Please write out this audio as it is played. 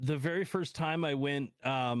The very first time I went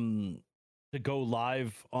to go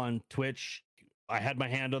live on Twitch, I had my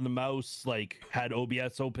hand on the mouse, like had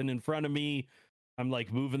OBS open in front of me. I'm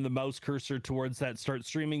like moving the mouse cursor towards that start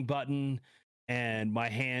streaming button, and my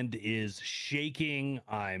hand is shaking.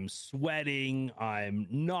 I'm sweating. I'm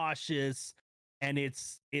nauseous. And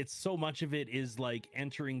it's so much of it is like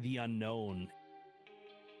entering the unknown.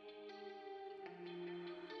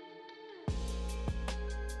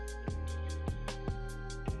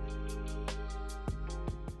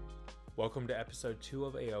 Welcome to episode 2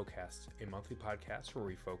 of AOcast, a monthly podcast where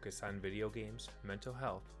we focus on video games, mental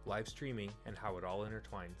health, live streaming, and how it all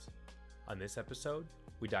intertwines. On this episode,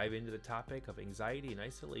 we dive into the topic of anxiety and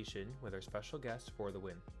isolation with our special guest For the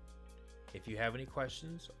Win. If you have any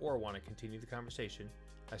questions or want to continue the conversation,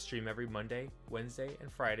 I stream every Monday, Wednesday,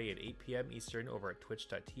 and Friday at 8 p.m. Eastern over at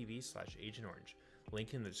twitch.tv/AgentOrange,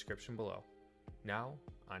 link in the description below. Now,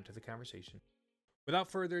 on to the conversation. Without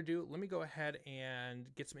further ado, let me go ahead and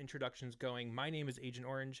get some introductions going. My name is Agent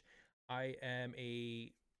Orange. I am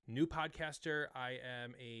a new podcaster. I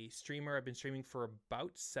am a streamer. I've been streaming for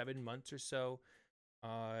about 7 months or so.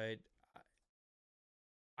 I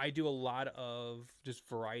do a lot of just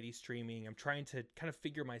variety streaming. I'm trying to kind of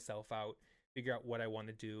figure myself out, figure out what I want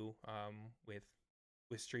to do with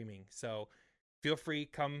streaming. So feel free,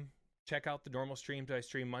 come check out the normal streams. I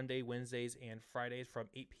stream Monday, Wednesdays, and Fridays from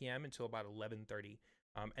 8 p.m. until about 11:30.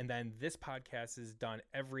 And then this podcast is done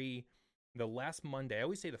the last Monday. I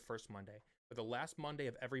always say the first Monday, but the last Monday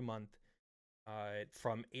of every month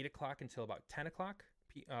from 8 o'clock until about 10 o'clock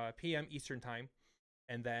p.m. Eastern time.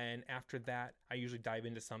 And then after that, I usually dive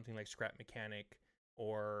into something like Scrap Mechanic,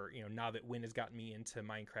 or, now that Win has gotten me into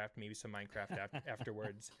Minecraft, maybe some Minecraft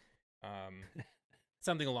afterwards.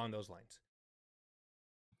 Something along those lines.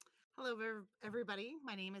 Hello, everybody.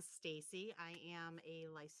 My name is Stacy. I am a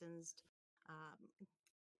licensed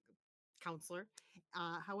counselor.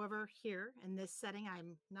 However, here in this setting,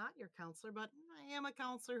 I'm not your counselor, but I am a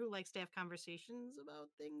counselor who likes to have conversations about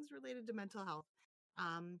things related to mental health.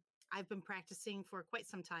 I've been practicing for quite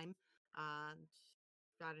some time. I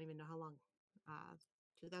don't even know how long.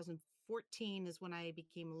 2014 is when I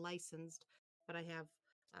became licensed, but I have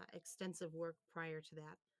extensive work prior to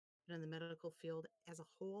that. Been in the medical field as a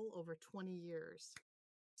whole over 20 years.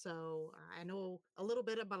 So I know a little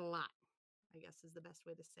bit about a lot, I guess is the best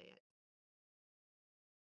way to say it.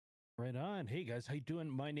 Right on. Hey guys, how you doing?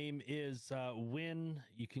 My name is Win.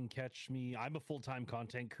 You can catch me. I'm a full-time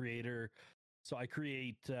content creator. So I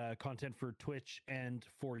create content for Twitch and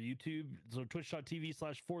for YouTube. So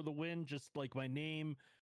twitch.tv/forthewin, just like my name.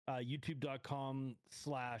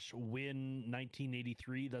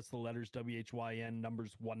 youtube.com/win1983. That's the letters WHYN,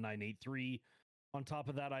 numbers 1983. On top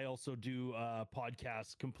of that, I also do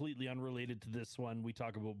podcasts completely unrelated to this one. We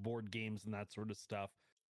talk about board games and that sort of stuff.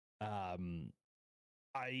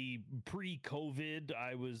 Pre-COVID,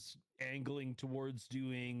 I was angling towards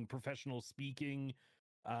doing professional speaking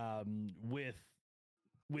with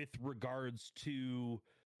regards to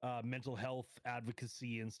mental health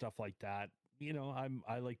advocacy and stuff like that.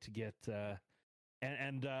 I like to get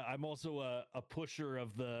and I'm also a pusher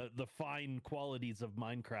of the fine qualities of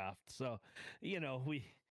Minecraft. So, we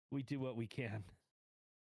do what we can.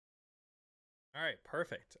 All right,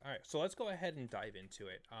 perfect. All right, so let's go ahead and dive into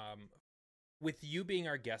it. With you being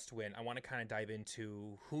our guest, Win, I want to kind of dive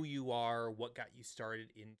into who you are, what got you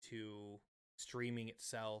started into streaming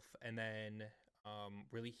itself, and then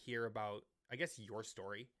really hear about, I guess, your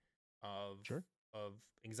story of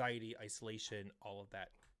anxiety, isolation, all of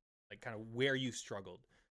that, like kind of where you struggled.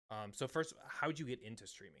 So first, how'd you get into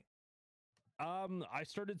streaming? I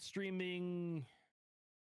started streaming,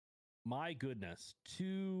 my goodness,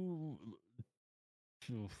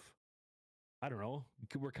 I don't know.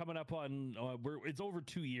 We're coming up on it's over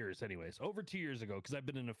 2 years anyways. Over 2 years ago, because I've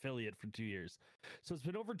been an affiliate for 2 years. So it's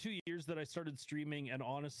been over 2 years that I started streaming, and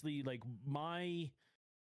honestly, like, my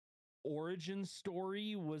origin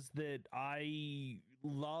story was that I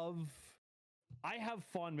have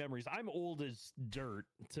fond memories. I'm old as dirt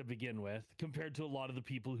to begin with compared to a lot of the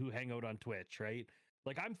people who hang out on Twitch, right?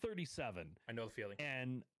 Like, I'm 37. I know the feeling.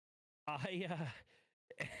 And I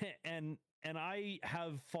and I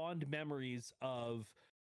have fond memories of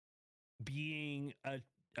being a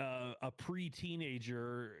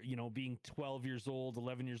pre-teenager, being 12 years old,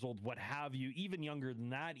 11 years old, what have you, even younger than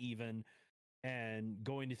that even, and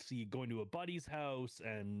going to a buddy's house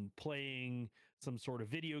and playing some sort of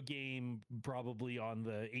video game, probably on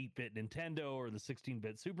the 8-bit Nintendo or the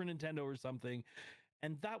 16-bit Super Nintendo or something.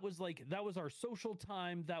 And that was our social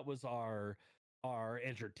time. That was our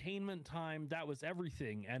entertainment time. That was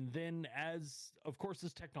everything. And then as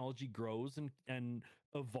technology grows and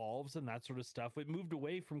evolves and that sort of stuff. It moved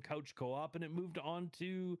away from couch co-op and it moved on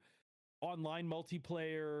to online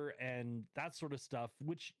multiplayer and that sort of stuff,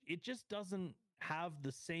 which it just doesn't have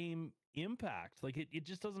the same impact. Like it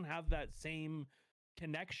just doesn't have that same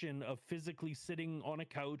connection of physically sitting on a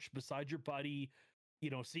couch beside your buddy,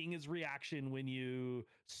 seeing his reaction when you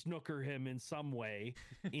snooker him in some way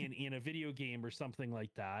in a video game or something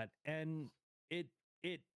like that. And it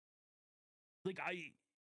like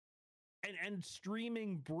and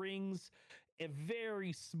streaming brings a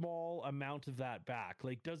very small amount of that back.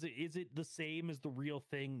 Like, is it the same as the real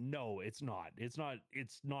thing? No, it's not. It's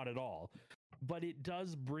not at all. But it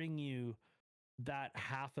does bring you that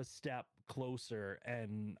half a step closer.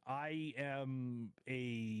 And I am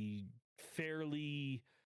a fairly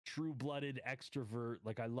true-blooded extrovert.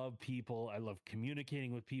 Like, I love people. I love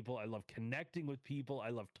communicating with people. I love connecting with people.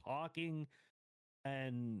 I love talking.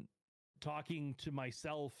 And talking to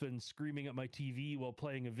myself and screaming at my TV while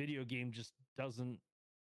playing a video game just doesn't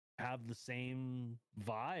have the same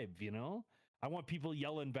vibe. I want people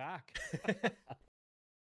yelling back.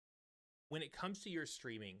 When it comes to your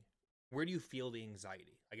streaming, where do you feel the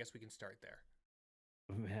anxiety? I guess we can start there.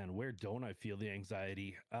 Man, where don't I feel the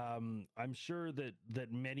anxiety? I'm sure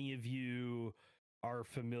that many of you are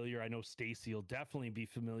familiar. I know Stacy will definitely be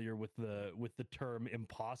familiar with the term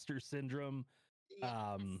imposter syndrome.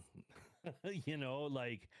 Yes.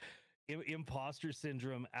 Like imposter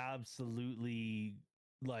syndrome absolutely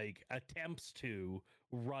like attempts to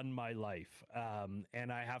run my life.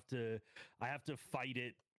 And I have to fight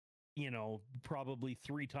it, probably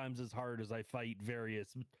 3 times as hard as I fight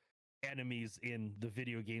various enemies in the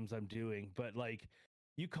video games I'm doing. But like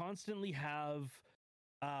you constantly have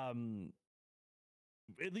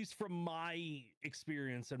at least from my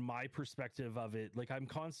experience and my perspective of it, like I'm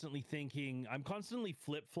constantly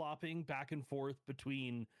flip-flopping back and forth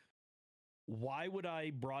between why would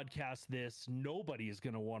I broadcast this? Nobody is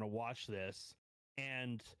going to want to watch this.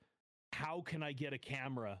 And how can I get a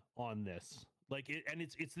camera on this? Like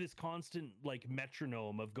it's this constant like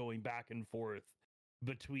metronome of going back and forth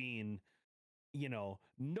between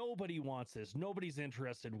nobody wants this, nobody's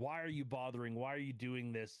interested, why are you bothering, why are you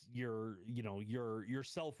doing this, your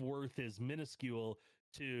self-worth is minuscule,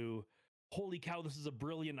 to holy cow, this is a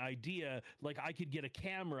brilliant idea, like I could get a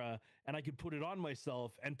camera and I could put it on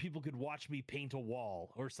myself and people could watch me paint a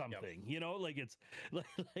wall or something. Yep. Like it's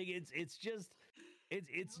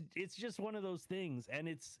just one of those things. And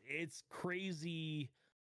it's crazy.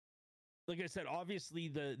 Like I said, obviously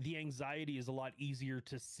the anxiety is a lot easier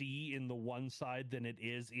to see in the one side than it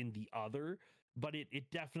is in the other, but it's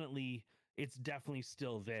definitely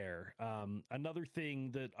still there. Another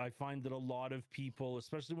thing that I find that a lot of people,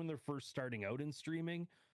 especially when they're first starting out in streaming,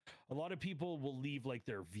 a lot of people will leave like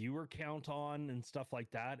their viewer count on and stuff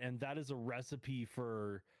like that, and that is a recipe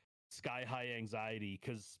for sky high anxiety.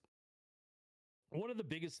 Because one of the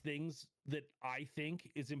biggest things that I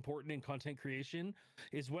think is important in content creation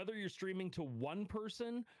is whether you're streaming to one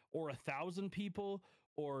person or 1,000 people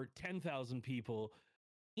or 10,000 people,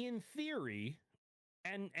 in theory,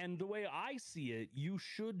 and the way I see it, you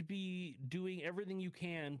should be doing everything you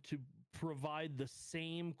can to provide the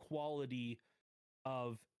same quality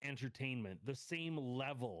of entertainment, the same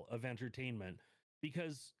level of entertainment.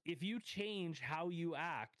 Because if you change how you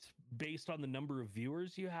act based on the number of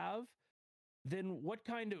viewers you have, then what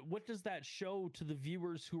does that show to the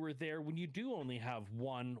viewers who are there when you do only have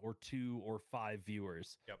 1 or 2 or 5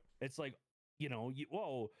 viewers? Yep. It's like,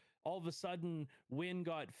 whoa, all of a sudden Win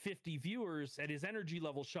got 50 viewers and his energy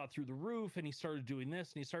level shot through the roof and he started doing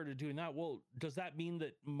this and he started doing that. Well, does that mean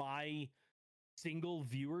that my single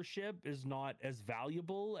viewership is not as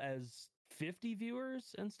valuable as 50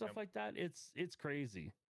 viewers and stuff like that? It's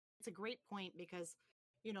crazy. It's a great point because,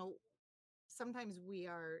 sometimes we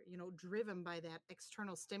are, driven by that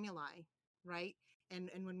external stimuli, right? And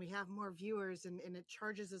when we have more viewers and it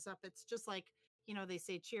charges us up, it's just like, they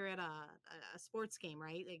say cheer at a sports game,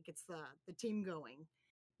 right? It gets the team going.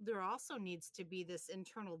 There also needs to be this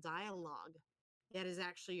internal dialogue that is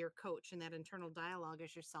actually your coach, and that internal dialogue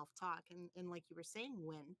is your self-talk. And like you were saying,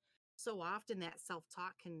 Win, so often that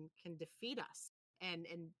self-talk can defeat us, and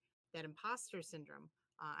that imposter syndrome.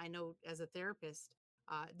 I know as a therapist,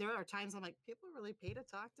 there are times I'm like, people really pay to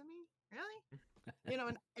talk to me? Really?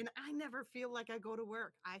 And I never feel like I go to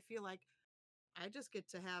work. I feel like I just get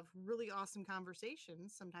to have really awesome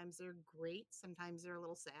conversations. Sometimes they're great. Sometimes they're a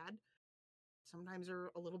little sad. Sometimes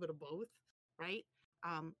they're a little bit of both, right?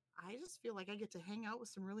 I just feel like I get to hang out with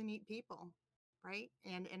some really neat people, right?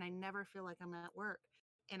 And I never feel like I'm at work.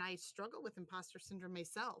 And I struggle with imposter syndrome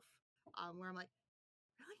myself, where I'm like,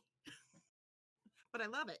 really? But I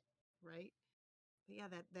love it, right? yeah,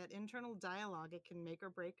 that internal dialogue, it can make or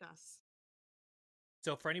break us.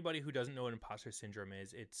 So for anybody who doesn't know what imposter syndrome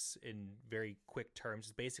is, it's in very quick terms,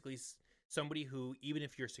 it's basically somebody who, even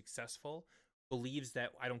if you're successful, believes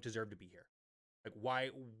that I don't deserve to be here. Like,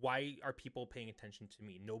 why are people paying attention to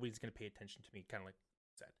me? Nobody's going to pay attention to me, kind of like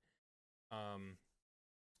I said.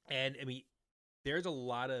 And I mean, there's a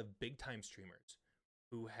lot of big time streamers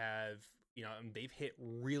who have, you know, they've hit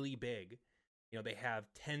really big. You know, they have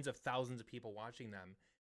tens of thousands of people watching them,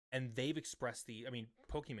 and they've expressed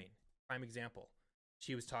Pokimane, prime example.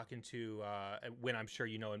 She was talking to, when I'm sure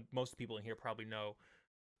you know, and most people in here probably know,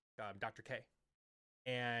 Dr. K.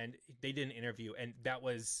 And they did an interview, and that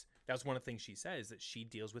was one of the things she said, is that she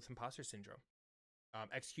deals with imposter syndrome.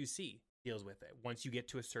 XQC deals with it. Once you get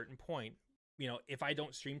to a certain point, you know, if I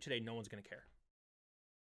don't stream today, no one's going to care.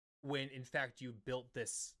 When in fact you built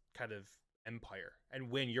this kind of empire, and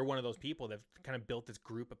when you're one of those people that kind of built this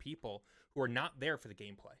group of people who are not there for the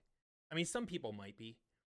gameplay. I mean, some people might be,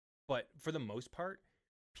 but for the most part,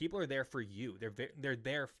 people are there for you. They're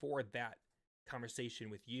there for that conversation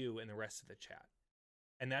with you and the rest of the chat.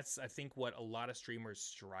 And that's, I think, what a lot of streamers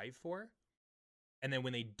strive for. And then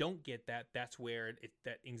when they don't get that, that's where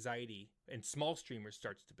that anxiety in small streamers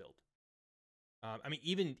starts to build. I mean,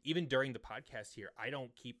 even during the podcast here, I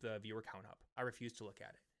don't keep the viewer count up. I refuse to look at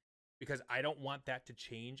it because I don't want that to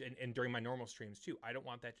change. And during my normal streams too, I don't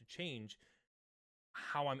want that to change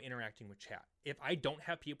how I'm interacting with chat. If I don't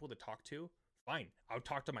have people to talk to, fine, I'll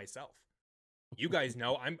talk to myself. You guys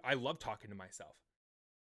know I love talking to myself.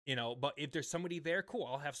 You know, but if there's somebody there, cool,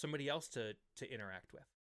 I'll have somebody else to interact with.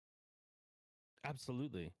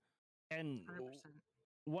 Absolutely. And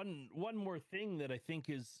 100%. one more thing that I think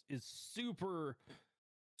is super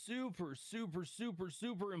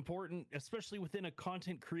important, especially within a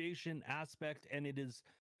content creation aspect, and it is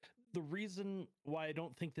the reason why I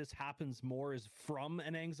don't think this happens more is from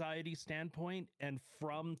an anxiety standpoint and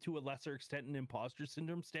from, to a lesser extent, an imposter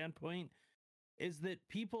syndrome standpoint, is that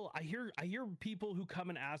people, I hear people who come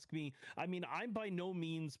and ask me, I mean, I'm by no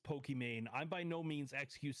means Pokimane, I'm by no means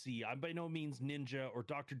XQC, I'm by no means Ninja or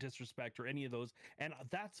Dr. Disrespect or any of those, and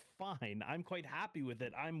that's fine. I'm quite happy with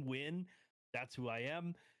it. I'm Win. That's who I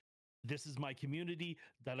am. This is my community,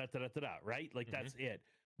 right? Like, that's it.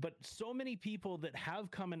 But so many people that have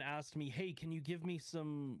come and asked me, hey, can you give me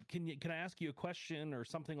some, can I ask you a question or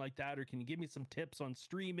something like that? Or can you give me some tips on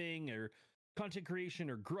streaming or content creation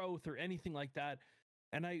or growth or anything like that?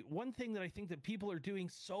 And one thing that I think that people are doing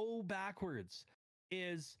so backwards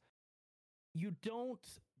is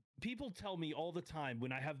people tell me all the time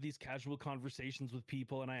when I have these casual conversations with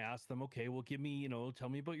people and I ask them, okay, well, give me, tell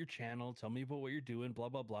me about your channel, tell me about what you're doing, blah,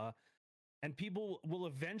 blah, blah. And people will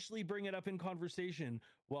eventually bring it up in conversation.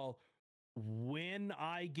 Well, when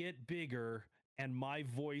I get bigger and my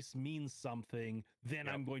voice means something, then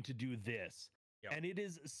I'm going to do this. Yep. And it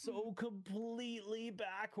is so completely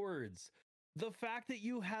backwards. The fact that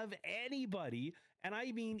you have anybody, and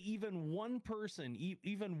I mean even one person,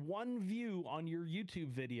 even one view on your YouTube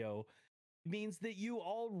video, means that you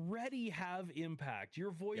already have impact. Your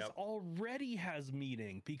voice already has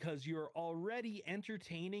meaning because you're already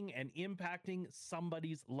entertaining and impacting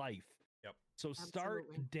somebody's life. Yep. So start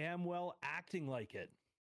damn well acting like it.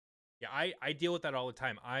 Yeah, I deal with that all the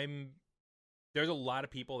time. There's a lot of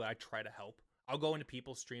people that I try to help. I'll go into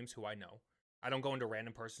people's streams who I know. I don't go into a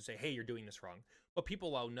random person and say, hey, you're doing this wrong. But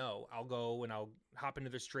people I'll know, I'll go and I'll hop into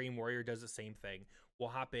their stream. Warrior does the same thing. We'll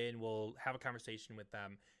hop in, we'll have a conversation with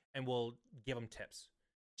them, and we'll give them tips.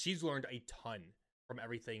 She's learned a ton from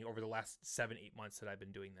everything over the last 7-8 months that I've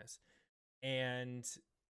been doing this. And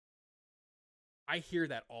I hear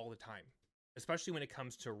that all the time, especially when it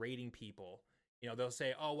comes to rating people. They'll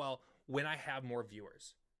say, oh, well, when I have more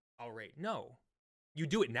viewers, I'll rate. No, you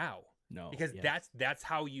do it now. No, because that's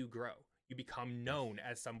how you grow. You become known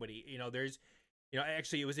as somebody.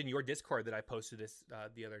 Actually, it was in your Discord that I posted this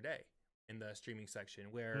the other day in the streaming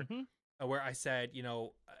section where I said,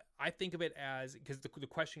 I think of it as, because the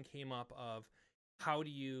question came up of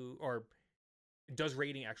does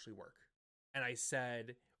rating actually work? And I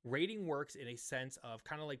said, rating works in a sense of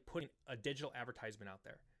kind of like putting a digital advertisement out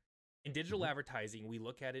there. In digital advertising, we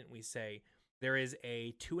look at it and we say, there is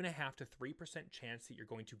a 2.5 to 3% chance that you're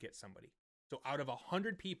going to get somebody. So out of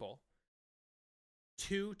 100 people,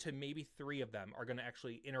 2 to maybe 3 of them are going to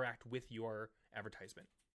actually interact with your advertisement.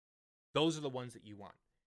 Those are the ones that you want.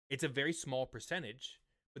 It's a very small percentage,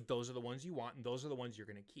 but those are the ones you want, and those are the ones you're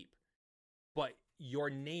going to keep. But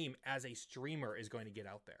your name as a streamer is going to get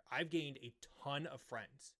out there. I've gained a ton of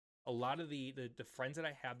friends. A lot of the friends that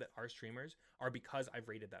I have that are streamers are because I've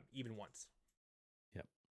rated them, even once. Yep.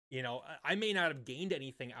 You know, I may not have gained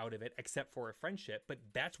anything out of it except for a friendship, but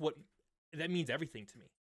that means everything to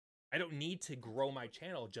me. I don't need to grow my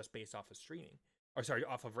channel just based off of streaming, or sorry,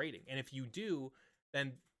 off of rating. And if you do,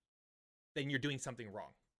 then you're doing something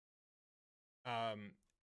wrong.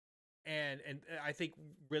 And I think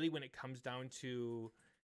really when it comes down to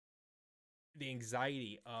the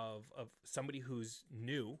anxiety of somebody who's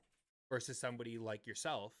new versus somebody like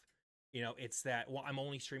yourself, you know, it's that, well, I'm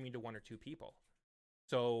only streaming to 1 or 2 people.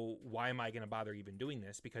 So why am I going to bother even doing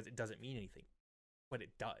this? Because it doesn't mean anything. But it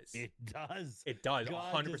does. It does. It does.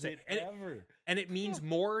 God, 100%. does it ever. And it means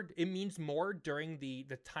more. It means more during the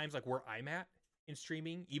times like where I'm at in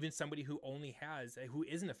streaming. Even somebody who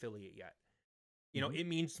isn't affiliate yet. You know, it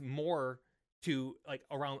means more to like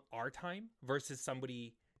around our time versus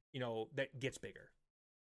somebody, you know, that gets bigger.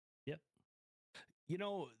 Yep. You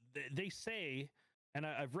know, they say, and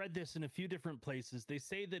I've read this in a few different places, they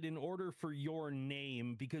say that in order for your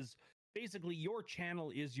name, because basically your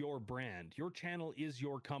channel is your brand, your channel is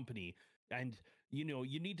your company, and you know,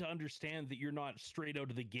 you need to understand that you're not straight out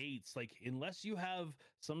of the gates, like unless you have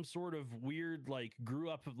some sort of weird, like grew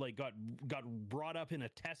up, like got brought up in a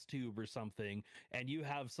test tube or something, and you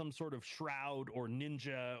have some sort of Shroud or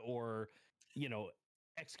Ninja or, you know,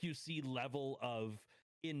 XQC level of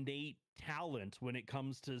innate talent when it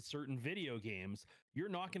comes to certain video games, you're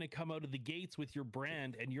not going to come out of the gates with your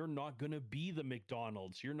brand, and you're not going to be the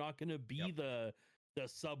McDonald's, you're not going to be the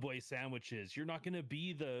Subway sandwiches, you're not going to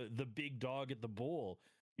be the big dog at the bowl.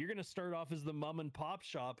 You're going to start off as the mom and pop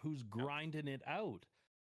shop who's grinding it out.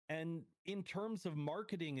 And in terms of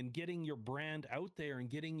marketing and getting your brand out there and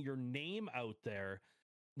getting your name out there,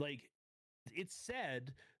 like, it's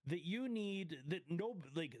said that you need that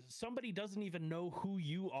somebody doesn't even know who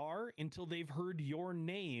you are until they've heard your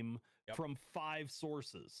name from 5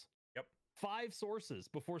 sources. 5 sources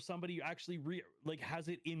before somebody actually has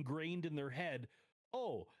it ingrained in their head.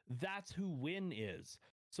 Oh, that's who Win is.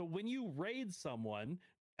 So when you raid someone,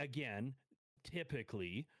 again,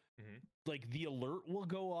 typically, like the alert will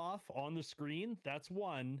go off on the screen. That's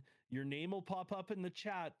 1. Your name will pop up in the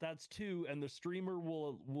chat. That's 2. And the streamer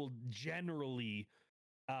will generally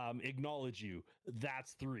acknowledge you.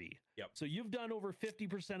 That's 3. So you've done over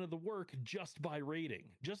 50% of the work just by rating,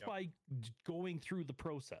 just by going through the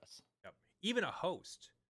process. Even a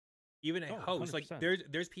host, host, 100%. Like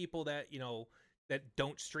there's people that, you know, that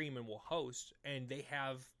don't stream and will host, and they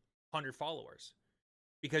have 100 followers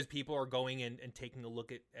because people are going and taking a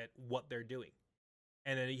look at what they're doing.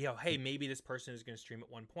 And then, you know, hey, maybe this person is going to stream at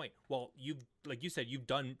one point. Well, like you said, you've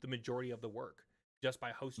done the majority of the work just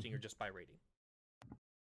by hosting or just by rating.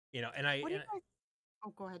 You know, and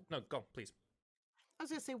go ahead. No, go, please. I was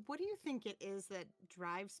going to say, what do you think it is that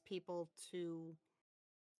drives people to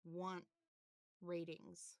want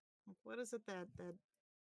ratings? What is it that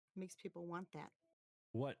makes people want that?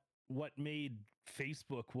 What made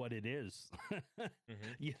Facebook what it is?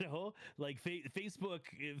 You know, like Facebook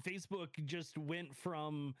just went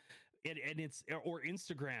from it, and it's, or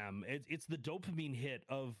Instagram, it's the dopamine hit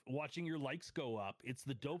of watching your likes go up. It's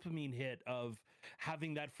the dopamine hit of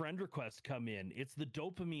having that friend request come in. It's the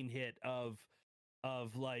dopamine hit of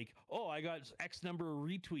like, oh, I got X number of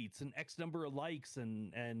retweets and X number of likes,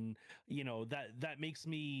 and you know, that makes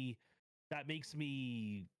me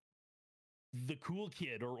the cool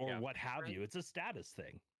kid or what have you. It's a status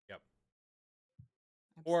thing.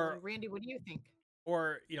 Absolutely. Or Randy, what do you think?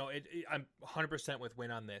 Or, you know, I'm 100% with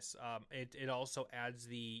Win on this. It also adds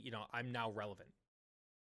the, you know, I'm now relevant.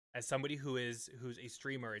 As somebody who's a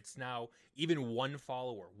streamer, it's now even 1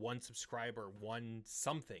 follower, 1 subscriber, 1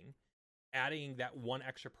 something, adding that 1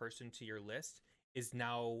 extra person to your list is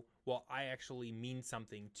now, well, I actually mean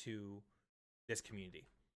something to this community.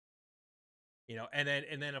 You know, and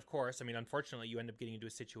then of course, I mean, unfortunately, you end up getting into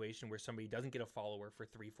a situation where somebody doesn't get a follower for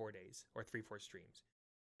 3-4 days or 3-4 streams,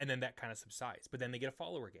 and then that kind of subsides. But then they get a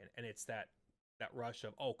follower again, and it's that rush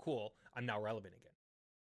of, oh, cool, I'm now relevant again.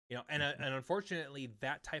 You know, and unfortunately,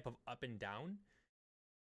 that type of up and down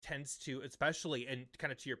tends to, especially, and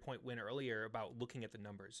kind of to your point, Win, earlier about looking at the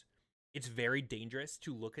numbers, it's very dangerous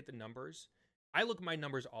to look at the numbers. I look at my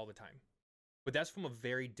numbers all the time, but that's from a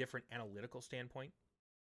very different analytical standpoint.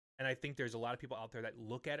 And I think there's a lot of people out there that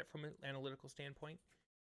look at it from an analytical standpoint,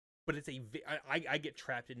 but it's I get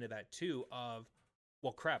trapped into that too of,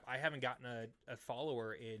 well, crap, I haven't gotten a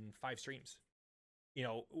follower in 5 streams. You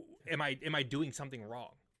know, am I doing something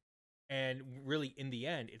wrong? And really, in the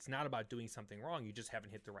end, it's not about doing something wrong. You just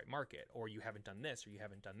haven't hit the right market, or you haven't done this, or you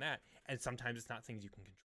haven't done that. And sometimes it's not things you can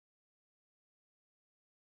control.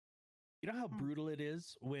 You know how brutal it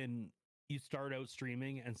is when you start out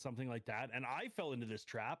streaming and something like that? And I fell into this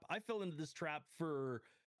trap. I fell into this trap for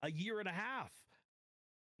a year and a half.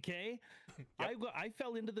 Okay. Yep. I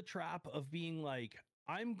fell into the trap of being like,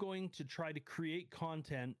 I'm going to try to create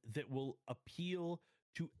content that will appeal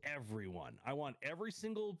to everyone. I want every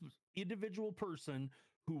single individual person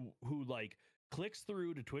who like clicks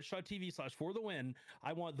through to twitch.tv/forthewin.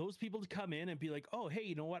 I want those people to come in and be like, oh, hey,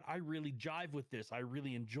 you know what? I really jive with this. I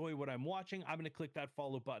really enjoy what I'm watching. I'm going to click that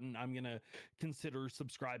follow button. I'm going to consider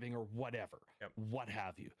subscribing or whatever, what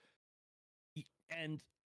have you. And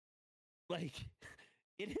like,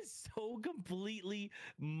 it is so completely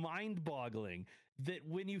mind-boggling that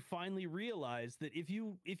when you finally realize that if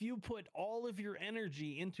you put all of your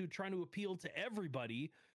energy into trying to appeal to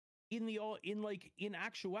everybody, in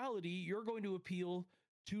actuality, you're going to appeal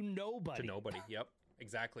to nobody. To nobody. Yep.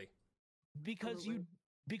 Exactly. Because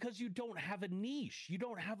you don't have a niche, you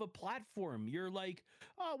don't have a platform. You're like,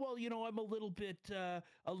 oh well, you know, I'm a little bit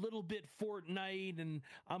Fortnite, and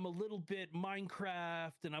I'm a little bit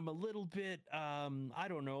Minecraft, and I'm a little bit I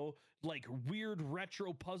don't know, like weird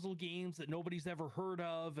retro puzzle games that nobody's ever heard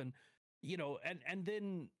of, and you know, and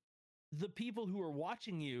then the people who are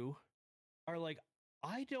watching you are like,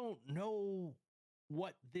 I don't know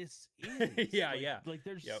what this is. Yeah. Like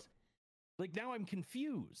there's like, now I'm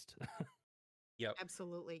confused. Yep.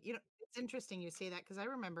 Absolutely. You know, it's interesting you say that because I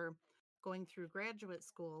remember going through graduate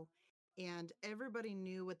school and everybody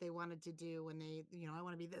knew what they wanted to do when they, you know, I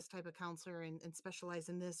want to be this type of counselor and specialize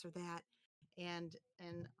in this or that. And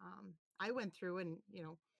I went through and, you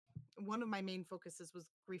know, one of my main focuses was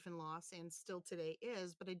grief and loss and still today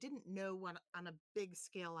is, but I didn't know what on a big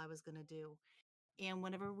scale I was going to do. And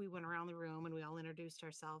whenever we went around the room and we all introduced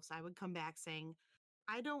ourselves, I would come back saying,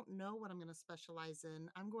 I don't know what I'm going to specialize in.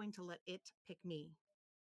 I'm going to let it pick me.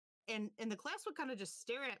 And the class would kind of just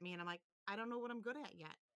stare at me and I'm like, I don't know what I'm good at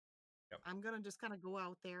yet. Yep. I'm going to just kind of go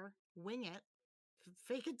out there, wing it,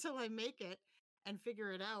 fake it till I make it and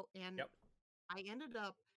figure it out. And I ended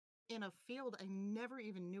up in a field I never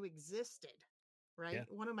even knew existed. Right. Yeah.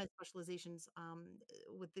 One of my specializations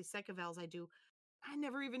with the psych evals I do, I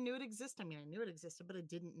never even knew it existed. I mean, I knew it existed, but I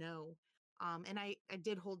didn't know. And I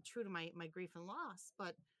did hold true to my grief and loss,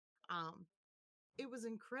 but um, it was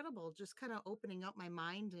incredible just kind of opening up my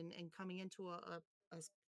mind and coming into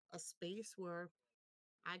a space where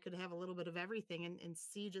I could have a little bit of everything and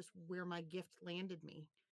see just where my gift landed me.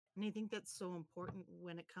 And I think that's so important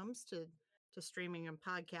when it comes to streaming and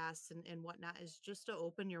podcasts and whatnot, is just to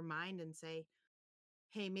open your mind and say,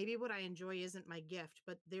 hey, maybe what I enjoy isn't my gift,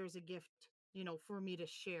 but there's a gift, you know, for me to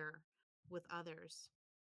share with others.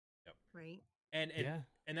 Yep. Right.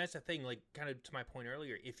 And that's the thing, like kind of to my point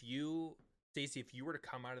earlier, if you, Stacey, if you were to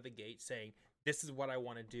come out of the gate saying, this is what I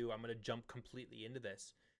want to do, I'm going to jump completely into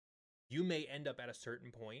this, you may end up at a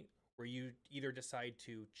certain point where you either decide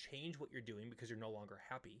to change what you're doing because you're no longer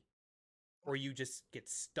happy, or you just get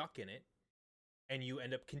stuck in it and you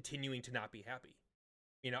end up continuing to not be happy.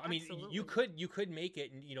 You know, I mean, you could make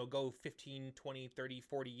it and, you know, go 15, 20, 30,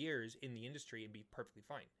 40 years in the industry and be perfectly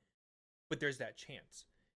fine. But there's that chance.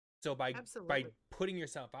 So by putting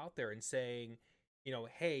yourself out there and saying, you know,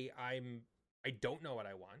 hey, I don't know what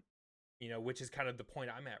I want, you know, which is kind of the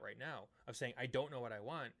point I'm at right now of saying, I don't know what I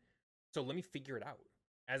want. So let me figure it out.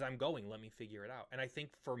 As I'm going, let me figure it out. And I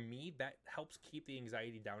think for me, that helps keep the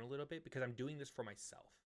anxiety down a little bit because I'm doing this for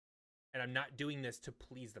myself. And I'm not doing this to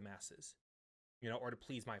please the masses, you know, or to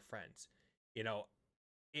please my friends. You know,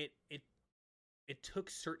 it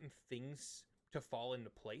took certain things to fall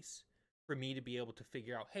into place for me to be able to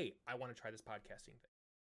figure out, hey, I want to try this podcasting thing.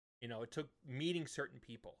 You know, it took meeting certain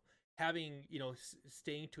people, having, you know,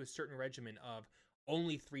 staying to a certain regimen of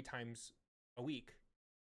only 3 times a week.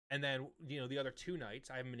 And then, you know, the other 2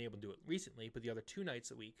 nights, I haven't been able to do it recently, but the other 2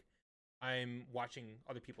 nights a week, I'm watching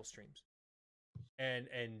other people's streams and,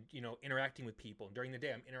 you know, interacting with people. During the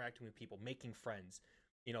day, I'm interacting with people, making friends.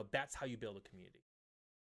 You know, that's how you build a community.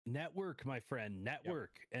 Network, my friend,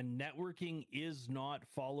 network. Yep. And networking is not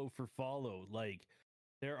follow for follow. Like,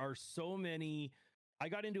 there are so many. I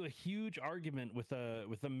got into a huge argument with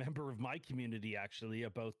a member of my community actually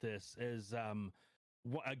about this.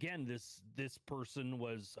 Again, this person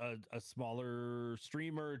was a smaller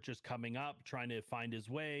streamer just coming up, trying to find his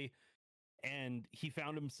way, and he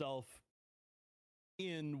found himself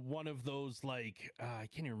in one of those, like, I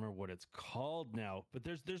can't even remember what it's called now, but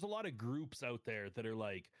there's a lot of groups out there that are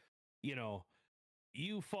like, you know,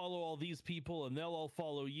 you follow all these people and they'll all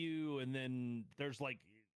follow you, and then there's like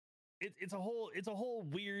it's a whole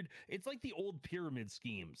weird, it's like the old pyramid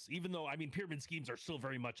schemes, even though, I mean, pyramid schemes are still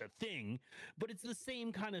very much a thing, but it's the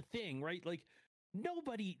same kind of thing, right? Like,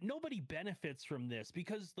 nobody benefits from this,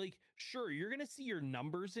 because like, sure, you're going to see your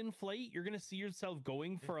numbers inflate. You're going to see yourself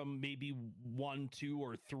going from maybe 1, 2,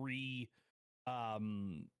 or 3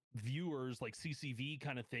 viewers, like CCV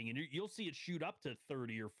kind of thing, and you'll see it shoot up to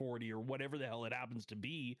 30 or 40 or whatever the hell it happens to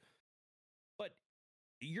be. But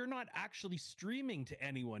you're not actually streaming to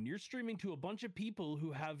anyone. You're streaming to a bunch of people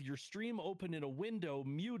who have your stream open in a window,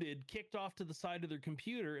 muted, kicked off to the side of their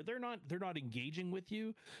computer. They're not engaging with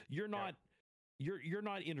you. You're not you're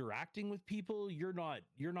not interacting with people. You're not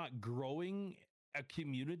growing a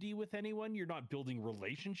community with anyone. You're not building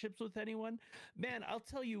relationships with anyone. Man, I'll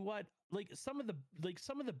tell you what, like some of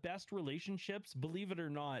the best relationships, believe it or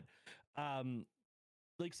not,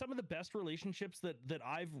 like some of the best relationships that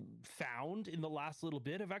I've found in the last little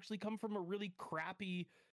bit have actually come from a really crappy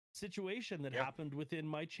situation that happened within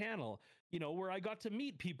my channel, you know, where I got to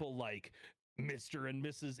meet people like Mr. and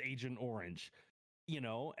Mrs. Agent Orange, you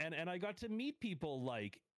know, and I got to meet people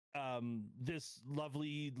like this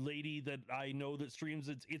lovely lady that I know that streams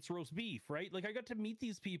it's roast beef, right? Like I got to meet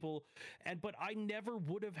these people, but I never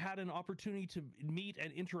would have had an opportunity to meet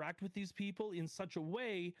and interact with these people in such a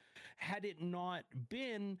way had it not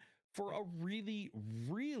been for a really,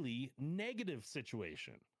 really negative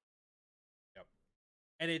situation. Yep.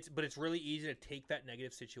 And it's really easy to take that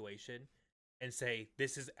negative situation and say,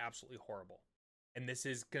 this is absolutely horrible. And this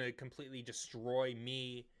is going to completely destroy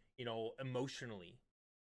me, you know, emotionally.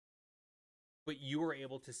 But you were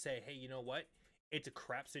able to say, hey, you know what? It's a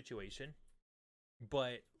crap situation,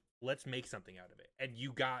 but let's make something out of it. And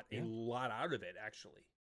you got a lot out of it, actually.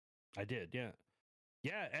 I did, yeah.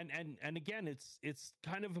 Yeah, and again, it's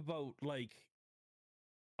kind of about like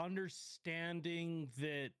understanding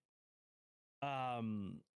that that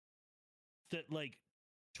like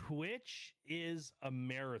Twitch is a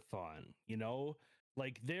marathon, you know?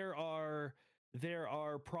 Like there are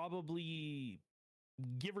probably,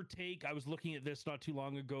 give or take, I was looking at this not too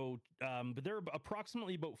long ago, but there are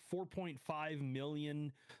approximately about 4.5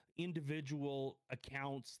 million individual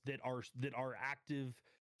accounts that are active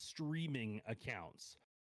streaming accounts.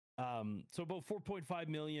 So about 4.5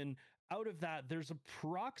 million. Out of that, there's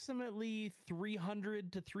approximately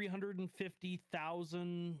 300 to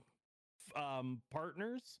 350,000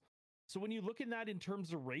 partners. So when you look at that in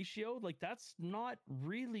terms of ratio, like that's not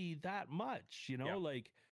really that much, you know,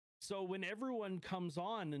 like, so when everyone comes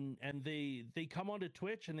on and they come onto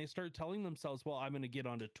Twitch and they start telling themselves, well, I'm going to get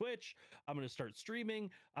onto Twitch, I'm going to start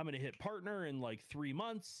streaming, I'm going to hit partner in like 3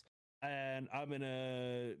 months, and I'm going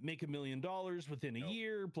to make $1 million within a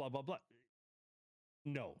year, blah, blah, blah.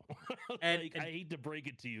 No, and I hate to break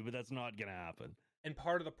it to you, but that's not going to happen. And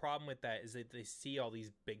part of the problem with that is that they see all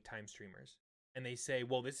these big time streamers and they say,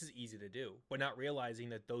 well, this is easy to do, but not realizing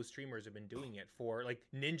that those streamers have been doing it for, like,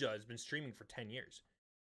 Ninja has been streaming for 10 years.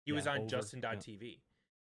 He was on Justin.tv.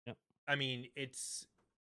 Yep. I mean, these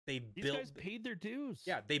guys paid their dues.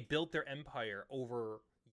 Yeah, they built their empire over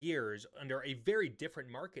years under a very different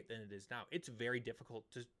market than it is now. It's very difficult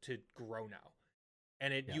to grow now.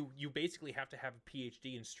 And you basically have to have a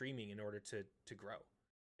PhD in streaming in order to grow.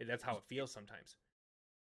 And that's how it feels sometimes.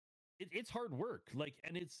 It's hard work, like,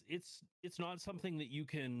 and it's not something that you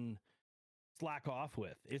can slack off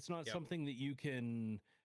with. It's not something that you can,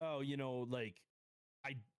 you know, like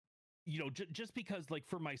just because, like,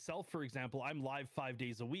 for myself, for example, I'm live 5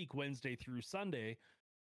 days a week, Wednesday through Sunday,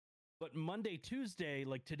 but Monday, Tuesday,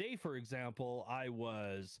 like today, for example, I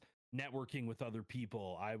was networking with other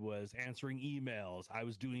people, I was answering emails, I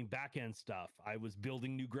was doing back-end stuff, I was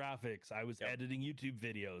building new graphics, I was editing YouTube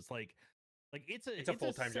videos, like it's a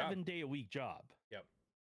full-time 7-day-a-week job. Yep.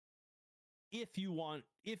 If you want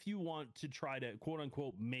to try to quote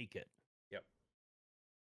unquote make it. Yep.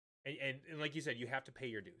 And like you said, you have to pay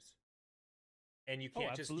your dues. And you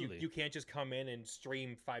can't you can't just come in and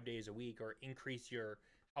stream 5 days a week or increase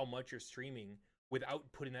how much you're streaming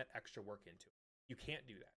without putting that extra work into it. You can't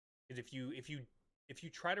do that. Because if you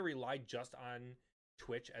try to rely just on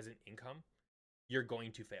Twitch as an income, you're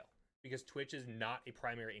going to fail, because Twitch is not a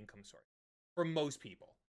primary income source for most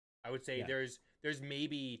people. I would say there's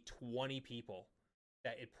maybe 20 people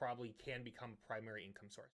that it probably can become a primary income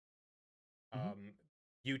source.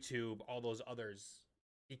 YouTube, all those others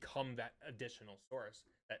become that additional source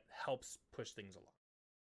that helps push things along.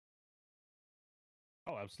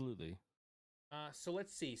 Oh, absolutely. So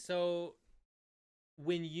let's see. So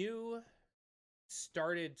when you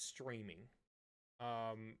started streaming,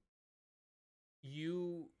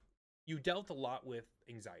 you dealt a lot with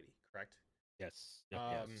anxiety, correct? Yes.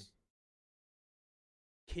 Yes.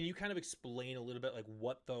 Can you kind of explain a little bit like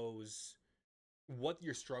what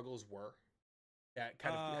your struggles were that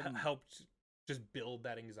kind of helped just build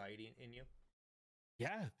that anxiety in you?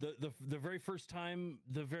 Yeah, the very first time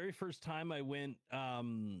I went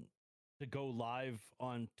to go live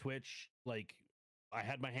on Twitch, like I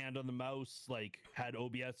had my hand on the mouse, like had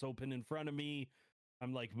OBS open in front of me.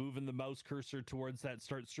 I'm like moving the mouse cursor towards that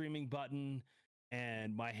start streaming button,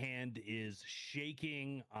 and my hand is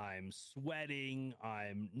shaking. I'm sweating.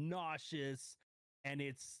 I'm nauseous. And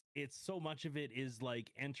it's so much of it is like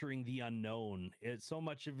entering the unknown. It's so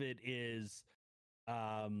much of it is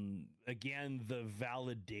again the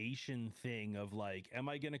validation thing of like, am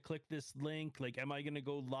I going to click this link, like am I going to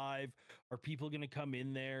go live, are people going to come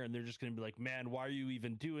in there and they're just going to be like, man, why are you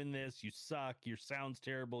even doing this, you suck, your sound's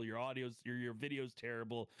terrible, your audio's your video's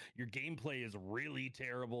terrible, your gameplay is really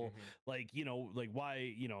terrible. Like, you know, like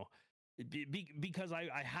why, you know, because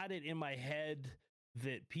I had it in my head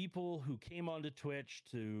that people who came onto Twitch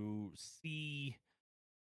to see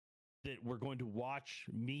that we're going to watch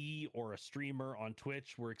me or a streamer on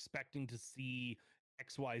Twitch, we're expecting to see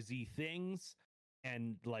XYZ things.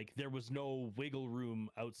 And like there was no wiggle room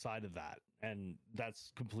outside of that. And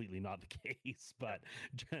that's completely not the case. But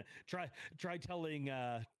try telling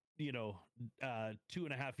you know,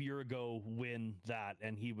 2.5 years ago when that,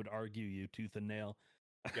 and he would argue you tooth and nail.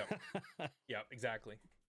 Yep. Yep, exactly.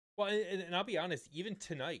 Well, and I'll be honest, even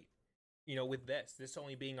tonight, you know, with this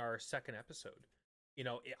only being our second episode, you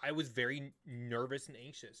know, I was very nervous and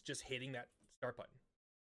anxious just hitting that start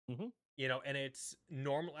button. You know, and it's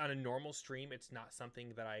normal on a normal stream. It's not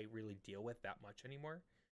something that I really deal with that much anymore.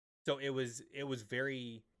 So it was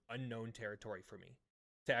very unknown territory for me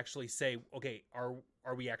to actually say, okay, are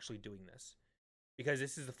we actually doing this? Because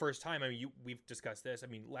this is the first time. I mean, we've discussed this. I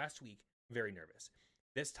mean, last week, very nervous.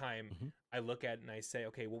 This time, I look at it and I say,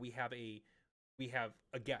 okay, well, we have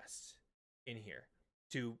a guest in here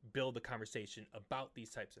to build a conversation about these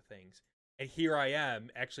types of things. And here I am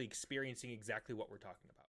actually experiencing exactly what we're talking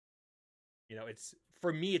about. You know, it's,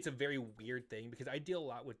 for me, it's a very weird thing because I deal a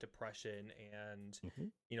lot with depression and,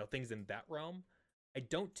 you know, things in that realm. I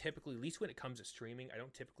don't typically, at least when it comes to streaming, I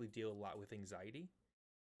don't typically deal a lot with anxiety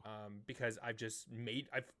because I've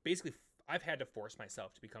had to force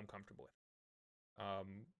myself to become comfortable with it.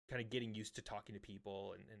 Kind of getting used to talking to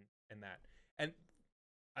people and that. And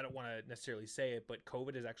I don't want to necessarily say it, but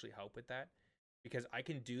COVID has actually helped with that because I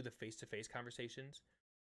can do the face-to-face conversations,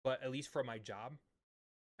 but at least for my job,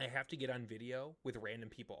 I have to get on video with random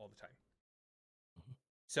people all the time.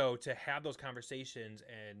 So to have those conversations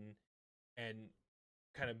and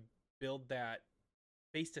kind of build that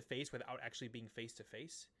face-to-face without actually being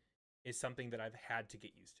face-to-face is something that I've had to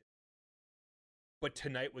get used to. But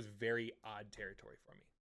tonight was very odd territory for me.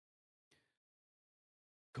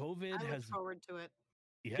 COVID I look forward to it.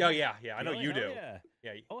 Yeah. I know you do.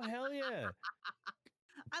 Yeah. Oh, hell yeah.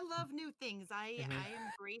 I love new things. I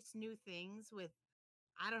embrace new things with,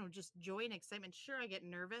 I don't know, just joy and excitement. Sure, I get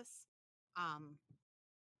nervous,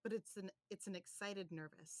 but it's an excited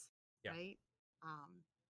nervous, right?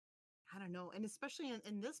 I don't know, and especially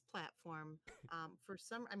in this platform, for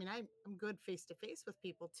some, I mean, I'm good face to face with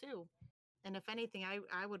people too, and if anything,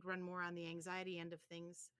 I would run more on the anxiety end of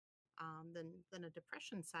things, than a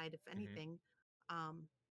depression side, if anything,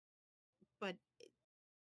 but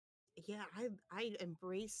yeah, I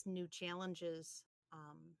embrace new challenges.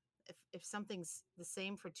 If something's the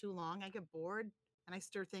same for too long, I get bored and I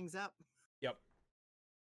stir things up. Yep.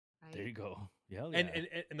 Right? There you go. Yeah.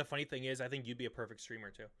 And the funny thing is, I think you'd be a perfect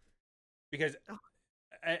streamer too, because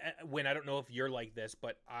when I don't know if you're like this,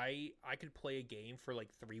 but I could play a game for like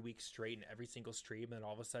 3 weeks straight in every single stream, and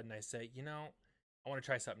all of a sudden I say, you know, I want to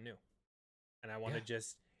try something new, and I want to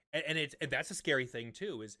just. And that's a scary thing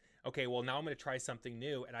too, is okay, well, now I'm going to try something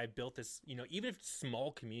new. And I built this, you know, even if it's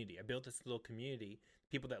small community, I built this little community,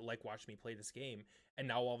 people that like watch me play this game. And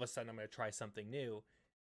now all of a sudden I'm going to try something new.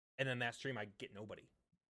 And then that stream, I get nobody.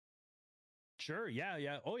 Sure.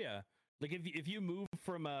 Yeah. Oh yeah. Like if you move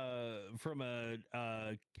from a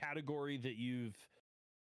category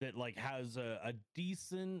that like has a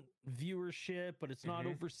decent viewership, but it's not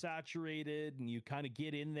oversaturated, and you kind of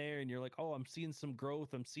get in there and you're like, oh, I'm seeing some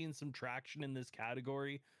growth, I'm seeing some traction in this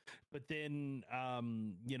category, but then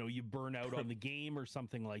you know, you burn out on the game or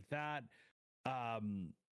something like that,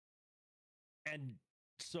 and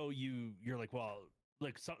so you're like, well,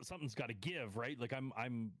 like something's got to give, right? Like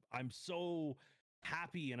I'm so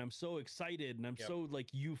happy and I'm so excited and I'm so like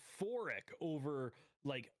euphoric over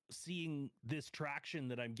like seeing this traction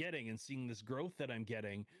that I'm getting and seeing this growth that I'm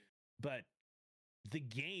getting, but the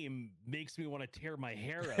game makes me want to tear my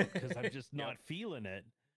hair out because I'm just not feeling it,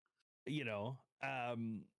 you know.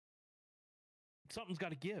 Something's got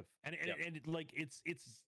to give, and like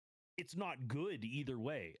it's not good either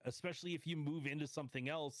way, especially if you move into something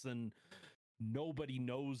else and nobody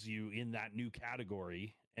knows you in that new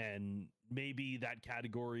category, and maybe that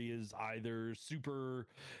category is either super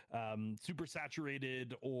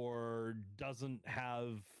saturated, or doesn't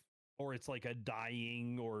have, or it's like a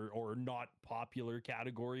dying or not popular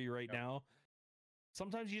category right now.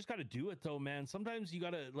 Sometimes you just got to do it though, man. Sometimes you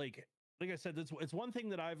got to like I said, it's one thing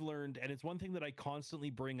that I've learned, and it's one thing that I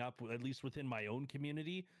constantly bring up, at least within my own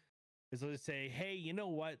community, is I say, hey, you know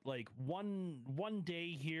what? Like one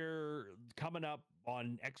day here coming up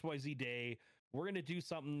on XYZ day, we're gonna do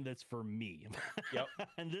something that's for me. Yep.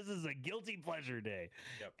 And this is a guilty pleasure day.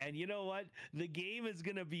 Yep. And you know what? The game is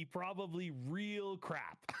gonna be probably real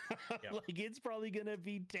crap. Yep. Like it's probably gonna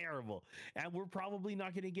be terrible. And we're probably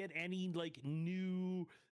not gonna get any like new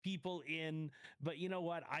people in, but you know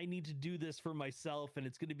what? I need to do this for myself, and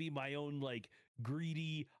it's going to be my own like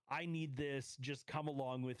greedy, I need this, just come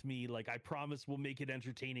along with me. Like I promise we'll make it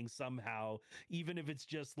entertaining somehow, even if it's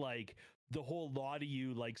just like the whole lot of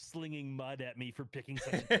you like slinging mud at me for picking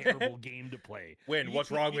such a terrible game to play. Win, what's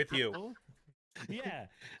wrong with you? Yeah,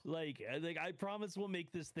 like I promise we'll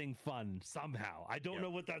make this thing fun somehow. I don't know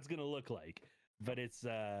what that's going to look like, but it's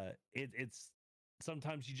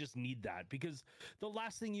sometimes you just need that, because the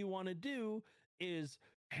last thing you want to do is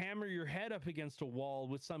hammer your head up against a wall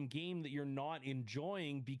with some game that you're not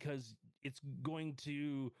enjoying, because it's going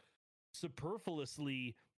to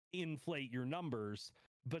superfluously inflate your numbers.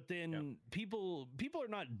 But then people are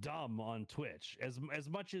not dumb on Twitch, as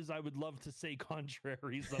much as I would love to say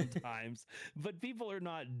contrary sometimes. But people are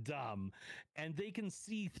not dumb, and they can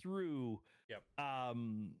see through.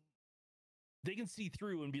 They can see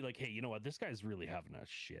through and be like, hey, you know what? This guy's really having a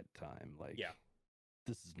shit time. Like,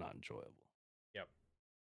 this is not enjoyable. Yep.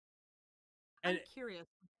 I'm curious.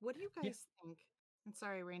 What do you guys think? I'm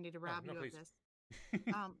sorry, Randy, to rob you of this.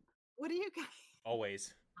 What do you guys?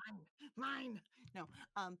 Always. Mine. No.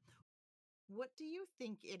 What do you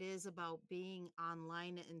think it is about being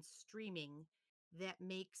online and streaming that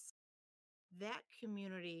makes that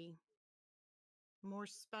community more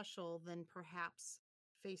special than perhaps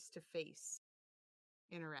face-to-face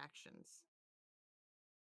interactions?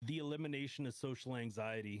 The elimination of social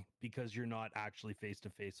anxiety, because you're not actually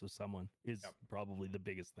face-to-face with someone, is probably the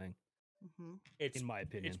biggest thing. Mm-hmm. It's, in my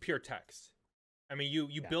opinion, it's pure text. I mean,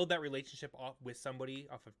 you build that relationship off with somebody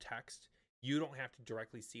off of text. You don't have to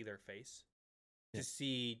directly see their face to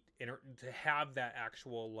to have that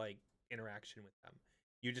actual like interaction with them.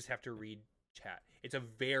 You just have to read chat. It's a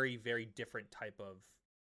very, very different type of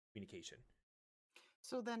communication.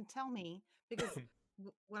 So then tell me, because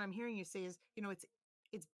what I'm hearing you say is, you know,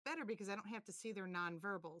 it's better because I don't have to see their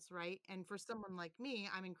nonverbals, right? And for someone like me,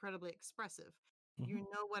 I'm incredibly expressive. Mm-hmm. You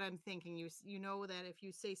know what I'm thinking. You know that if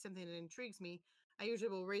you say something that intrigues me, I usually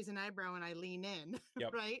will raise an eyebrow and I lean in,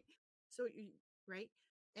 right? So right?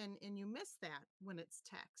 And you miss that when it's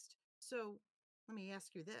text. So let me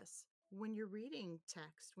ask you this. When you're reading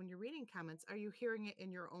text, when you're reading comments, are you hearing it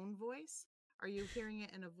in your own voice? Are you hearing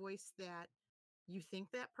it in a voice that you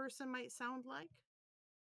think that person might sound like?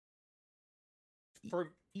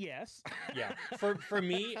 Yes. Yeah. For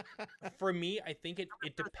me, I think it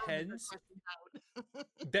depends.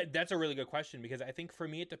 That's a really good question, because I think for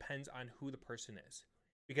me it depends on who the person is.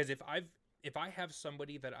 Because if I have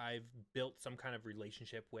somebody that I've built some kind of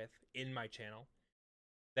relationship with in my channel,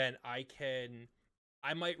 then I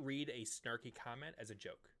might read a snarky comment as a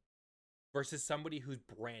joke, versus somebody who's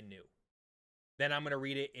brand new. Then I'm going to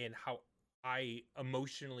read it in how I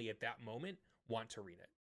emotionally at that moment want to read it.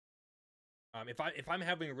 If I'm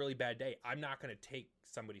having a really bad day, I'm not going to take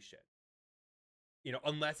somebody's shit, you know,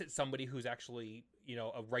 unless it's somebody who's actually, you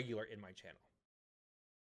know, a regular in my channel.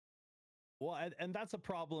 Well, and that's a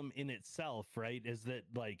problem in itself, right? Is that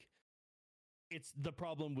like, it's the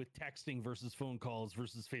problem with texting versus phone calls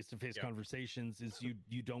versus face-to-face conversations, is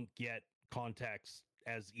you don't get context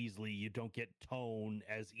as easily, you don't get tone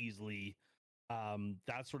as easily,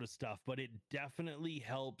 that sort of stuff. But it definitely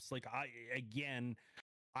helps. Like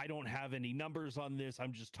I don't have any numbers on this.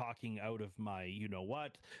 I'm just talking out of my, you know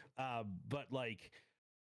what, but like,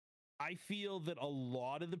 I feel that a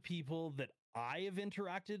lot of the people that I have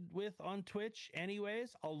interacted with on Twitch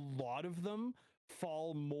anyways, a lot of them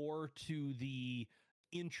fall more to the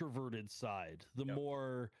introverted side, the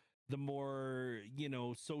more, you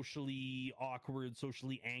know, socially awkward,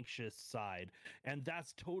 socially anxious side. And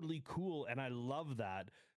that's totally cool. And I love that,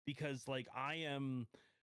 because like I am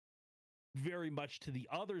very much to the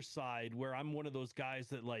other side, where I'm one of those guys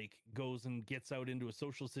that like goes and gets out into a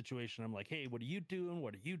social situation. I'm like, hey, what are you doing?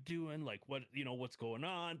 What are you doing? Like, what, you know, what's going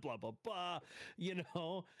on? Blah, blah, blah, you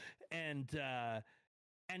know? And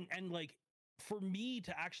like, for me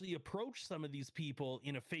to actually approach some of these people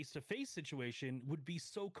in a face-to-face situation would be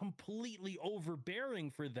so completely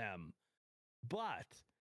overbearing for them. But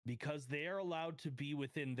because they are allowed to be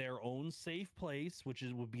within their own safe place, which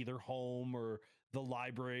would be their home or the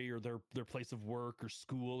library or their place of work or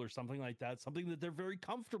school or something like that, something that they're very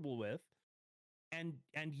comfortable with, and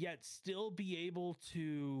yet still be able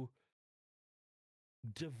to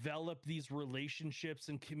develop these relationships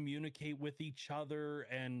and communicate with each other.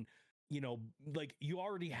 And like, you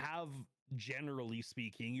already have, generally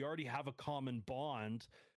speaking, you already have a common bond,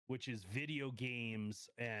 which is video games.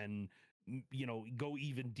 And go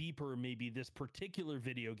even deeper, maybe this particular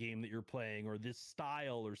video game that you're playing or this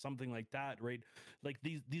style or something like that, right? Like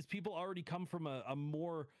these people already come from a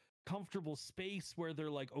more comfortable space where they're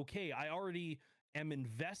like, okay, I already am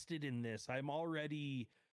invested in this, I'm already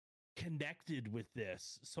connected with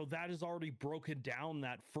this. So that has already broken down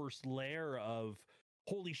that first layer of,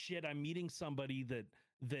 holy shit, I'm meeting somebody that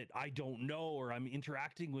I don't know, or I'm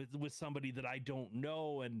interacting with somebody that I don't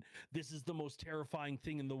know, and this is the most terrifying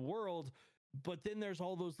thing in the world. But then there's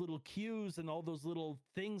all those little cues and all those little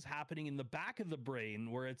things happening in the back of the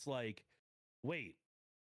brain where it's like, wait,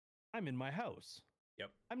 I'm in my house. Yep.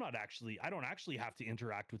 I don't actually have to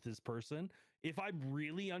interact with this person. If I'm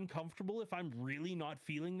really uncomfortable, if I'm really not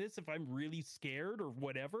feeling this, if I'm really scared or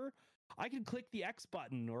whatever, I can click the X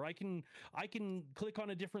button, or I can click on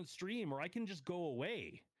a different stream, or I can just go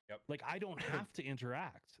away. Yep. Like, I don't have to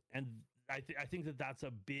interact. And I think that that's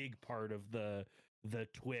a big part of the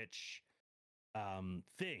Twitch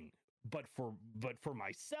thing. But for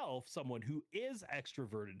myself, someone who is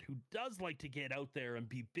extroverted, who does like to get out there and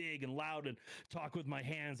be big and loud and talk with my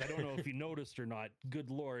hands, I don't know if you noticed or not, good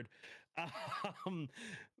Lord.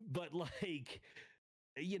 But like,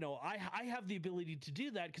 I have the ability to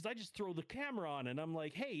do that because I just throw the camera on and I'm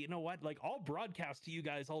like, hey, you know what? Like, I'll broadcast to you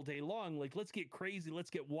guys all day long. Like, let's get crazy. Let's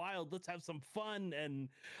get wild. Let's have some fun. And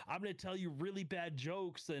I'm going to tell you really bad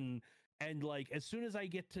jokes. And like, as soon as I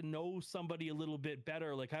get to know somebody a little bit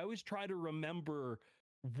better, like, I always try to remember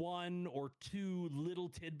one or two little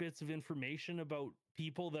tidbits of information about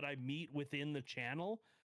people that I meet within the channel.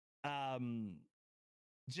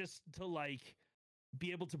 Just to like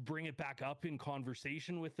be able to bring it back up in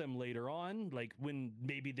conversation with them later on, like when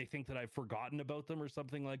maybe they think that I've forgotten about them or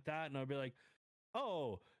something like that, and I'll be like,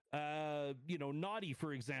 oh, Naughty,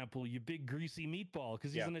 for example, you big greasy meatball,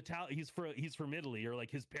 because he's an Italian, he's from Italy, or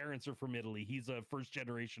like his parents are from Italy, he's a first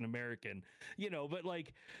generation American, but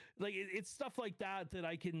like it's stuff like that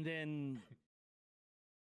I can then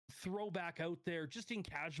throw back out there just in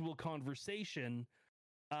casual conversation.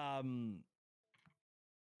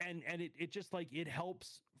 And it just like, it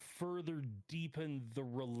helps further deepen the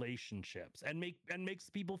relationships and makes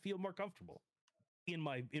people feel more comfortable, in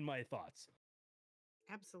my thoughts.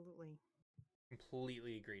 Absolutely.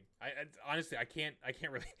 Completely agreed. I honestly, I can't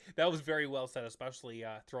really. That was very well said, especially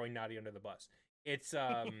throwing Naughty under the bus. It's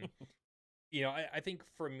I think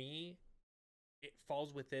for me, it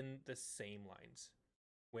falls within the same lines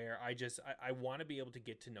where I want to be able to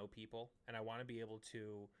get to know people, and I want to be able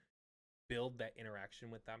to build that interaction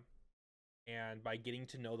with them. And by getting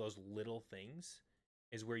to know those little things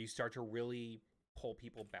is where you start to really pull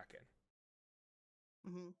people back in.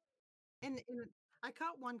 Mm-hmm. And I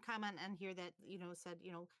caught one comment in here that, said,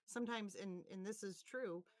 sometimes, and this is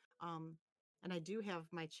true. And I do have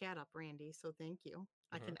my chat up, Randy, so thank you.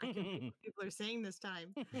 I can read what people are saying this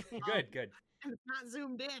time. Good. And it's not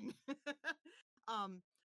zoomed in.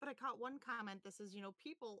 But I caught one comment that says,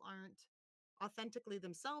 people aren't authentically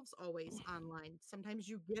themselves always online. Sometimes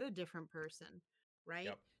you get a different person, right?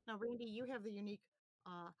 Yep. Now, Randy, you have the unique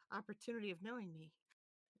opportunity of knowing me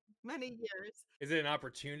many years. Is it an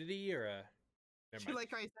opportunity or a... Do you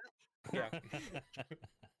like how I said it? Yeah.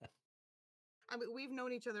 I mean, we've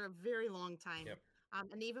known each other a very long time. Yep.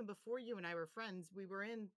 And even before you and I were friends, we were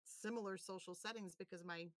in similar social settings because of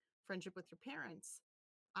my friendship with your parents.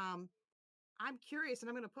 I'm curious, and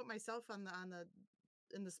I'm going to put myself in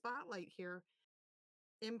the spotlight here.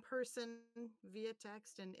 In person, via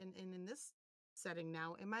text, and in this setting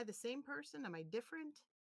now, am I the same person? Am I different?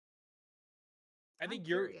 I think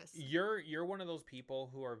you're one of those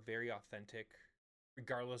people who are very authentic,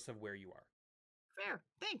 regardless of where you are. Fair,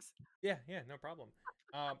 thanks. Yeah, no problem.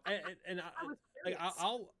 I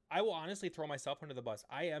will honestly throw myself under the bus.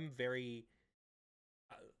 I am very.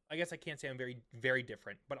 I guess I can't say I'm very, very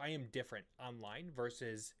different, but I am different online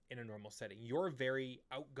versus in a normal setting. You're a very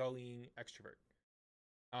outgoing extrovert.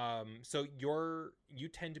 So you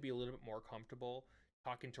tend to be a little bit more comfortable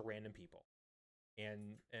talking to random people,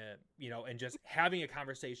 and and just having a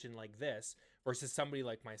conversation like this versus somebody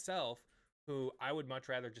like myself, who I would much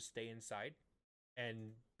rather just stay inside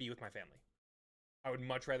and be with my family. I would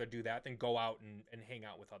much rather do that than go out and hang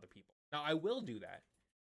out with other people. Now, I will do that.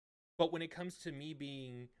 But when it comes to me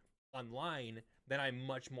being online, then I'm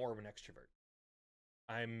much more of an extrovert.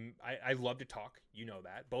 I love to talk. You know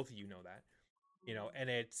that. Both of you know that. And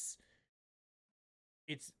it's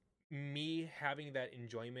me having that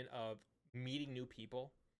enjoyment of meeting new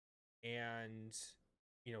people and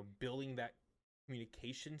building that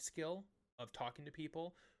communication skill of talking to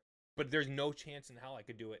people. But there's no chance in hell I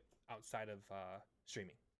could do it outside of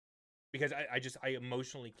streaming, because I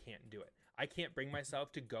emotionally can't do it. I can't bring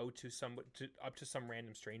myself to go to some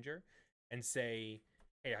random stranger and say,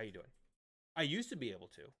 "Hey, how you doing?" I used to be able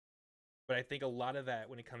to, but I think a lot of that,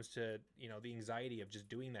 when it comes to the anxiety of just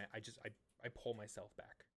doing that, I pull myself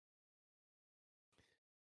back.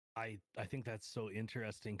 I think that's so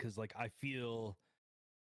interesting, because like I feel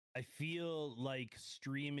like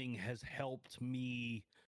streaming has helped me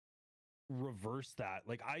reverse that.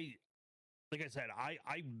 Like I said, I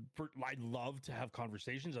love to have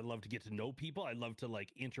conversations. I love to get to know people. I love to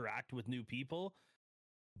like interact with new people.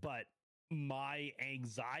 But my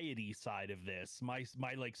anxiety side of this, my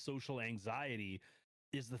like social anxiety,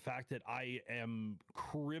 is the fact that I am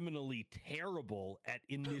criminally terrible at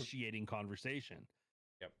initiating conversation.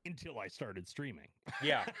 Yep. Until I started streaming.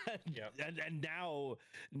 Yeah. Yep. And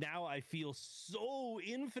now I feel so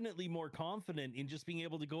infinitely more confident in just being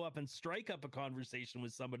able to go up and strike up a conversation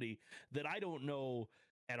with somebody that I don't know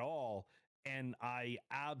at all. And I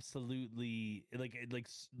absolutely like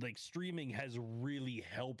streaming has really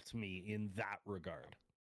helped me in that regard.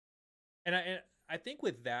 And I think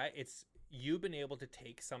with that, it's you've been able to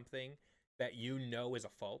take something that is a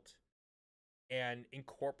fault and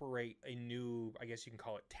incorporate a new, I guess you can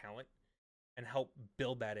call it, talent, and help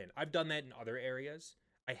build that in. I've done that in other areas.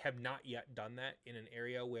 I have not yet done that in an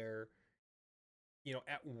area where,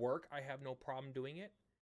 at work, I have no problem doing it,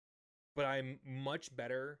 but I'm much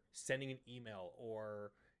better sending an email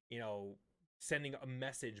or, sending a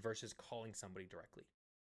message versus calling somebody directly,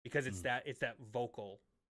 because it's that vocal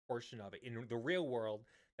portion of it. In the real world,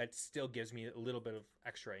 that still gives me a little bit of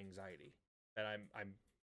extra anxiety that I'm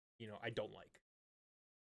I don't like.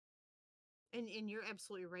 And you're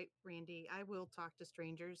absolutely right, Randy. I will talk to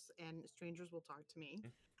strangers, and strangers will talk to me.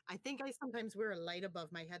 I think I sometimes wear a light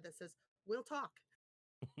above my head that says, "We'll talk."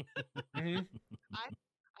 Mm-hmm.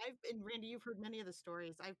 I've been, Randy, you've heard many of the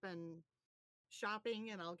stories. I've been shopping,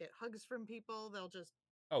 and I'll get hugs from people. They'll just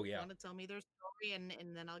want to tell me their story,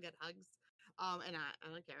 and then I'll get hugs. And I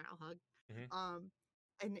don't care. I'll hug.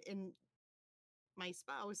 Mm-hmm. And my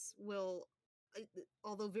spouse will,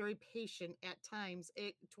 although very patient at times,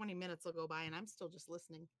 20 minutes will go by and I'm still just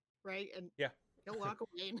listening, right? And he'll walk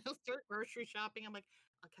away and he'll start grocery shopping. I'm like,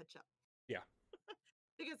 I'll catch up. Yeah.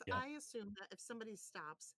 Because I assume that if somebody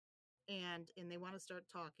stops and they want to start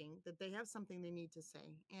talking, that they have something they need to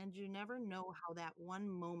say. And you never know how that one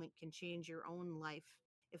moment can change your own life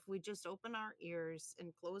if we just open our ears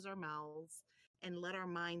and close our mouths and let our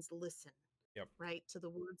minds listen. Yep. Right, to the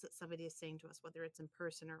words that somebody is saying to us, whether it's in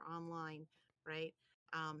person or online, right?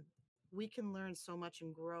 We can learn so much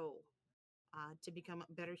and grow to become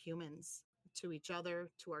better humans to each other,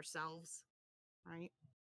 to ourselves, right?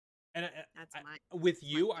 And that's with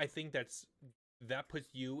you, I think that puts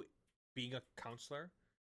you, being a counselor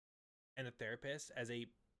and a therapist, as a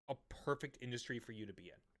perfect industry for you to be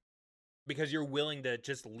in, because you're willing to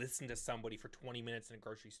just listen to somebody for 20 minutes in a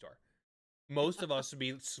grocery store. Most of us would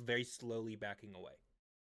be very slowly backing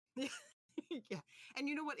away. Yeah. And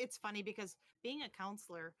you know what? It's funny because being a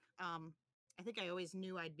counselor, I think I always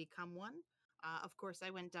knew I'd become one. Of course, I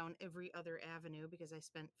went down every other avenue because I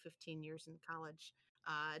spent 15 years in college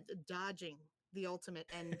dodging the ultimate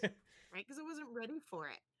end, right? Because I wasn't ready for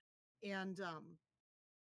it. And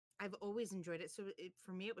I've always enjoyed it. So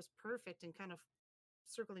for me, it was perfect. And kind of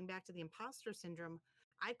circling back to the imposter syndrome,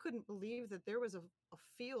 I couldn't believe that there was a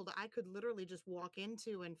field I could literally just walk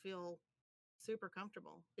into and feel super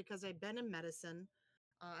comfortable, because I'd been in medicine.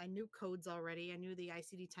 I knew codes already. I knew the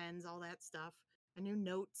ICD-10s, all that stuff. I knew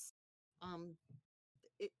notes.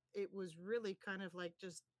 It was really kind of like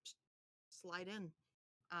just slide in.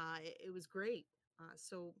 It was great.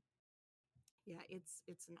 So yeah,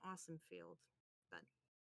 it's an awesome field, but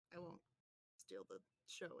I won't steal the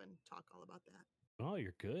show and talk all about that. Oh,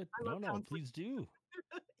 you're good. No, please do.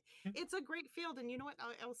 It's a great field. And you know what?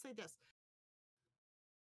 I'll say this.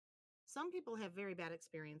 Some people have very bad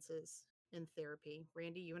experiences in therapy.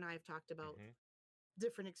 Randy, you and I have talked about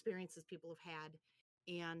different experiences people have had.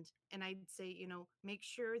 And I'd say, make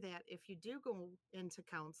sure that if you do go into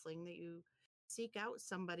counseling, that you seek out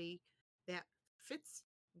somebody that fits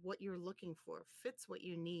what you're looking for, fits what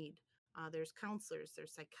you need. There's counselors,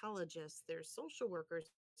 there's psychologists, there's social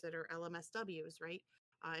workers that are LMSWs, right?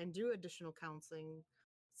 And do additional counseling.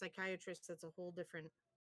 Psychiatrists, that's a whole different,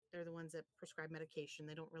 they're the ones that prescribe medication.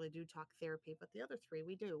 They don't really do talk therapy, but the other three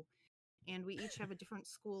we do. And we each have a different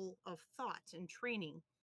school of thought and training,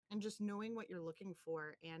 and just knowing what you're looking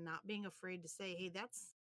for and not being afraid to say, hey,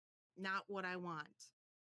 that's not what I want.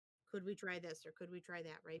 Could we try this or could we try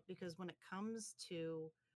that, right? Because when it comes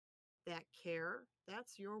to that care,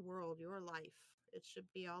 that's your world, your life. It should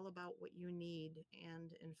be all about what you need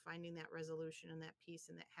and finding that resolution and that peace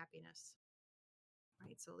and that happiness.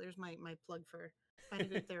 Right. So there's my plug for find a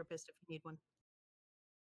good therapist if you need one.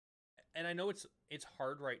 And I know it's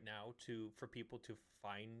hard right now for people to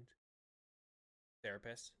find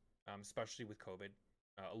therapists, especially with COVID.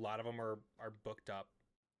 A lot of them are booked up.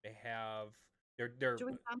 They have they're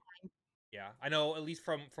Doing online. yeah. I know at least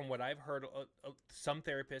from what I've heard, some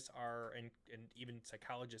therapists are and even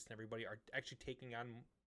psychologists and everybody are actually taking on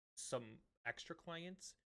some extra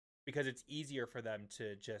clients because it's easier for them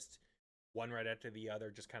to just one right after the other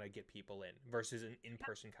just kind of get people in versus an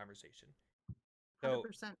in-person conversation. So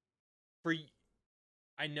 100%. for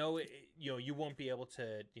I know you won't be able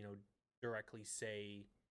to directly say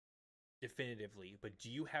definitively, but do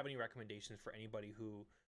you have any recommendations for anybody who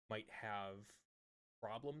might have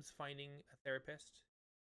problems finding a therapist?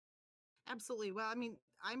 Absolutely. Well, I mean,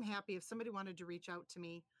 I'm happy if somebody wanted to reach out to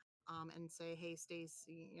me and say, "Hey,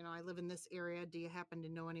 Stacy, I live in this area. Do you happen to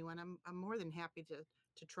know anyone?" I'm more than happy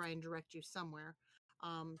to try and direct you somewhere.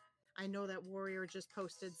 Um, I know that Warrior just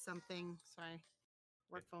posted something. Sorry,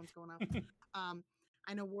 work phone's going off. Um,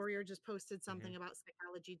 I know Warrior just posted something about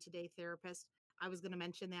Psychology Today therapist. I was going to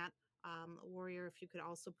mention that. Warrior, if you could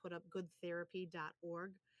also put up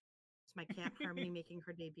goodtherapy.org. It's my cat Harmony making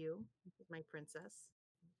her debut. This is my princess.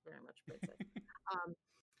 Very much princess. Um,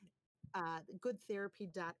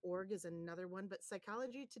 goodtherapy.org is another one, but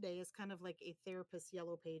Psychology Today is kind of like a therapist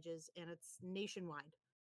yellow pages, and it's nationwide.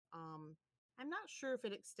 Um, I'm not sure if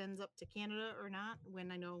it extends up to Canada or not.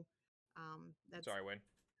 When I know that's Sorry, Wayne.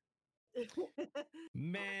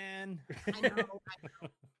 Man. I know.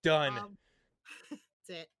 Done. That's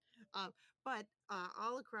it. But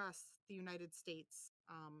all across the United States,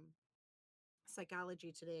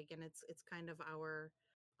 Psychology Today, again, it's kind of our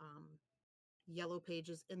um, yellow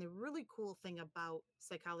pages. And the really cool thing about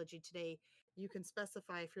Psychology Today, you can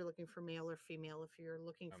specify if you're looking for male or female, if you're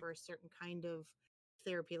looking for a certain kind of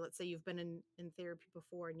therapy. Let's say you've been in therapy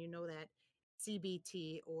before and you know that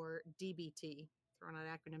CBT or DBT, throwing out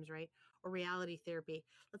acronyms, right? Or reality therapy.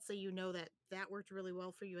 Let's say you know that that worked really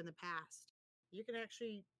well for you in the past. You can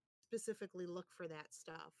actually specifically look for that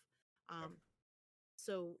stuff. Um,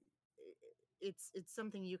 so it's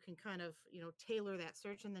something you can kind of tailor that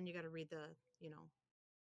search, and then you got to read the you know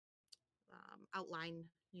outline,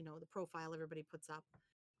 the profile everybody puts up.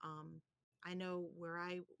 um, I know where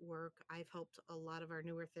I work, I've helped a lot of our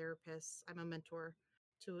newer therapists. I'm a mentor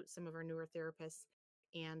to some of our newer therapists,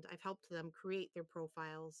 and I've helped them create their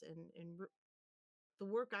profiles, and the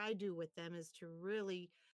work I do with them is to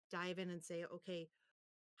really dive in and say, okay,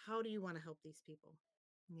 how do you want to help these people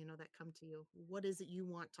that come to you? What is it you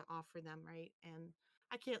want to offer them, right? And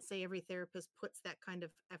I can't say every therapist puts that kind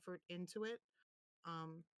of effort into it,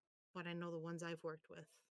 um, but I know the ones I've worked with,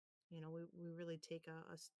 we really take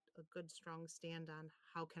a good strong stand on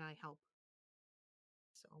how can I help.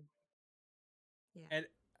 So yeah. And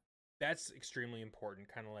that's extremely important,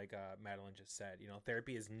 kind of like Madeline just said.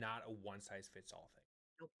 Therapy is not a one size fits all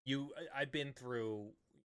thing. Nope. I've been through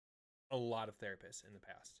a lot of therapists in the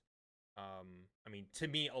past. I mean, to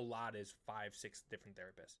me, a lot is 5-6 different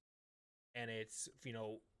therapists, and it's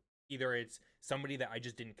either it's somebody that I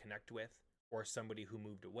just didn't connect with, or somebody who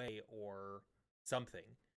moved away, or something.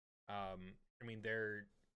 I mean, there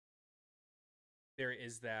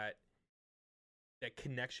is that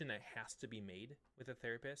connection that has to be made with a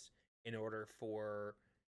therapist in order for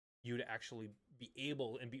you to actually be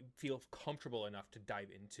able and feel comfortable enough to dive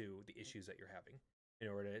into the issues that you're having, in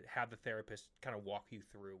order to have the therapist kind of walk you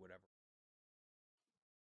through whatever.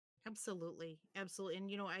 Absolutely. Absolutely.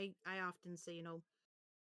 And I often say,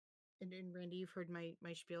 and Randy, you've heard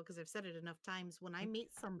my spiel because I've said it enough times. When I meet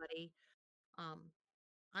somebody, um,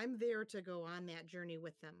 I'm there to go on that journey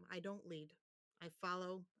with them. I don't lead. I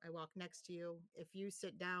follow. I walk next to you. If you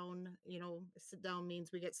sit down, sit down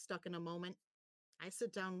means we get stuck in a moment. I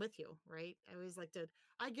sit down with you, right? I always like to,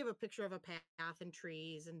 I give a picture of a path and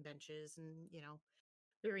trees and benches and,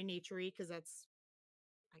 very naturey because that's,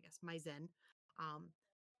 I guess, my zen. Um,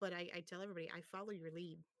 but I tell everybody, I follow your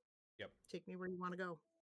lead. Yep. Take me where you want to go,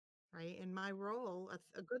 right? And my role,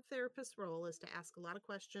 a good therapist role, is to ask a lot of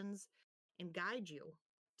questions and guide you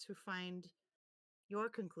to find your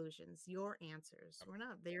conclusions, your answers. Yep. We're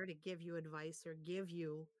not there to give you advice or give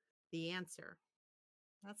you the answer.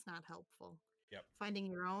 That's not helpful. Yep. Finding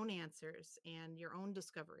your own answers and your own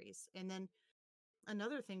discoveries. And then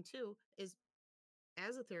another thing too is,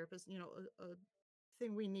 as a therapist, a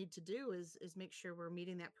thing we need to do is make sure we're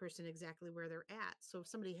meeting that person exactly where they're at. So if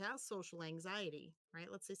somebody has social anxiety, right?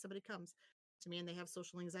 Let's say somebody comes to me and they have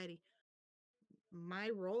social anxiety. My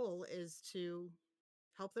role is to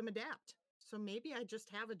help them adapt. So maybe I just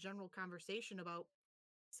have a general conversation about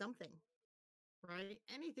something, right?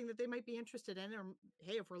 Anything that they might be interested in, or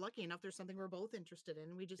hey, if we're lucky enough, there's something we're both interested in.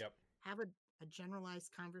 And we just Yep. have a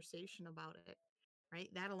generalized conversation about it,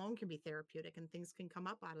 right? That alone can be therapeutic and things can come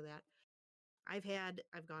up out of that.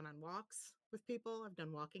 I've gone on walks with people. I've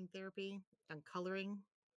done walking therapy, done coloring.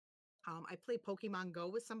 I play Pokemon Go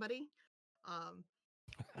with somebody. Um,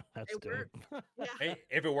 That's it dope. worked. Yeah. Hey,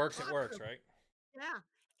 if it works, it works, Awesome. right? Yeah.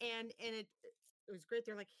 And it was great.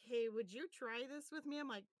 They're like, "Hey, would you try this with me?" I'm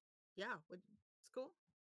like, "Yeah, it's cool."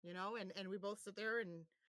 And we both sit there and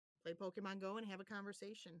play Pokemon Go and have a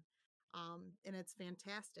conversation. And it's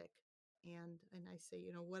fantastic. And I say,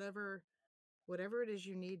 whatever it is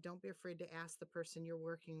you need, don't be afraid to ask the person you're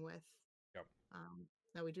working with. Yep.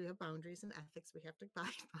 Now we do have boundaries and ethics we have to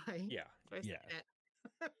abide by. Yeah. So I say Yeah.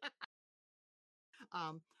 that.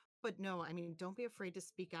 um, but no, I mean, don't be afraid to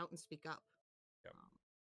speak out and speak up. Yep.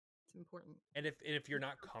 It's important. And if you're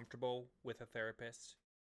not comfortable with a therapist,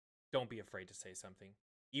 don't be afraid to say something.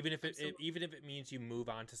 Even if it means you move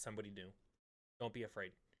on to somebody new. Don't be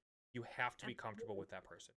afraid. You have to be comfortable with that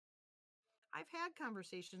person. I've had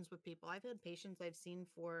conversations with people. I've had patients I've seen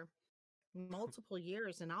for multiple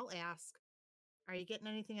years, and I'll ask, "Are you getting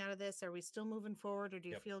anything out of this? Are we still moving forward, or do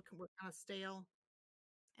you Yep. feel we're kind of stale?"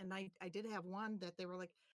 And I did have one that they were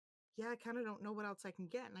like, "Yeah, I kind of don't know what else I can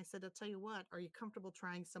get." And I said, "I'll tell you what, are you comfortable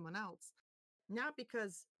trying someone else? Not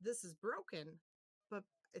because this is broken, but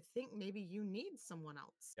I think maybe you need someone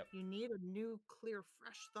else. Yep. You need a new, clear,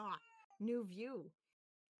 fresh thought, new view."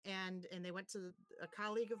 And they went to a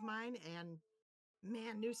colleague of mine, and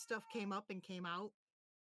man, new stuff came up and came out.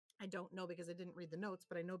 I don't know because I didn't read the notes,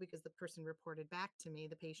 but I know because the person reported back to me,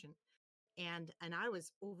 the patient, and I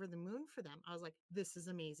was over the moon for them. I was like, "This is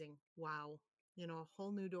amazing! Wow!" A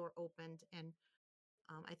whole new door opened, and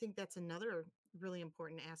I think that's another really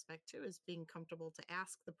important aspect too, is being comfortable to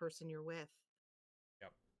ask the person you're with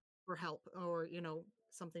Yep. for help, or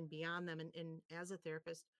something beyond them. And as a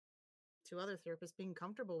therapist, to other therapists, being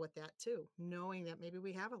comfortable with that too, knowing that maybe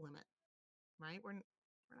we have a limit, right? We're not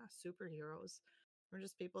superheroes. We're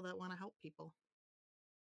just people that want to help people.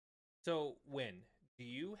 So, do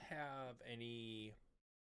you have any,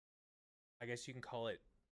 I guess you can call it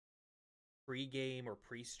pre-game or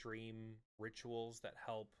pre-stream rituals that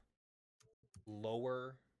help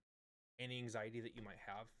lower any anxiety that you might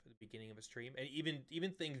have at the beginning of a stream, and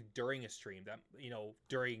even things during a stream that,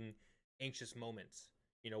 during anxious moments,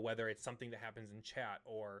 whether it's something that happens in chat,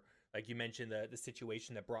 or like you mentioned, the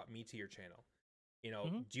situation that brought me to your channel,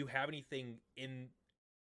 Mhm. do you have anything in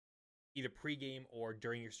either pre-game or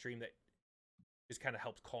during your stream that just kind of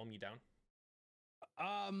helps calm you down?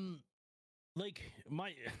 Like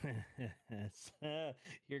my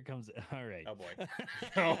here comes all right. Oh boy.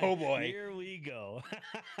 Oh boy. Here we go.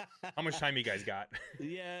 How much time you guys got?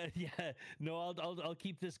 Yeah. No, I'll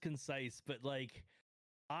keep this concise, but like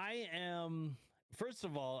I am, first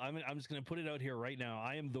of all, I'm just going to put it out here right now.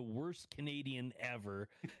 I am the worst Canadian ever,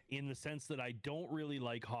 in the sense that I don't really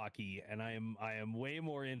like hockey, and I am way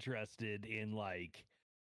more interested in like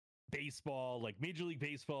baseball, like Major League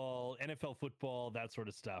Baseball, NFL football, that sort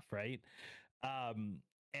of stuff, right?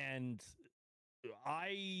 And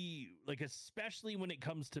I like, especially when it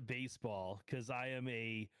comes to baseball, because I am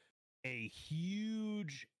a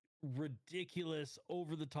huge, ridiculous,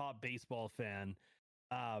 over the top baseball fan.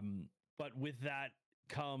 But with that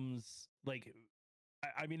comes like,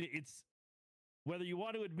 I mean, it's, whether you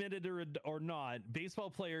want to admit it or not,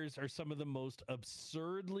 baseball players are some of the most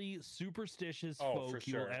absurdly superstitious For folk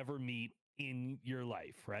you will sure. ever meet in your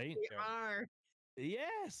life, right? We Yeah. are.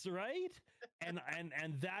 Yes, right? And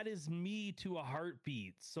that is me to a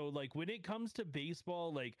heartbeat. So like when it comes to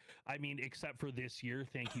baseball, like, I mean, except for this year,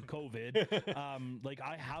 thank you COVID. Like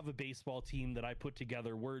I have a baseball team that I put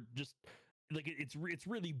together. We're just like, it's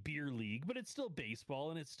really beer league, but it's still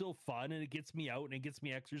baseball, and it's still fun, and it gets me out and it gets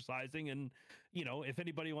me exercising. And if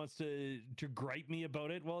anybody wants to gripe me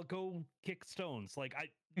about it, well, go kick stones. Like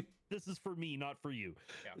this is for me, not for you.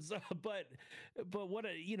 Yeah. So, but what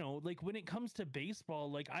like when it comes to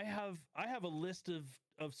baseball, like I have a list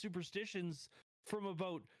of superstitions from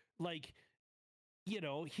about like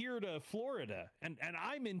here to Florida, and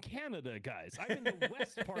I'm in Canada, guys. I'm in the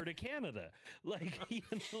west part of Canada. Like,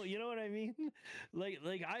 you know what I mean?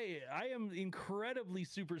 Like I am incredibly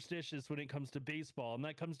superstitious when it comes to baseball, and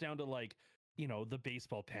that comes down to like, the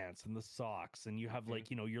baseball pants and the socks, and you have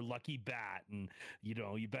like, your lucky bat, and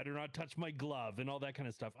you better not touch my glove and all that kind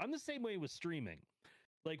of stuff. I'm the same way with streaming.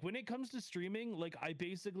 Like when it comes to streaming, like I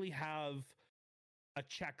basically have a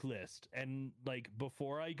checklist, and like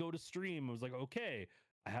before I go to stream, I was like, okay,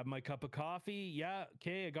 I have my cup of coffee, yeah,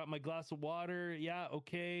 okay, I got my glass of water, yeah,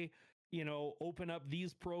 okay, open up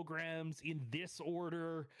these programs in this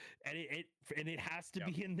order, and it has to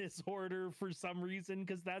be in this order for some reason,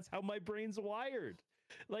 because that's how my brain's wired.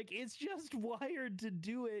 Like it's just wired to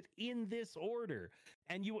do it in this order.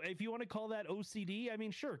 And if you want to call that OCD, I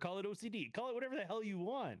mean, sure, call it OCD, call it whatever the hell you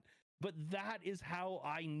want, but that is how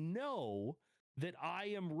I know that I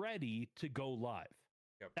am ready to go live.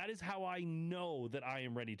 Yep. That is how I know that I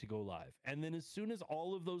am ready to go live. And then as soon as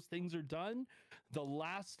all of those things are done, the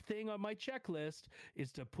last thing on my checklist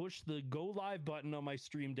is to push the go live button on my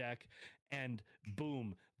Stream Deck, and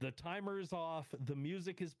boom, the timer is off, the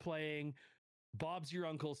music is playing, Bob's your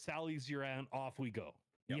uncle, Sally's your aunt, off we go.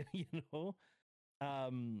 Yep.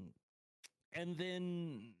 And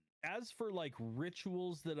then as for like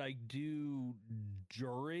rituals that I do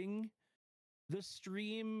during the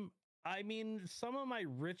stream, I mean, some of my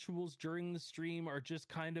rituals during the stream are just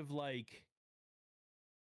kind of like,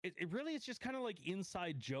 it really is just kind of like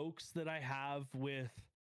inside jokes that I have with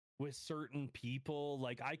certain people.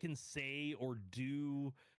 Like I can say or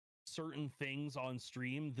do certain things on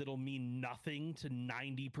stream that'll mean nothing to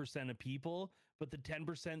 90% of people, but the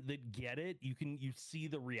 10% that get it, you see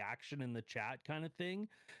the reaction in the chat kind of thing.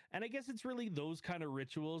 And I guess it's really those kind of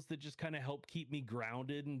rituals that just kind of help keep me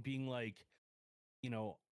grounded and being like,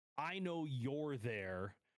 I know you're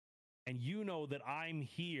there, and you know that I'm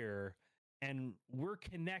here, and we're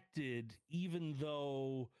connected, even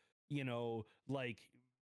though, like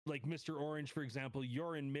Mr. Orange, for example,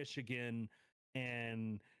 you're in Michigan,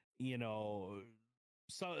 and,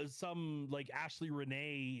 so some like Ashley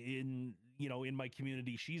Renee in my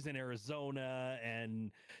community, she's in Arizona,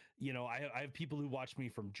 and I have people who watch me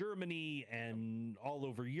from Germany and all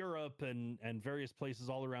over Europe and various places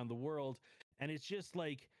all around the world. And it's just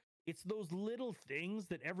like, it's those little things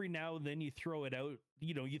that every now and then you throw it out,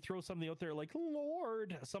 you throw something out there like,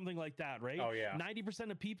 Lord, something like that, right? Oh, yeah.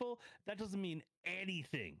 90% of people, that doesn't mean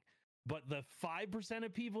anything. But the 5%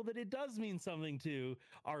 of people that it does mean something to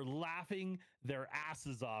are laughing their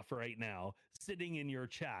asses off right now, sitting in your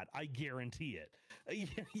chat. I guarantee it.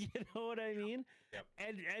 You know what I mean? Yep.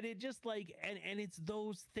 And it just like, and it's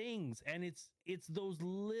those things, and it's those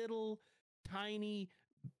little tiny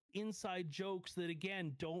inside jokes that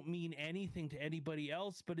again don't mean anything to anybody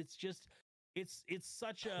else, but it's just it's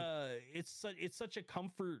such a it's such a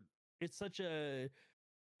comfort. It's such a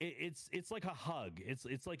it's like a hug.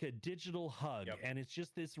 It's like a digital hug. Yep. And it's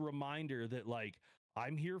just this reminder that like,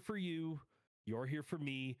 I'm here for you, you're here for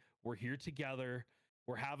me, we're here together,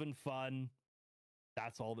 we're having fun.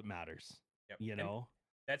 That's all that matters. Yep. And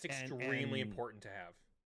that's extremely important to have.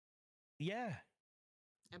 Yeah.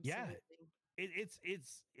 Absolutely. Yeah.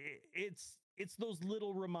 It's those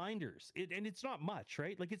little reminders. And it's not much,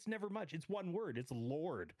 right? Like it's never much. It's one word. It's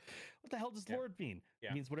Lord. What the hell does Lord mean? Yeah.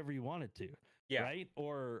 It means whatever you want it to. Yeah. Right.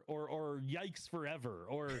 Or yikes forever,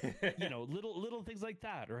 or little things like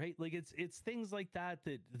that, right? Like it's things like that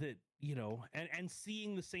and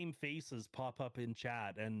seeing the same faces pop up in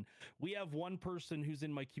chat. And we have one person who's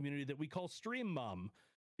in my community that we call Stream Mom,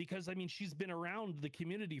 because I mean, she's been around the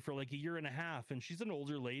community for like a year and a half, and she's an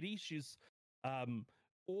older lady. She's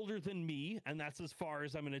older than me, and that's as far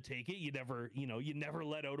as I'm going to take it. You never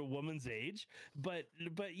let out a woman's age, but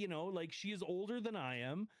like she is older than I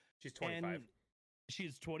am. She's 25.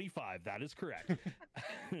 She's 25. That is correct.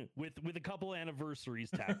 with a couple anniversaries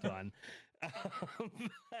tacked on.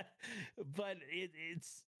 But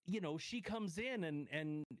it's, she comes in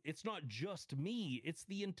and it's not just me, it's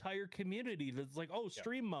the entire community that's like, oh,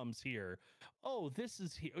 Stream Mom's here. Oh, this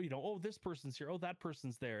is here. Oh, this person's here. Oh, that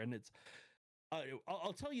person's there. And it's,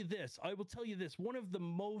 I'll tell you this. I will tell you this. One of the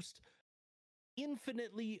most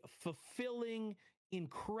infinitely fulfilling,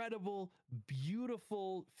 incredible,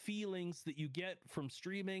 beautiful feelings that you get from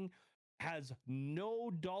streaming has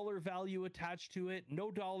no dollar value attached to it, no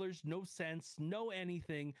dollars, no cents, no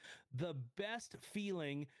anything. The best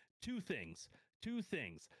feeling, two things.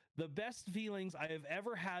 The best feelings I have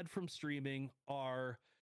ever had from streaming are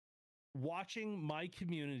watching my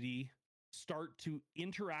community start to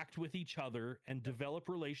interact with each other and develop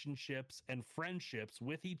relationships and friendships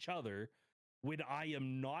with each other when I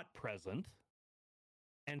am not present.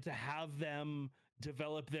 and to have them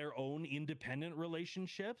develop their own independent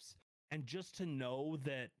relationships, and just to know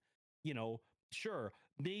that, you know, sure,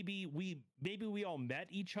 maybe we all met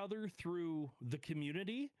each other through the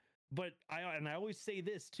community, but I always say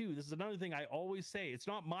this too. This is another thing I always say. It's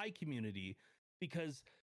not my community, because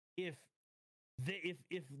if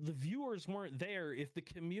if the viewers weren't there, if the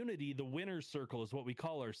community, the winner's circle is what we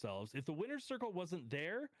call ourselves, if the winner's circle wasn't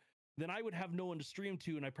there, then I would have no one to stream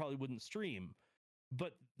to, and I probably wouldn't stream.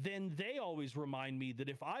 But then they always remind me that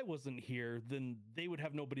if I wasn't here, then they would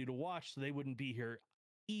have nobody to watch, so they wouldn't be here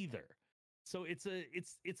either. So it's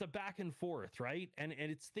a back and forth, right? And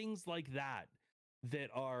it's things like that that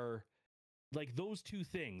are like those two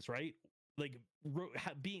things, right? Like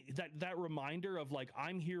being that reminder of like,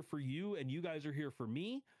 I'm here for you and you guys are here for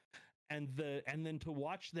me, and then to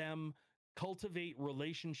watch them cultivate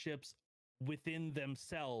relationships within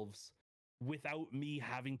themselves without me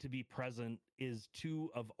having to be present is two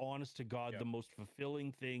of, honest to God, the most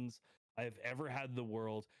fulfilling things I've ever had in the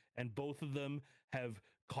world. And both of them have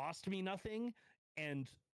cost me nothing and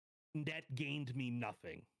net gained me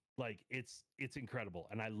nothing. Like it's incredible,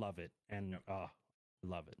 and I love it, and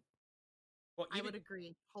love it. Well, I would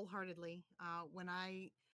agree wholeheartedly. When I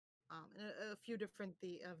a few different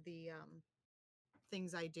of the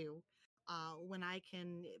things I do, when I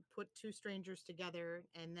can put two strangers together,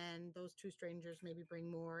 and then those two strangers maybe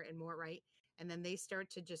bring more and more, right? And then they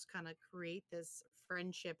start to just kind of create this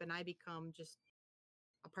friendship, and I become just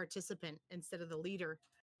a participant instead of the leader,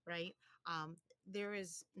 right? There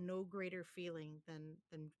is no greater feeling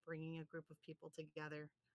than bringing a group of people together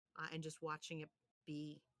and just watching it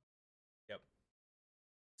be. Yep.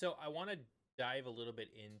 So I want to dive a little bit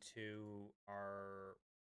into our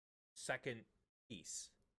second piece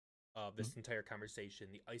of this entire conversation,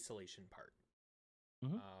 the isolation part.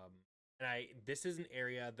 And this is an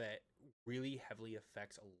area that really heavily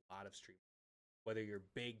affects a lot of streamers, whether you're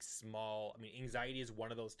big, small. I mean, anxiety is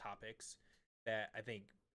one of those topics that I think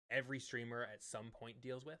every streamer at some point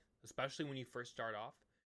deals with, especially when you first start off.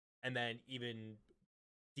 And then even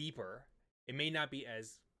deeper, it may not be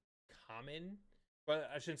as common, but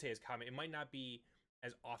I shouldn't say as common. It might not be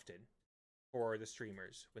as often for the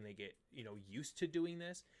streamers when they get, used to doing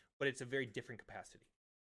this, but it's a very different capacity.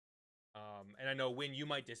 And I know, Win, you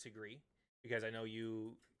might disagree, because I know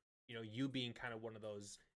you being kind of one of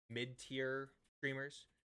those mid-tier streamers.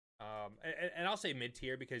 And I'll say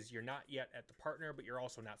mid-tier because you're not yet at the partner, but you're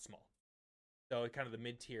also not small. So kind of the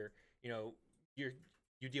mid-tier, you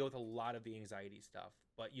deal with a lot of the anxiety stuff,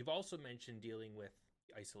 but you've also mentioned dealing with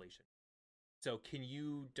isolation. So can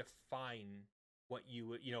you define what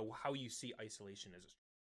how you see isolation as a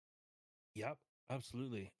streamer? Yep,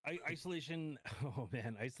 absolutely. Isolation. Oh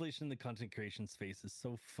man, isolation in the content creation space is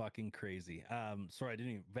so fucking crazy. Sorry, I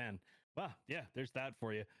didn't even, Van. Wow, yeah, there's that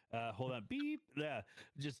for you. Hold on, beep. Yeah,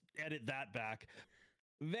 just edit that back.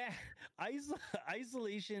 Man,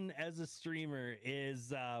 isolation as a streamer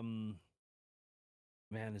is man,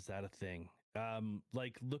 is that a thing?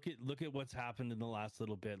 Like look at what's happened in the last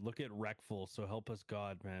little bit. Look at Wreckful, so help us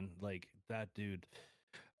God, man. Like that dude.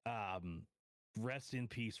 Rest in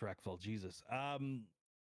peace, Wreckful. Jesus.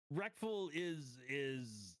 Wreckful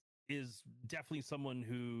is definitely someone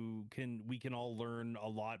who we can all learn a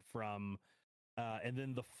lot from. And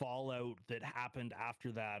then the fallout that happened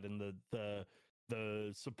after that, and the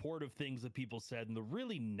supportive things that people said, and the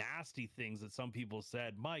really nasty things that some people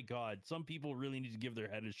said. My God, some people really need to give their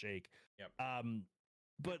head a shake. Yep.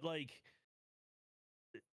 But like,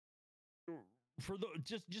 for the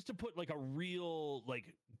just to put like a real,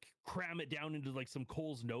 like, cram it down into like some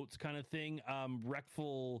Cole's Notes kind of thing.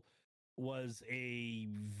 Wreckful was a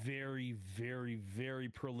very, very, very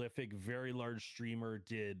prolific, very large streamer.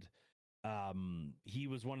 He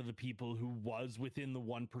was one of the people who was within the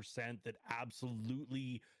 1% that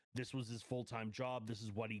absolutely this was his full-time job. This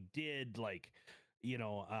is what he did. Like,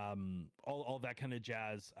 all that kind of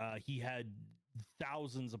jazz. He had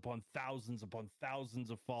thousands upon thousands upon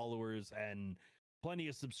thousands of followers and plenty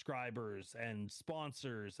of subscribers and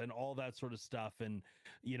sponsors and all that sort of stuff. And,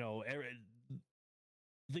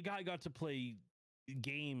 the guy got to play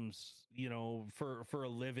games, for a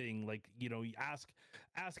living. Like,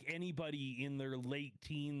 ask anybody in their late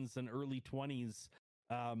teens and early 20s,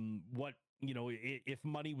 what, if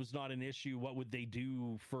money was not an issue, what would they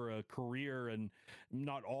do for a career? And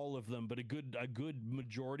not all of them, but a good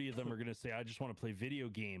majority of them are going to say, I just want to play video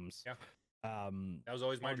games. Yeah. That was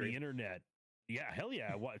always my dream. The internet. Yeah, hell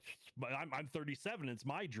yeah. What? I'm 37. It's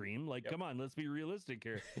my dream. Like, Come on, let's be realistic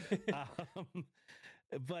here.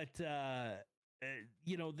 But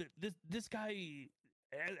this guy,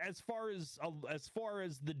 as far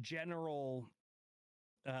as the general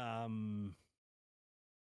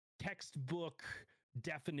textbook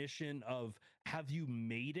definition of have you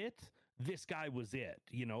made it, this guy was it.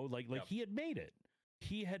 Like Yep. he had made it.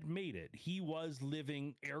 He was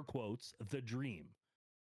living, air quotes, the dream.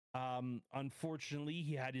 Unfortunately,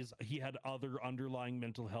 he had other underlying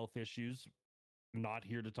mental health issues. Not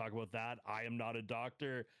here to talk about that. I am not a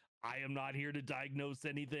doctor. I am not here to diagnose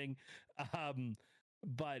anything.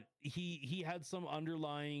 But he had some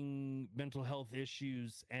underlying mental health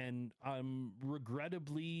issues, and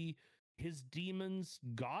regrettably his demons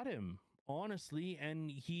got him, honestly,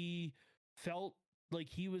 and he felt like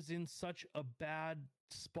he was in such a bad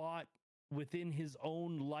spot within his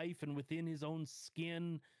own life and within his own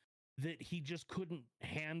skin that he just couldn't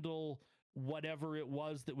handle whatever it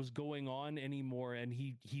was that was going on anymore, and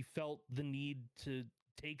he felt the need to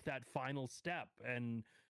take that final step and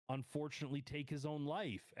unfortunately take his own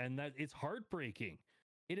life. And that it's heartbreaking.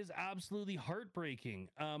 It is absolutely heartbreaking.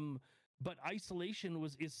 But isolation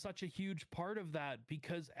is such a huge part of that,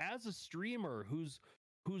 because as a streamer who's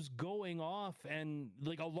going off, and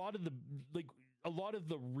like a lot of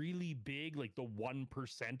the really big, like the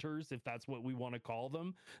 1%ers, if that's what we want to call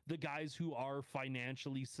them, the guys who are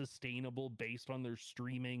financially sustainable based on their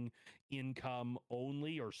streaming income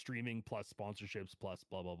only, or streaming plus sponsorships plus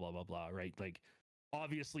blah blah blah blah blah, right? Like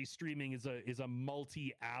obviously streaming is a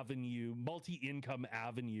multi-income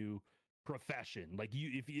avenue profession. Like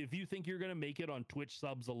if you think you're going to make it on Twitch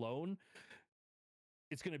subs alone,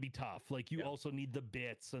 it's going to be tough. Like you also need the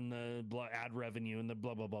bits and the ad revenue and the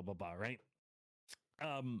blah blah blah blah blah, right?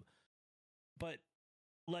 But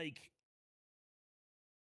like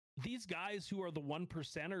these guys who are the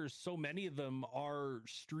 1%ers, so many of them are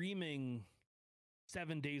streaming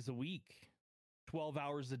 7 days a week, 12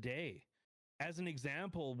 hours a day. As an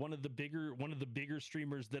example, one of the bigger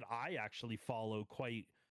streamers that I actually follow quite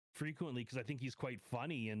frequently, because I think he's quite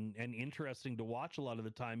funny and interesting to watch a lot of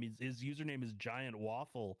the time. His username is Giant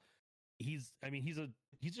Waffle. He's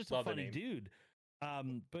just a funny dude.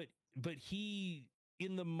 But he,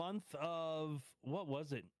 in the month of, what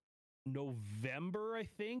was it, November, I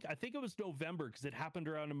think it was November, because it happened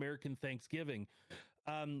around American Thanksgiving.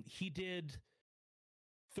 He did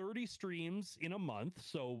 30 streams in a month,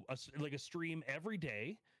 so like a stream every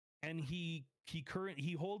day, and he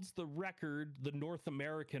holds the record, the North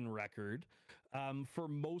American record, for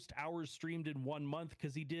most hours streamed in 1 month,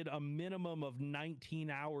 because he did a minimum of 19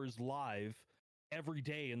 hours live every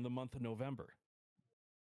day in the month of November.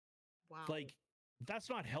 Wow. Like that's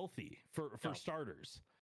not healthy for starters.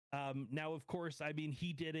 Now, of course, I mean,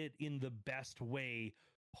 he did it in the best way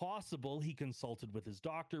possible. He consulted with his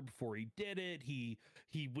doctor before he did it. He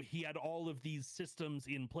had all of these systems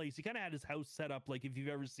in place. He kind of had his house set up like, if you've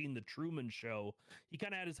ever seen the Truman Show, he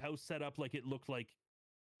kind of had his house set up like it looked like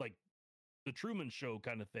the Truman Show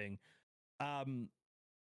kind of thing.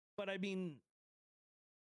 But I mean,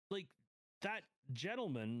 like that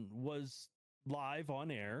gentleman was live on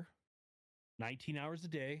air 19 hours a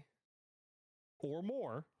day or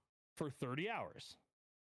more for 30 hours.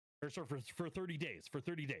 Or sorry, for 30 days.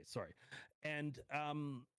 Sorry. And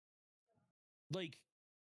like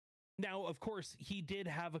now, of course, he did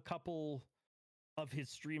have a couple of his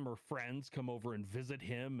streamer friends come over and visit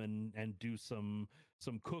him and do some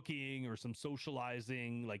cooking or some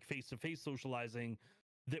socializing, like face-to-face socializing,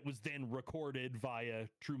 that was then recorded via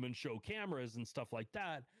Truman Show cameras and stuff like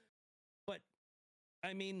that. But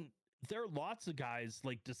I mean, there are lots of guys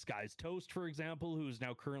like Disguised Toast, for example, who is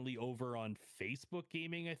now currently over on Facebook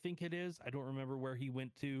Gaming, I think it is. I don't remember where he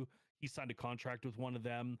went to. He signed a contract with one of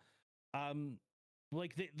them.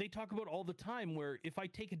 Like they talk about all the time, where if I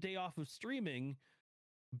take a day off of streaming,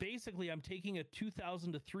 basically I'm taking a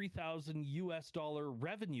 $2,000 to $3,000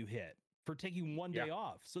 revenue hit for taking one day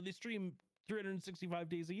off. So they stream 365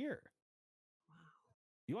 days a year. Wow.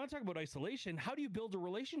 You want to talk about isolation? How do you build a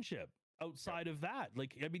relationship outside of that?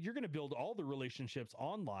 Like, I mean, you're going to build all the relationships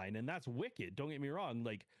online, and that's wicked. Don't get me wrong.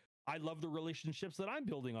 Like, I love the relationships that I'm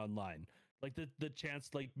building online. Like the chance,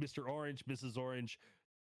 like Mr. Orange, Mrs. Orange,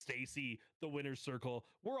 Stacy, the Winner's Circle,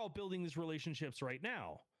 we're all building these relationships right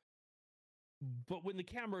now. But when the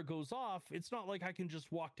camera goes off, it's not like I can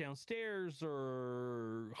just walk downstairs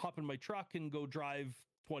or hop in my truck and go drive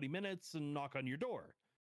 20 minutes and knock on your door,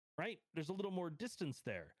 right? There's a little more distance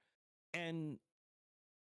there. And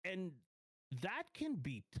that can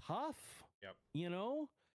be tough. Yep. You know,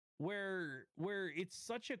 where it's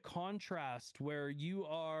such a contrast, where you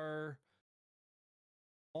are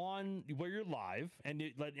on, where you're live and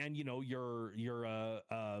you know, you're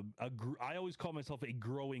I always call myself a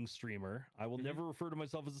growing streamer. I will never refer to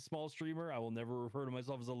myself as a small streamer. I will never refer to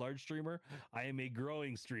myself as a large streamer. I am a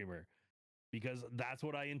growing streamer. because that's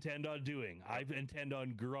what I intend on doing. I intend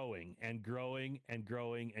on growing and growing and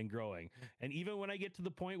growing and growing. And even when I get to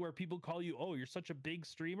the point where people call you, oh, you're such a big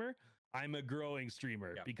streamer, I'm a growing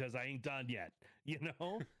streamer because I ain't done yet, you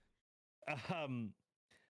know?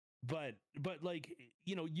 But like,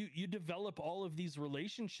 you know, you develop all of these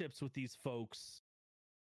relationships with these folks,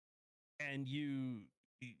 and you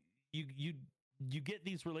get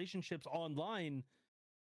these relationships online.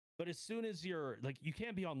 But as soon as you're like, you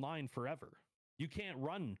can't be online forever. You can't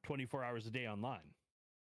run 24 hours a day online.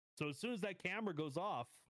 So as soon as that camera goes off,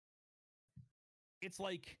 it's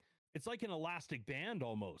like an elastic band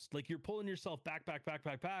almost. Like you're pulling yourself back.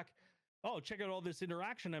 Oh, check out all this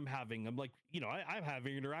interaction I'm having. I'm like, you know, I'm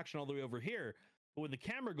having interaction all the way over here. But when the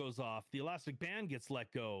camera goes off, the elastic band gets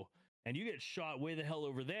let go and you get shot way the hell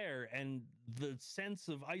over there. And the sense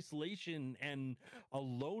of isolation and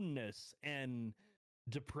aloneness and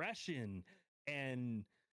depression and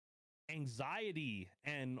anxiety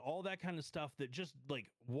and all that kind of stuff that just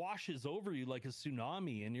like washes over you like a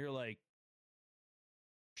tsunami, and you're like,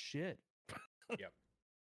 shit. Yep.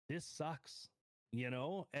 This sucks, you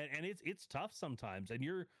know? And it's tough sometimes, and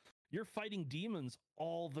you're fighting demons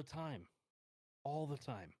all the time.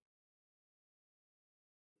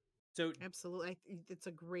 So Absolutely. I think it's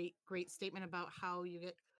a great statement about how you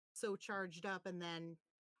get so charged up, and then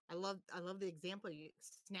I love the example. You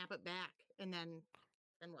snap it back, and then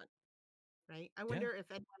what? Right? I wonder if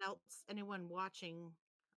anyone watching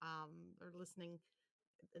or listening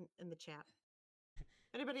in the chat,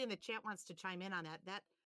 anybody in the chat wants to chime in on that. That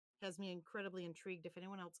has me incredibly intrigued if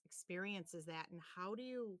anyone else experiences that, and how do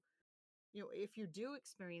you know, if you do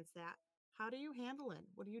experience that, how do you handle it?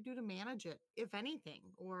 What do you do to manage it, if anything?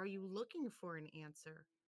 Or are you looking for an answer?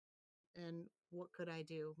 And what could I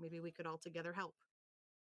do? Maybe we could all together help.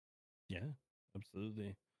 Yeah,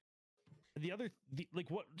 absolutely. Like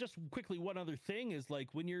what, just quickly, one other thing is like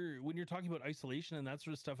when you're talking about isolation and that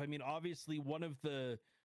sort of stuff, I mean, obviously one of the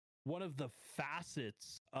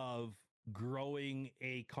facets of growing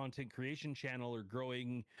a content creation channel or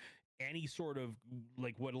growing any sort of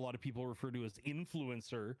like what a lot of people refer to as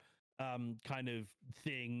influencer kind of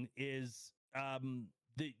thing is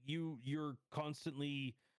that you're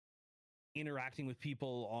constantly interacting with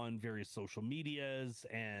people on various social medias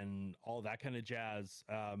and all that kind of jazz.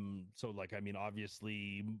 So like, I mean,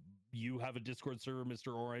 obviously you have a Discord server,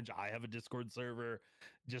 Mr. Orange. I have a Discord server.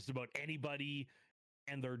 Just about anybody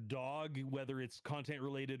and their dog, whether it's content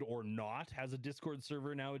related or not, has a Discord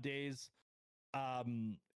server nowadays.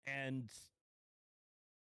 And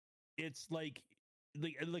it's like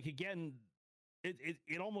again,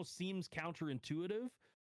 it almost seems counterintuitive,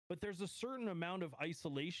 but there's a certain amount of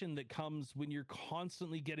isolation that comes when you're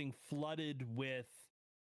constantly getting flooded with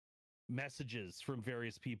messages from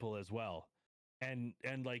various people as well. And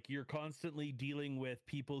like you're constantly dealing with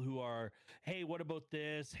people who are, hey, what about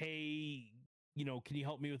this? Hey, you know, can you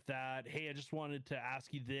help me with that? Hey, I just wanted to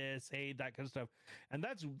ask you this. Hey, that kind of stuff. And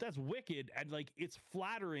that's wicked. And like, it's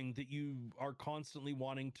flattering that you are constantly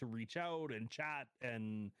wanting to reach out and chat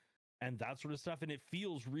and that sort of stuff. And it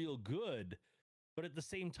feels real good. But at the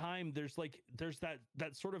same time, there's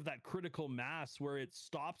that sort of that critical mass where it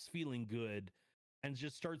stops feeling good and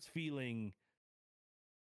just starts feeling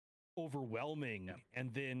overwhelming.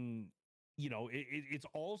 And then, you know, it's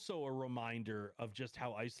also a reminder of just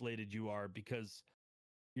how isolated you are, because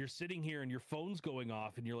you're sitting here and your phone's going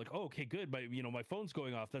off and you're like, oh, okay, good. My phone's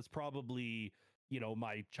going off. That's probably, you know,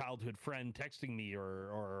 my childhood friend texting me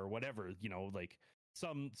or whatever, you know, like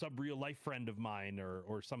some real life friend of mine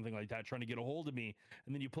or something like that trying to get a hold of me.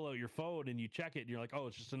 And then you pull out your phone and you check it and you're like, oh,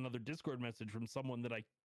 it's just another Discord message from someone that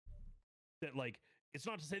like, it's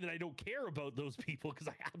not to say that I don't care about those people, because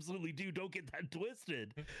I absolutely do. Don't get that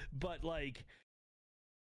twisted. But like,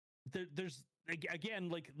 there's again,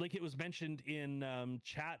 like it was mentioned in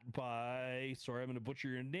chat by, sorry, I'm going to butcher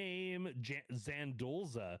your name,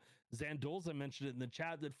 Zandolza. Zandolza mentioned it in the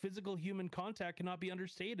chat that physical human contact cannot be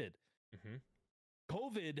understated. Mm-hmm.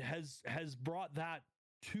 COVID has brought that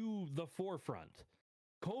to the forefront.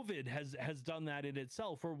 COVID has done that in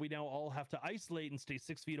itself, where we now all have to isolate and stay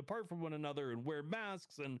 6 feet apart from one another and wear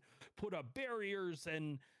masks and put up barriers.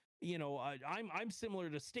 And, you know, I'm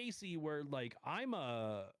similar to Stacy, where like I'm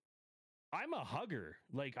a hugger.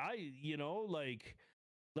 Like I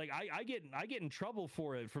get in trouble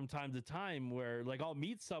for it from time to time, where like I'll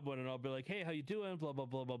meet someone and I'll be like, hey, how you doing? Blah, blah,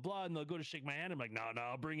 blah, blah, blah. And they'll go to shake my hand. I'm like, no,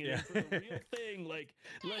 I'll bring it in for the real thing. Like,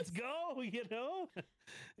 let's go, you know?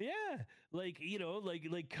 Yeah. Like, you know,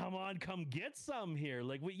 like, come on, come get some here.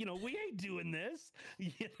 Like, we ain't doing this,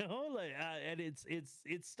 you know? Like, and it's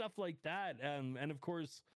stuff like that. And of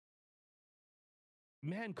course,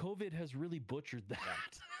 man, COVID has really butchered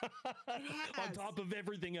that. It On has. top of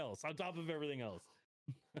everything else. Hug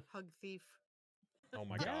thief. Oh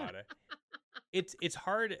my Yeah. God. It's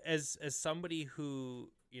hard as somebody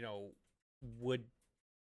who, would,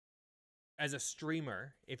 as a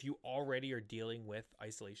streamer, if you already are dealing with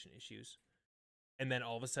isolation issues, and then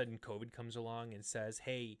all of a sudden COVID comes along and says,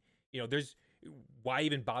 hey, there's, why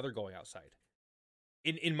even bother going outside?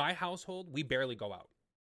 In my household, we barely go out.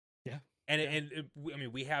 Yeah. And I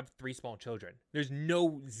mean, we have 3 small children. There's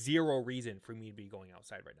zero reason for me to be going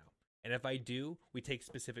outside right now. And if I do, we take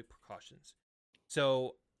specific precautions.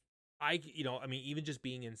 So even just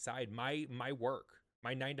being inside, my work,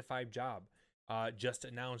 my 9-to-5 job, just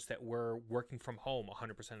announced that we're working from home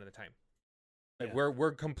 100% of the time. Like Yeah.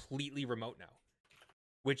 we're completely remote now,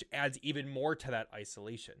 which adds even more to that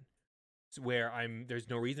isolation. Where there's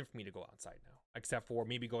no reason for me to go outside now, except for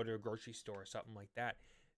maybe go to a grocery store or something like that.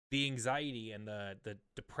 The anxiety and the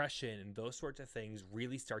depression and those sorts of things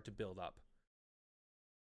really start to build up.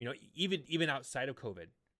 Even outside of COVID,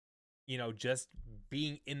 just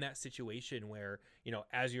being in that situation where,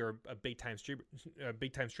 as you're a big time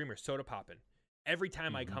streamer, Soda Poppin', every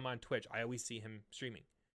time I come on Twitch, I always see him streaming.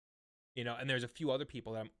 And there's a few other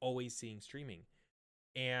people that I'm always seeing streaming.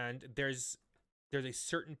 And there's a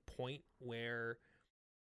certain point where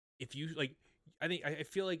if you I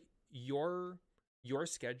feel like your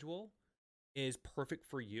schedule is perfect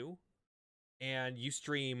for you, and you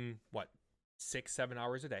stream 6-7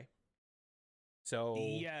 hours a day. So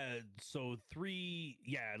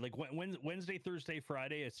like Wednesday, Thursday,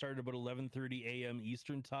 Friday, I started about 11:30 a.m.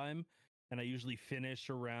 Eastern time, and I usually finish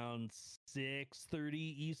around 6:30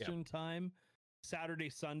 Eastern time. Saturday,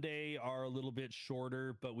 Sunday are a little bit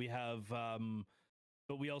shorter, but we have I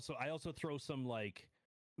also throw some like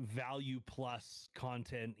value plus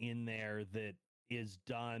content in there that is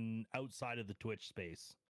done outside of the Twitch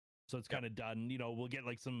space. So it's kind of done, we'll get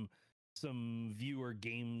like some viewer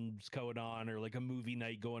games going on, or like a movie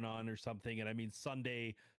night going on or something. And I mean,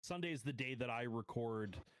 Sunday is the day that I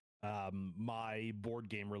record my board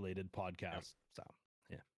game related podcast. So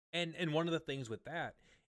yeah. And one of the things with that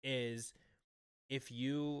is if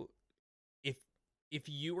you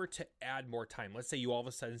were to add more time, let's say you all of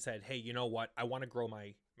a sudden said, hey, you know what? I want to grow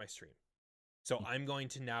my stream. So I'm going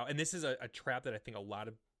to now, and this is a trap that I think a lot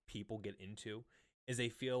of people get into, is they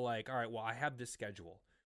feel like, all right, well, I have this schedule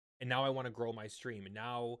and now I want to grow my stream. And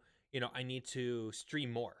now, I need to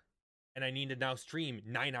stream more, and I need to now stream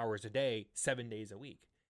 9 hours a day, 7 days a week.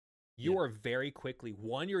 You are very quickly,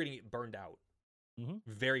 one, you're going to get burned out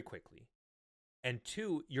very quickly. And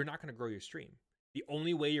 2, you're not going to grow your stream. The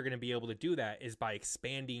only way you're going to be able to do that is by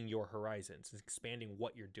expanding your horizons, expanding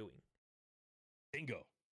what you're doing. Bingo.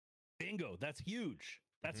 That's huge.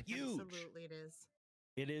 That's huge. Absolutely,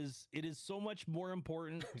 it is. It is so much more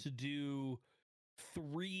important to do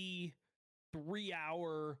 3-hour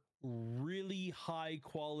really high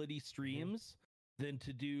quality streams than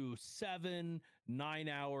to do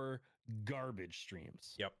 7-9-hour garbage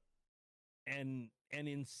streams. Yep. And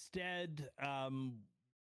instead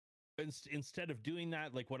instead of doing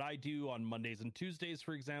that, like what I do on Mondays and Tuesdays,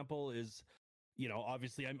 for example, is,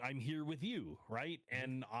 obviously I'm here with you, right?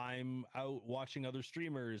 And I'm out watching other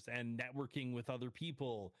streamers and networking with other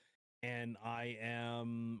people, and I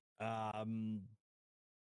am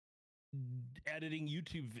editing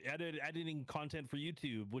content for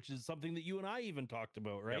YouTube, which is something that you and I even talked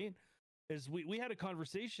about, right? Is we had a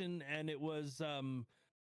conversation, and it was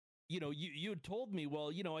you had told me,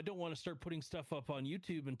 well, I don't want to start putting stuff up on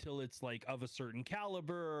YouTube until it's like of a certain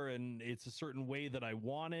caliber and it's a certain way that I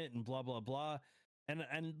want it, and blah blah blah.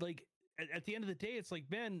 And like at the end of the day, it's like,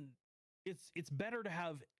 man, it's better to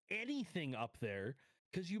have anything up there,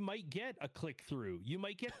 because you might get a click through, you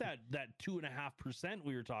might get that 2.5%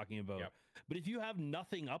 we were talking about. But if you have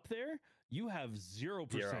nothing up there, you have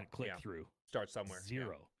 0% click through. Start somewhere.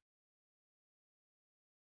 0.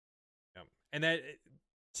 And that,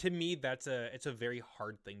 to me, it's a very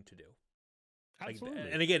hard thing to do. Absolutely.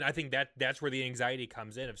 And again, I think that's where the anxiety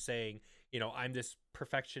comes in, of saying, I'm this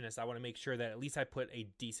perfectionist. I want to make sure that at least I put a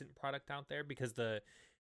decent product out there, because the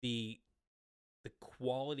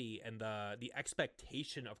quality and the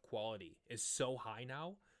expectation of quality is so high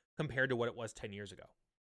now compared to what it was 10 years ago.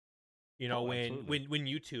 When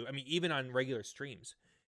YouTube, I mean, even on regular streams,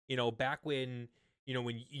 back when,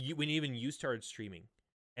 when even you started streaming,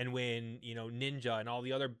 and when, Ninja and all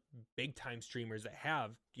the other big time streamers that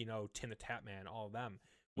have, Tim the Tatman, all of them,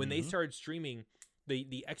 when they started streaming,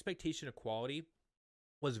 the expectation of quality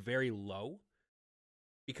was very low,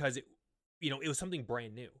 because it was something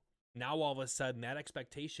brand new. Now all of a sudden that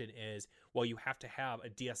expectation is, well, you have to have a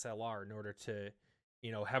DSLR in order to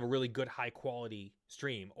have a really good high quality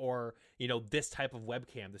stream, or this type of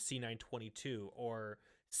webcam, the C922 or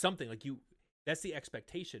something. Like that's the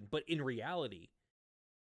expectation, but in reality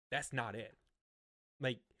that's not it.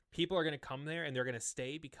 Like, people are going to come there and they're going to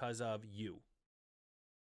stay because of you.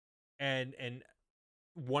 And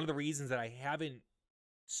one of the reasons that I haven't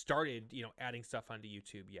started adding stuff onto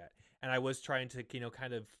YouTube yet, and I was trying to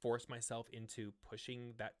kind of force myself into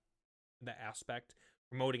pushing that aspect,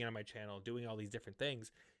 promoting it on my channel, doing all these different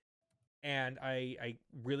things, and I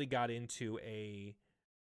really got into a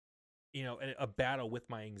battle with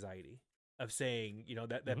my anxiety of saying,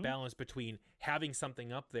 that balance between having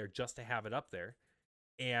something up there just to have it up there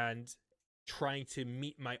and trying to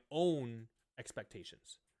meet my own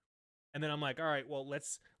expectations. And then I'm like, all right, well,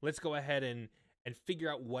 let's go ahead and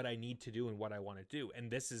figure out what I need to do and what I want to do.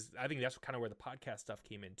 And I think that's kind of where the podcast stuff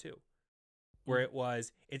came in too, where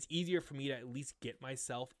it's easier for me to at least get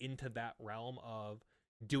myself into that realm of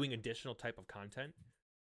doing additional type of content,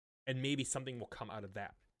 and maybe something will come out of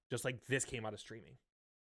that, just like this came out of streaming.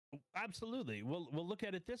 Absolutely. Well, look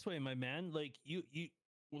at it this way, my man. Like you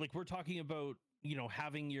like, we're talking about,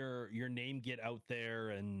 having your name get out there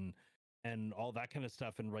and all that kind of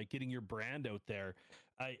stuff, and getting your brand out there.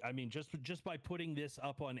 I mean, just by putting this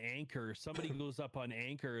up on Anchor, somebody goes up on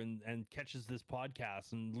Anchor and catches this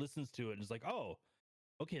podcast and listens to it and is like, oh,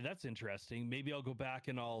 okay, that's interesting. Maybe I'll go back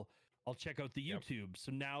and I'll check out the YouTube.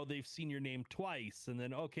 So now they've seen your name twice, and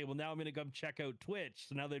then, okay, well, now I'm going to come check out Twitch.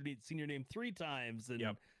 So now they've seen your name 3 times, and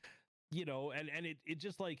and it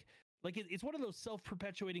just it's one of those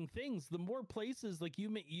self-perpetuating things. The more places, like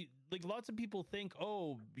lots of people think,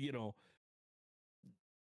 oh,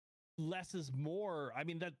 less is more. I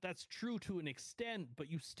mean, that's true to an extent, but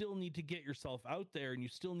you still need to get yourself out there, and you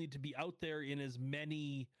still need to be out there in as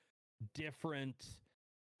many different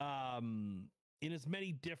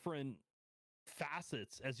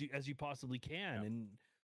facets as you possibly can. And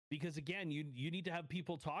because, again, you need to have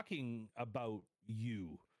people talking about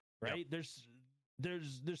you, right? There's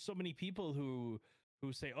so many people who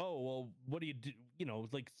say, oh, well, what do you do?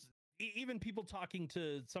 Even people talking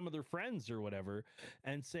to some of their friends or whatever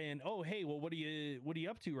and saying, oh, hey, well, what are you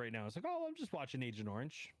up to right now? It's like, oh, I'm just watching Agent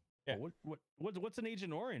Orange. Yeah. Oh, what's an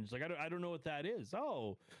Agent Orange? Like, I don't know what that is.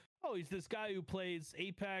 Oh, he's this guy who plays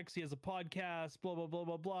Apex. He has a podcast, blah, blah, blah,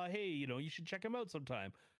 blah, blah. Hey, you should check him out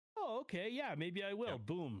sometime. Oh, okay. Yeah, maybe I will. Yeah.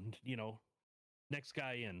 Boom. Next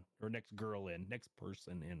guy in, or next girl in, next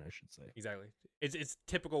person in, I should say. Exactly. It's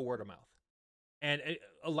typical word of mouth. And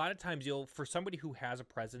a lot of times for somebody who has a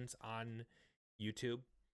presence on YouTube,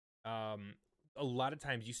 a lot of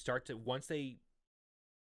times you start to, once they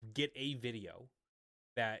get a video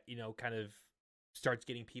that, kind of starts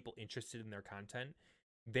getting people interested in their content,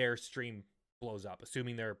 their stream blows up.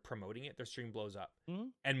 Assuming they're promoting it, their stream blows up. Mm-hmm.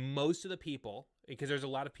 And most of the people, because there's a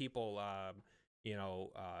lot of people,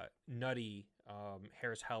 Nutty,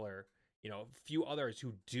 Harris Heller, a few others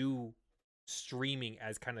who do streaming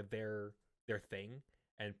as kind of their thing,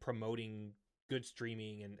 and promoting good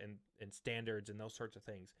streaming and standards and those sorts of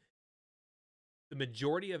things. The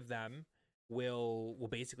majority of them will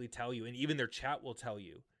basically tell you, and even their chat will tell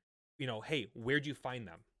you, hey, where'd you find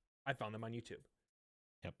them? I found them on YouTube.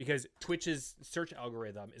 Yep. Because Twitch's search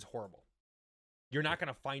algorithm is horrible. You're not going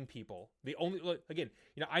to find people.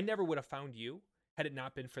 I never would have found you had it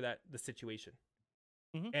not been for the situation.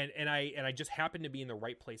 Mm-hmm. And I just happened to be in the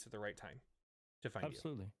right place at the right time to find you.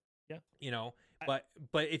 Absolutely. Yeah. But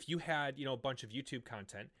if you had, a bunch of YouTube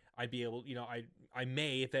content, I'd be able, I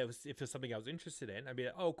may, if it was something I was interested in, I'd be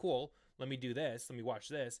like, oh, cool. Let me do this. Let me watch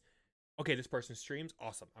this. Okay, this person streams.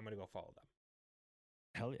 Awesome. I'm going to go follow them.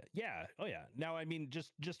 Hell yeah. Yeah. Oh yeah. Now, I mean,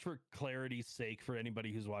 just for clarity's sake, for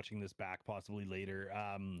anybody who's watching this back possibly later,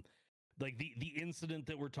 like the incident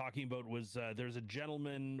that we're talking about was, there's a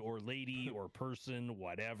gentleman or lady or person,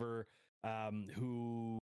 whatever,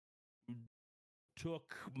 who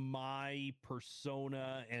took my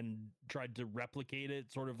persona and tried to replicate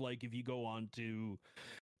it. Sort of like if you go on to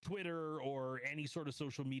Twitter or any sort of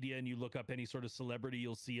social media and you look up any sort of celebrity,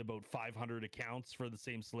 you'll see about 500 accounts for the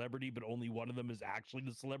same celebrity, but only one of them is actually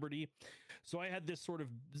the celebrity. So I had this sort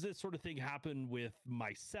of thing happen with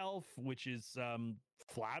myself, which is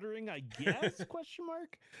flattering, I guess, question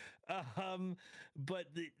mark. But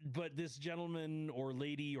this gentleman or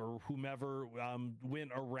lady or whomever went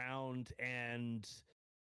around and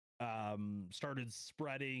started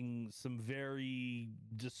spreading some very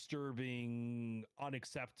disturbing,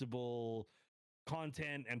 unacceptable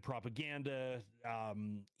content and propaganda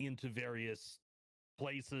into various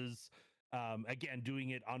places. Again,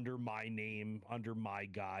 doing it under my name, under my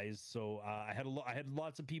guise. So I had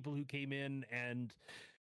lots of people who came in and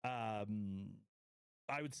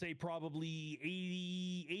I would say probably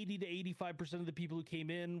 80 to 85% of the people who came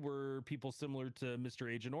in were people similar to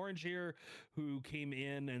Mr. Agent Orange here, who came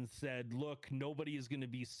in and said, look, nobody is going to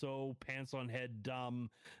be so pants on head dumb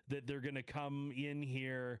that they're going to come in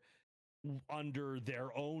here under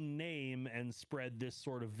their own name and spread this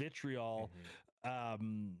sort of vitriol.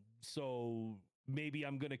 So maybe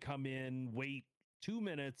I'm going to come in, wait 2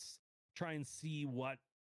 minutes, try and see what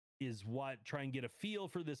is what, try and get a feel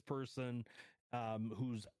for this person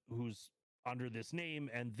who's under this name,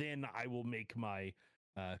 and then I will make my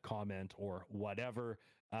comment or whatever.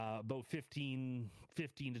 About 15 to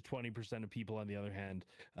 20% of people, on the other hand,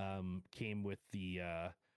 came with the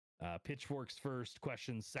pitchforks first,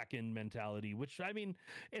 questions second mentality, which, I mean,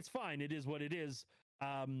 it's fine. It is what it is.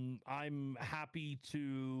 I'm happy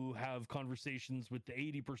to have conversations with the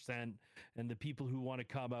 80% and the people who want to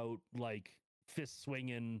come out like fist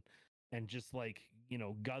swinging and just like, you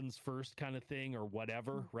know, guns first kind of thing or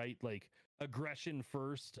whatever, right? Like aggression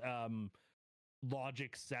first,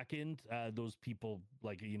 logic second. Those people,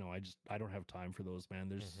 like, you know, I don't have time for those, man.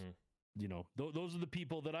 There's you know, those are the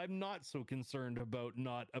people that I'm not so concerned about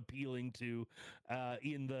not appealing to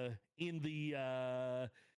in the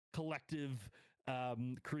collective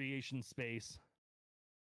creation space.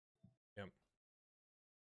 Yep.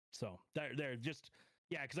 So they're just,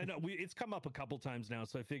 yeah, because I know it's come up a couple times now,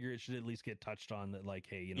 so I figure it should at least get touched on that, like,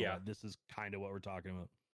 hey, you know what, this is kind of what we're talking about.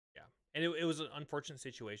 Yeah, and it was an unfortunate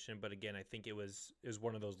situation, but again, I think it was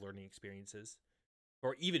one of those learning experiences,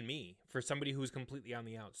 or even me, for somebody who's completely on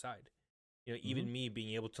the outside. You know, even me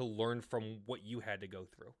being able to learn from what you had to go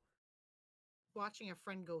through. Watching a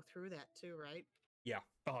friend go through that too, right? Yeah.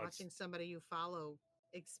 Watching somebody you follow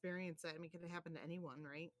experience that. I mean, it can happen to anyone,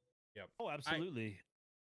 right? Yep. Oh, absolutely.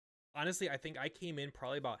 Honestly, I think I came in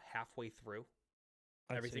probably about halfway through.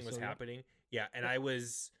 Everything was happening. Yeah, and I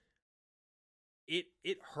was... It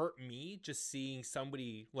hurt me just seeing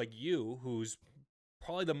somebody like you, who's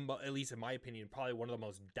probably at least in my opinion, probably one of the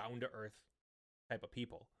most down-to-earth type of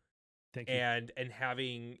people. Thank you. And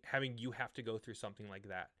having you have to go through something like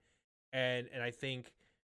that. And I think,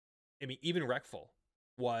 I mean, even Wreckful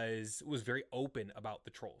was very open about the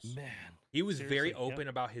trolls. Man, he was very open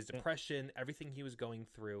about his depression, everything he was going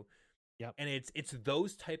through. Yep. And it's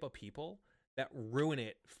those type of people that ruin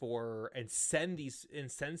it and send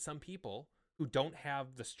some people who don't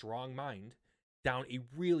have the strong mind down a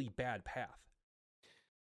really bad path.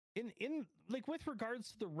 In like, with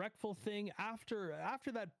regards to the Wreckful thing, after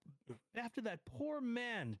that poor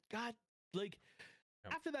man got, like,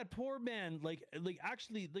 after that poor man, like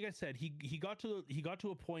actually, like I said, he got to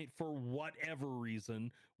a point for whatever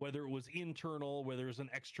reason, whether it was internal, whether it was an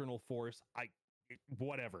external force,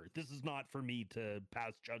 whatever. This is not for me to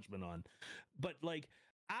pass judgment on. But like,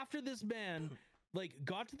 after this man like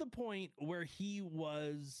got to the point where he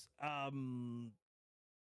was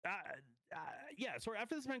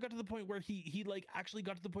after this man got to the point where he like actually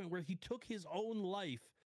got to the point where he took his own life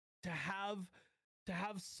to have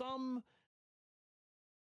some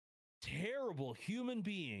terrible human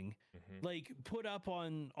being like put up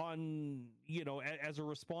on you know, as a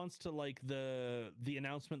response to like the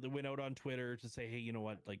announcement that went out on Twitter to say, hey, you know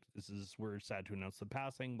what, like, we're sad to announce the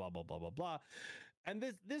passing, blah blah blah blah blah. And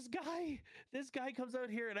this guy comes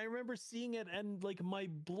out here, and I remember seeing it, and like my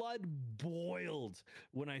blood boiled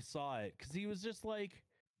when I saw it, because he was just like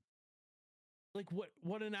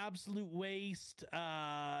what an absolute waste.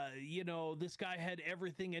 You know, this guy had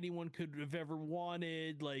everything anyone could have ever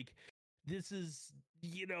wanted. Like, this is,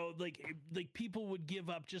 you know, like people would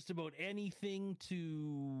give up just about anything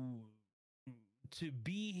to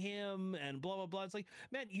be him, and blah blah blah. It's like,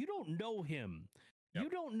 man, you don't know him. Yep. You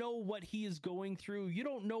don't know what he is going through. You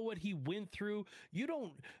don't know what he went through. You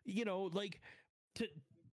don't, you know, like,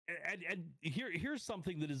 and here's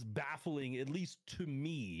something that is baffling, at least to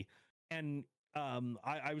me. And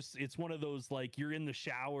it's one of those, like, you're in the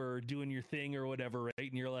shower doing your thing or whatever, right?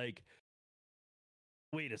 And you're like,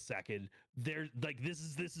 wait a second, there's like, this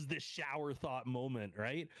is this shower thought moment,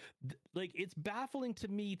 right? Like, it's baffling to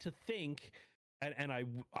me to think, and I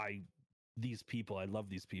these people, I love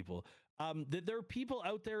these people, that there are people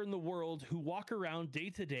out there in the world who walk around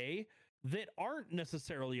day to day that aren't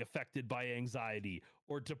necessarily affected by anxiety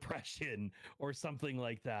or depression or something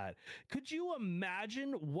like that. Could you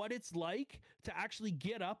imagine what it's like to actually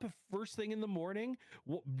get up first thing in the morning,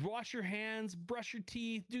 wash your hands, brush your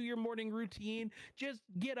teeth, do your morning routine, just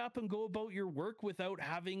get up and go about your work without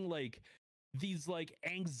having like these like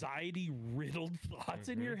anxiety riddled thoughts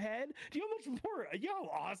in your head? Do you know how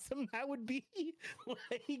awesome that would be?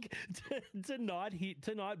 Like, to not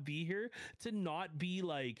be here, to not be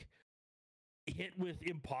like hit with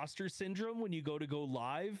imposter syndrome when you go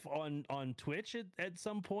live on Twitch at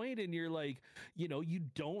some point, and you're like, you know, you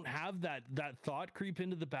don't have that thought creep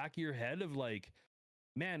into the back of your head of like,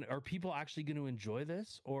 man, are people actually going to enjoy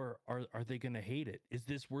this, or are they going to hate it? Is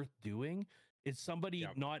this worth doing? Is somebody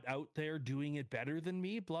not out there doing it better than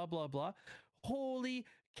me? Blah blah blah. Holy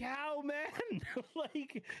cow, man.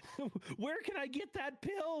 Like, where can I get that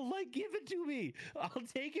pill? Like, give it to me. I'll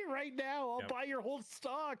take it right now. I'll buy your whole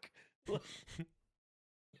stock.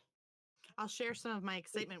 I'll share some of my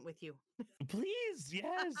excitement with you. Please,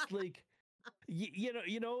 yes. Like,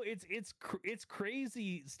 you know, it's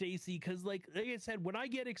crazy, Stacy, because like I said, when I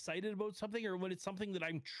get excited about something, or when it's something that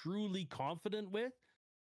I'm truly confident with,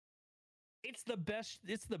 it's the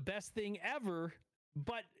best thing ever.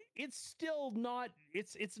 But it's still not,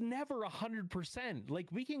 it's never 100%. Like,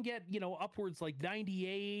 we can get, you know, upwards like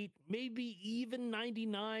 98, maybe even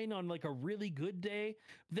 99 on like a really good day.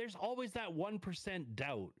 There's always that 1%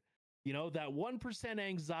 doubt, you know, that 1%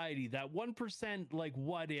 anxiety, that 1% like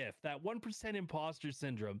what if, that 1% imposter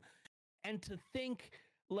syndrome. And to think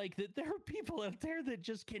like that there are people out there that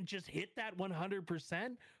just can just hit that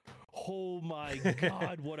 100%. Oh my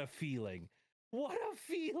God, what a feeling. What a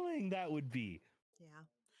feeling that would be. Yeah.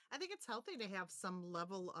 I think it's healthy to have some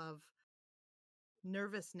level of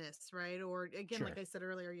nervousness, right? Or again, Sure. like I said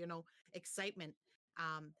earlier, you know, excitement.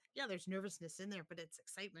 Yeah, there's nervousness in there, but it's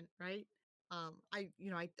excitement, right? I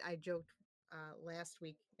joked last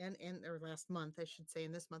week and or last month, I should say,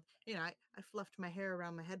 in this month, you know, I fluffed my hair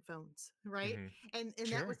around my headphones, right? And that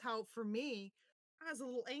Sure. was how, for me, I was a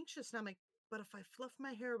little anxious, and I'm like, but if I fluff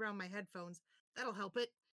my hair around my headphones, that'll help it,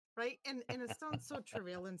 right? And it sounds so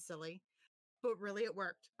trivial and silly, but really it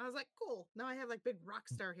worked. I was like, cool. Now I have like big rock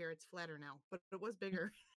star hair. It's flatter now, but it was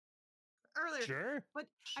bigger earlier. Sure. But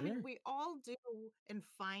I mean, we all do and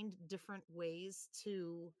find different ways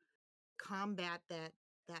to combat that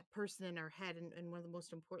person in our head. And one of the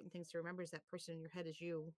most important things to remember is that person in your head is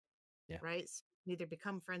you. Yeah. Right. So either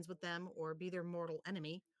become friends with them or be their mortal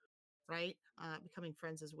enemy. Right. Becoming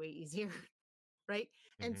friends is way easier. Right.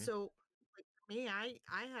 And so, like, for me, I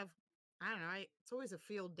have, I don't know, it's always a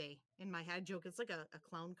field day in my head. Joke, it's like a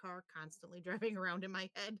clown car constantly driving around in my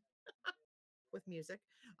head with music,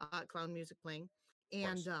 clown music playing.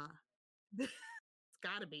 And it's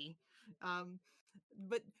gotta be. Um,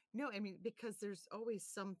 but no, I mean, because there's always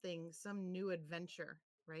something, some new adventure,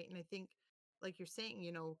 right? And I think, like you're saying,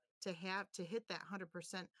 you know, to hit that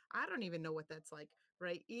 100%, I don't even know what that's like,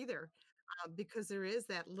 right? Either, because there is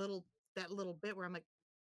that little bit where I'm like,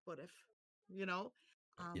 what if, you know?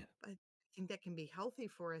 Yeah. I think that can be healthy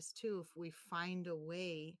for us too if we find a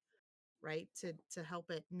way, right, to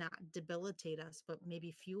help it not debilitate us, but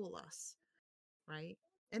maybe fuel us, right?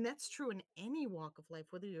 And that's true in any walk of life,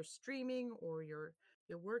 whether you're streaming or you're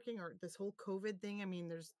working, or this whole COVID thing. I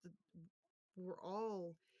mean, we're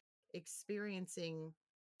all experiencing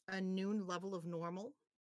a new level of normal,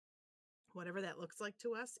 whatever that looks like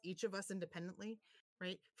to us, each of us independently,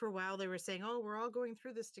 right? For a while they were saying, "Oh, we're all going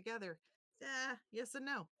through this together." Yes and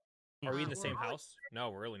no. Are we in the We're same all house? No,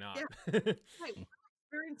 we're really not. Yeah, right. We're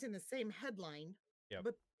experiencing the same headline, Yep.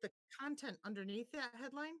 but the content underneath that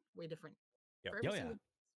headline way different Yep. for every Oh, yeah. single,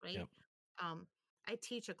 right? Yep. I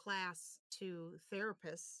teach a class to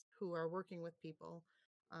therapists who are working with people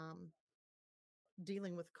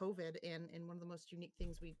dealing with COVID, and one of the most unique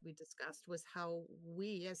things we discussed was how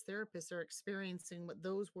we as therapists are experiencing what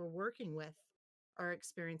those we're working with are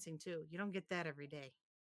experiencing too. You don't get that every day.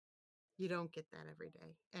 You don't get that every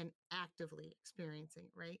day, and actively experiencing,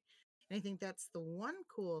 right? And I think that's the one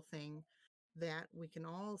cool thing that we can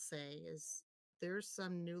all say is there's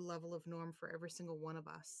some new level of norm for every single one of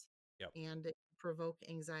us. Yep. And it provoke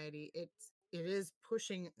anxiety. It is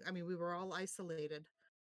pushing. I mean, we were all isolated,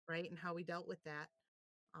 right? And how we dealt with that.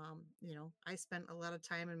 You know, I spent a lot of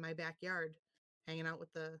time in my backyard hanging out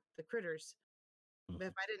with the critters. But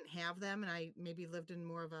if I didn't have them and I maybe lived in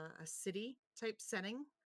more of a city type setting,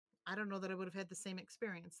 I don't know that I would have had the same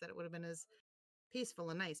experience, that it would have been as peaceful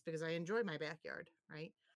and nice, because I enjoy my backyard,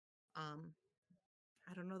 right? Um,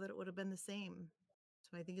 I don't know that it would have been the same.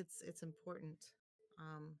 So I think it's important,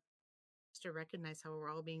 um, just to recognize how we're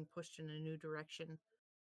all being pushed in a new direction,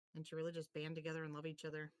 and to really just band together and love each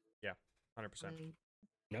other. Yeah, 100%. Right?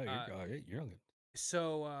 No, you're good.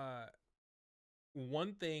 So,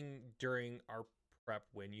 one thing during our prep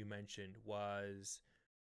when you mentioned was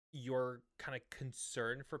your kind of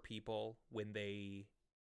concern for people when they,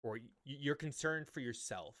 or you're concerned for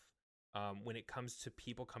yourself when it comes to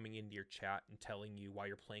people coming into your chat and telling you why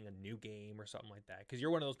you're playing a new game or something like that. Because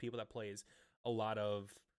you're one of those people that plays a lot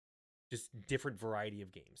of just different variety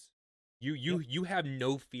of games. You have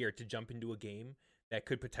no fear to jump into a game that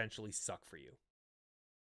could potentially suck for you.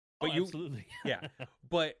 But absolutely. Yeah.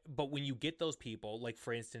 But when you get those people, like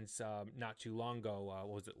for instance, not too long ago,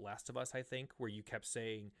 what was it, Last of Us, I think, where you kept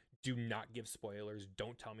saying, do not give spoilers,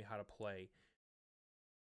 don't tell me how to play.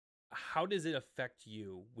 How does it affect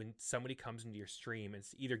you when somebody comes into your stream and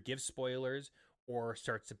either gives spoilers or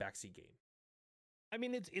starts a backseat game? I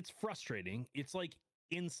mean, it's frustrating. It's like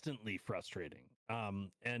instantly frustrating.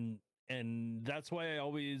 And that's why I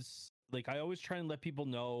always try and let people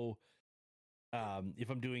know if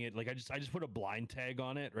I'm doing it. Like I just put a blind tag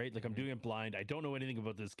on it, right? Like I'm doing it blind. I don't know anything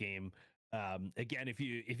about this game. Again, if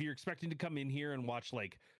you're expecting to come in here and watch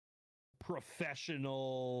like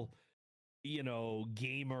professional,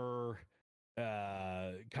 gamer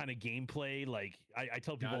kind of gameplay, like I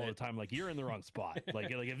tell people all the time, like you're in the wrong spot. like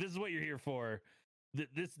if this is what you're here for,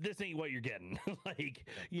 this ain't what you're getting. Like,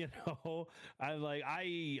 I'm like,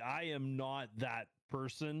 I am not that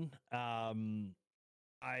person. I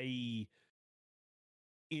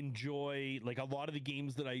enjoy, like, a lot of the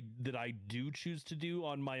games that I do choose to do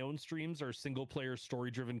on my own streams are single player story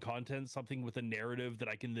driven content, something with a narrative that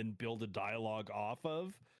I can then build a dialogue off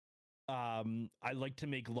of. I like to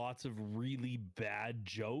make lots of really bad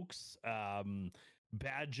jokes,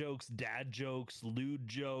 dad jokes, lewd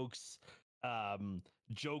jokes,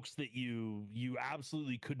 jokes that you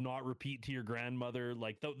absolutely could not repeat to your grandmother.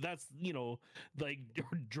 Like that's, like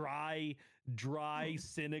dry,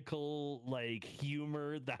 cynical, like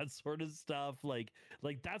humor, that sort of stuff. Like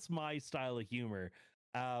that's my style of humor.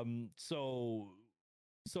 So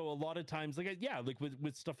a lot of times, like, like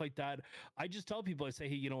with stuff like that, I just tell people, I say,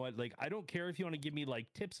 hey, you know what, like, I don't care if you want to give me like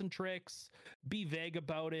tips and tricks, be vague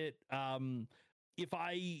about it. If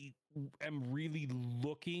I am really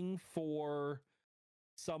looking for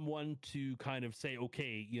someone to kind of say,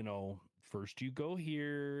 okay, first you go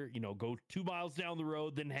here, go 2 miles down the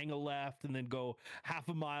road, then hang a left, and then go half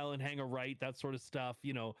a mile and hang a right, that sort of stuff.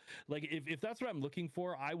 Like if that's what I'm looking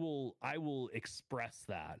for, I will express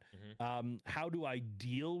that. How do I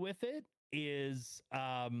deal with it is,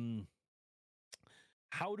 I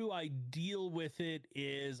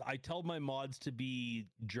tell my mods to be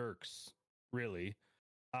jerks, really.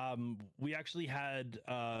 We actually had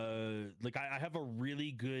like I have a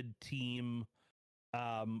really good team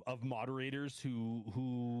of moderators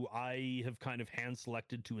who I have kind of hand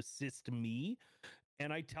selected to assist me,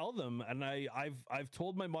 and I tell them, and I've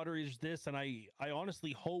told my moderators this, and I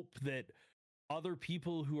honestly hope that other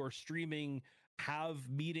people who are streaming have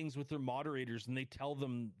meetings with their moderators and they tell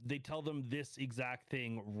them this exact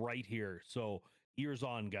thing right here. So ears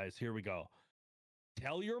on, guys, here we go.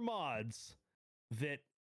 Tell your mods that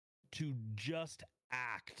to just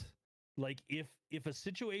act. Like if a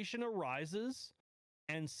situation arises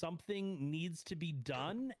and something needs to be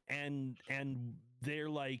done, and they're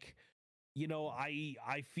like,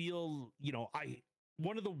 I feel,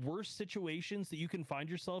 one of the worst situations that you can find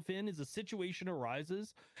yourself in is a situation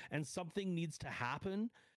arises and something needs to happen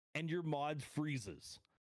and your mod freezes,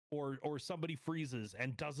 or somebody freezes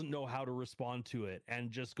and doesn't know how to respond to it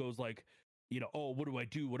and just goes like, oh, what do I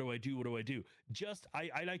do? What do I do? What do I do? Just,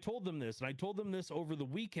 I told them this, and I told them this over the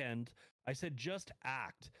weekend. I said, just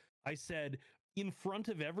act. I said, in front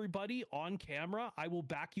of everybody on camera, I will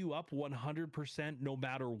back you up 100% no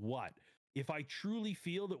matter what. If I truly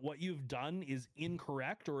feel that what you've done is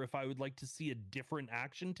incorrect, or if I would like to see a different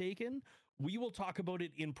action taken, we will talk about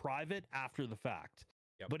it in private after the fact.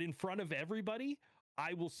 Yep. But in front of everybody,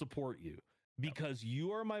 I will support you because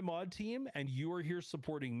you are my mod team and you are here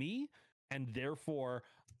supporting me. And therefore,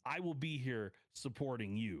 I will be here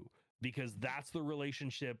supporting you, because that's the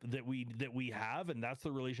relationship that we have, and that's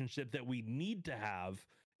the relationship that we need to have,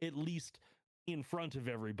 at least in front of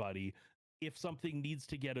everybody. If something needs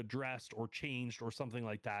to get addressed or changed or something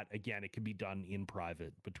like that, again, it can be done in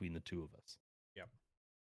private between the two of us. Yeah.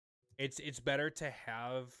 It's better to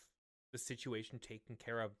have the situation taken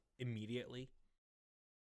care of immediately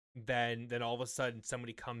than all of a sudden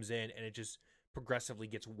somebody comes in and it just progressively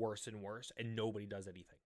gets worse and worse and nobody does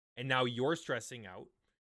anything. And now you're stressing out.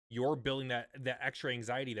 You're building that extra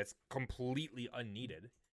anxiety that's completely unneeded.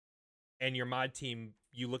 And your mod team,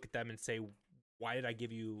 you look at them and say, why did I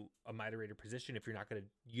give you a moderator position if you're not going to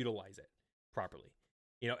utilize it properly?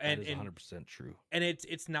 And that is 100% true. And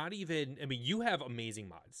it's not even, I mean, you have amazing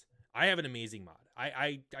mods. I have an amazing mod.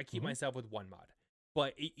 I keep myself with one mod.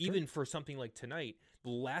 But even for something like tonight, the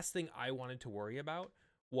last thing I wanted to worry about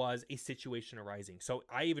was a situation arising. So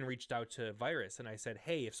I even reached out to Virus and I said,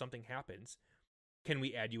 hey, if something happens, can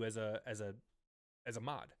we add you as a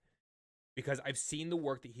mod? because I've seen the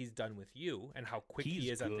work that he's done with you and how quick he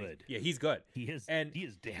is on things. Good. Yeah, he's good. He is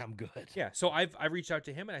damn good. Yeah, so I've reached out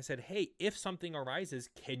to him and I said, hey, if something arises,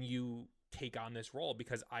 can you take on this role?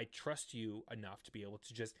 Because I trust you enough to be able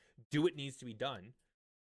to just do what needs to be done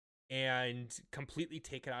and completely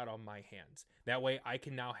take it out on my hands. That way I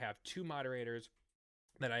can now have 2 moderators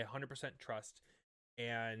that I 100% trust,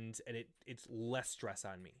 and it's less stress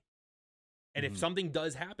on me. And if something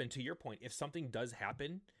does happen, to your point, if something does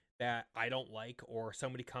happen that I don't like, or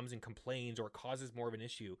somebody comes and complains or causes more of an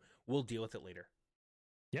issue, we'll deal with it later.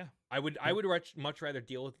 Yeah. I would much rather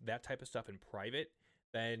deal with that type of stuff in private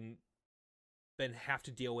than have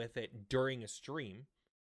to deal with it during a stream.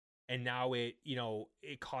 And now it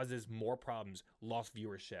causes more problems, lost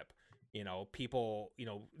viewership, people,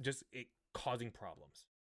 just it causing problems,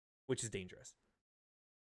 which is dangerous.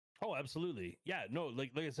 Oh, absolutely. Yeah, no,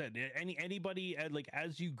 like I said, anybody, like,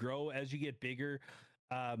 as you grow, as you get bigger,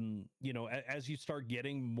 as you start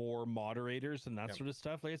getting more moderators and that sort of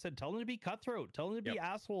stuff, like I said, tell them to be cutthroat, tell them to be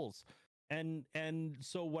assholes. And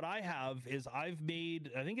so what I have is I've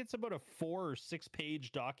made, I think it's about a 4 or 6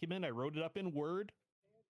 page document. I wrote it up in Word.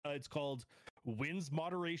 It's called Wins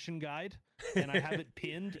Moderation Guide, and I have it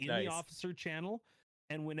pinned in the officer channel.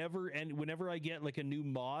 And whenever I get like a new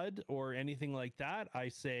mod or anything like that, I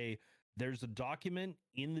say, there's a document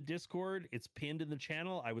in the Discord. It's pinned in the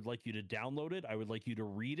channel. I would like you to download it. I would like you to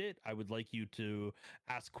read it. I would like you to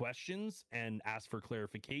ask questions and ask for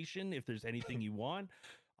clarification if there's anything you want.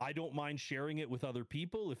 I don't mind sharing it with other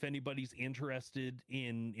people. If anybody's interested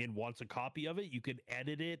in wants a copy of it, you could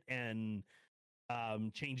edit it and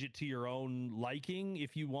change it to your own liking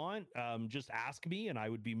if you want. Just ask me and I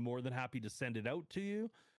would be more than happy to send it out to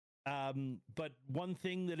you. But one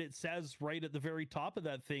thing that it says right at the very top of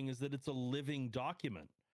that thing is that it's a living document,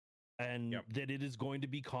 and that it is going to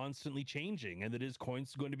be constantly changing, and that it is going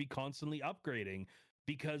to be constantly upgrading,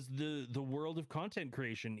 because the world of content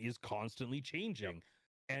creation is constantly changing.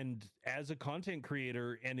 And as a content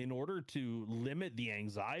creator, and in order to limit the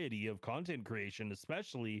anxiety of content creation,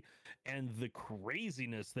 especially, and the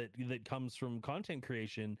craziness that comes from content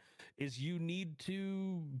creation, is you need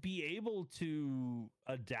to be able to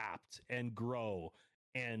adapt and grow,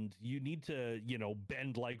 and you need to,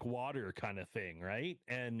 bend like water kind of thing, right?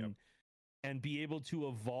 And be able to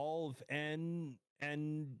evolve and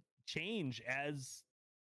change as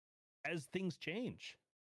things change.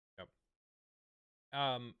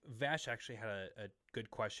 Vash actually had a good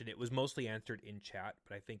question. It was mostly answered in chat,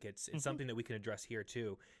 but I think it's something that we can address here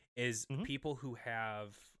too, is people who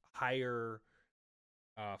have higher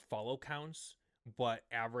follow counts but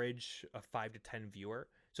average a 5 to 10 viewer.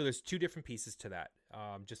 So there's 2 different pieces to that,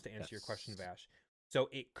 just to answer your question, Vash. So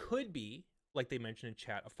it could be, like they mentioned in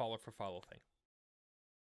chat, a follow for follow thing.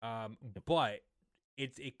 But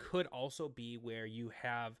it could also be where you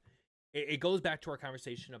have, it goes back to our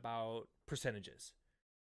conversation about percentages.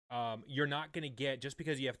 You're not going to get, just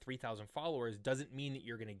because you have 3,000 followers doesn't mean that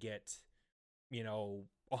you're going to get,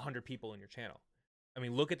 100 people in your channel. I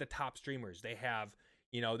mean, look at the top streamers. They have,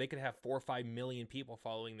 they could have 4 or 5 million people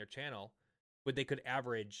following their channel, but they could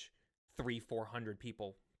average 300-400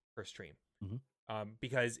 people per stream.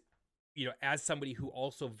 Because, as somebody who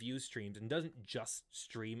also views streams and doesn't just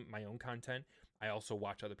stream my own content, I also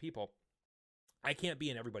watch other people. I can't be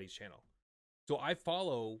in everybody's channel. So I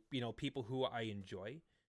follow, people who I enjoy.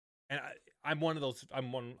 And I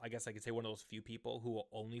guess I could say one of those few people who will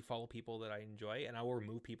only follow people that I enjoy, and I will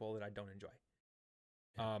remove people that I don't enjoy.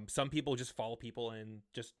 Some people just follow people and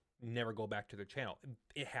just never go back to their channel.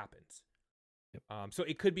 It happens. So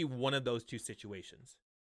it could be one of those 2 situations.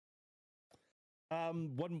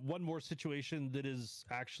 One more situation that is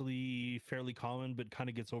actually fairly common but kind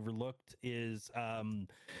of gets overlooked is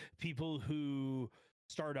people who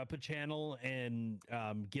start up a channel and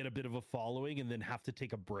get a bit of a following and then have to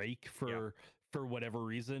take a break for whatever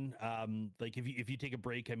reason. Like if you take a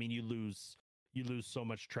break, I mean, you lose so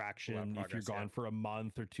much traction if you're gone for a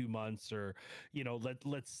month or 2 months, or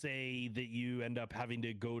let's say that you end up having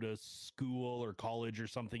to go to school or college or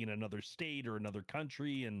something in another state or another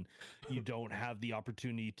country, and you don't have the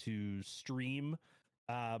opportunity to stream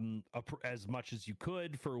as much as you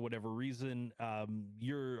could for whatever reason. A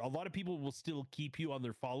lot of people will still keep you on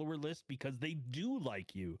their follower list because they do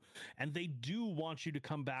like you and they do want you to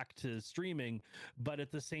come back to streaming, but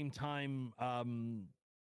at the same time,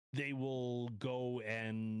 they will go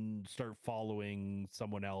and start following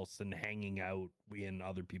someone else and hanging out in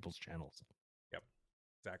other people's channels. Yep,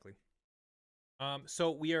 exactly.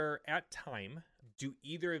 So we are at time. Do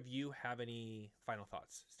either of you have any final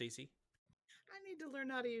thoughts? Stacy? I need to learn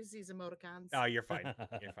how to use these emoticons. Oh, you're fine.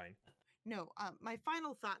 You're fine. no, my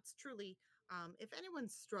final thoughts truly, if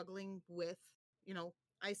anyone's struggling with, you know,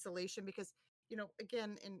 isolation, because, you know,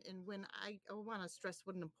 again, and when I want to stress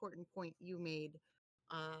what an important point you made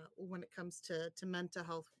when it comes to mental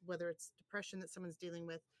health, whether it's depression that someone's dealing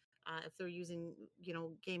with, if they're using, you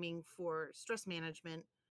know, gaming for stress management,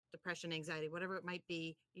 depression, anxiety, whatever it might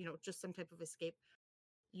be, you know, just some type of escape.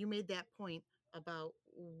 You made that point about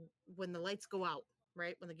when the lights go out,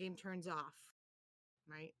 right? When the game turns off,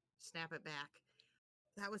 right? Snap it back.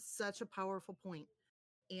 That was such a powerful point.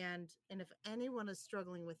 And if anyone is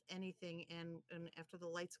struggling with anything, and after the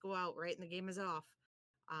lights go out, right, and the game is off,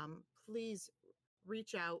 please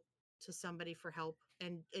reach out to somebody for help,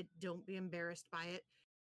 and don't be embarrassed by it.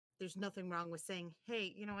 There's nothing wrong with saying,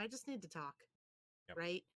 hey, you know, I just need to talk, Yep.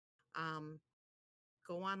 right? Um,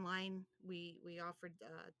 Go online. We offered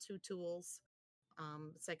two tools,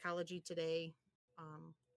 Psychology Today,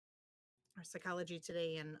 um, or Psychology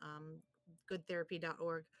Today, and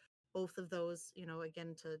goodtherapy.org. Both of those, you know,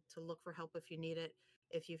 again, to look for help if you need it.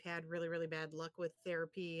 If you've had really, really bad luck with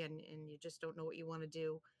therapy, and you just don't know what you want to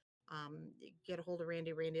do, get a hold of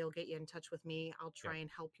Randy. Randy will get you in touch with me. I'll try and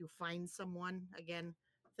help you find someone. Again,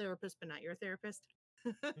 therapist, but not your therapist.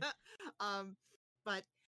 um, but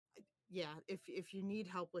yeah, if you need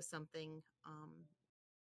help with something,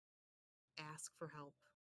 ask for help.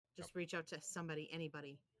 Just reach out to somebody,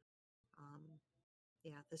 anybody. Um,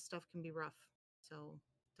 yeah, this stuff can be rough, so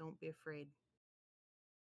don't be afraid.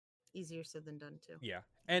 Easier said than done, too. Yeah.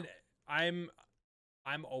 And I'm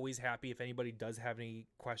always happy if anybody does have any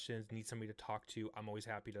questions, need somebody to talk to. I'm always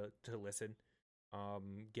happy to listen,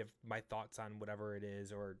 give my thoughts on whatever it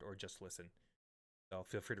is, or just listen. So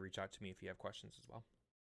feel free to reach out to me if you have questions as well.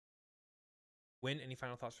 Win, any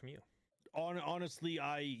final thoughts from you? Honestly,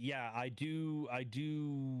 I do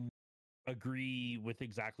agree with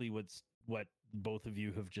exactly what both of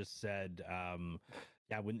you have just said.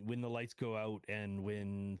 Yeah, when the lights go out and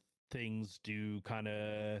when things do kind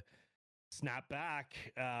of snap back,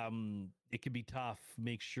 it can be tough.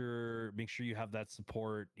 Make sure you have that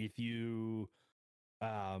support.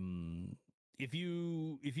 Um if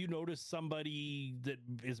you notice somebody that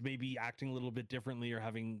is maybe acting a little bit differently or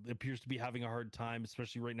appears to be having a hard time,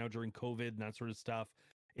 especially right now during COVID and that sort of stuff,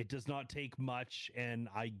 it does not take much, and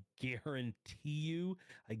I guarantee you,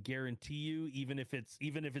 even if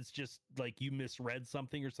it's just like you misread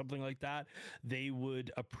something or something like that, they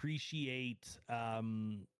would appreciate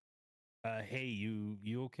hey, you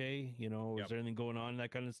okay, you know, is there anything going on,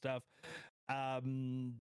 that kind of stuff.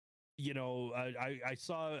 um you know, I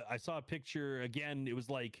saw a picture again. It was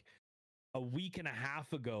like a week and a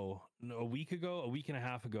half ago, a week and a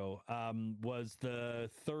half ago, was the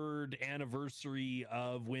 3rd anniversary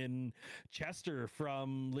of when Chester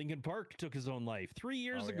from Linkin Park took his own life. 3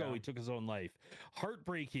 years ago, he took his own life.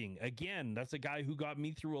 Heartbreaking. Again, that's a guy who got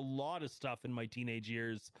me through a lot of stuff in my teenage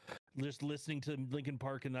years, just listening to Linkin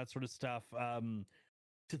Park and that sort of stuff.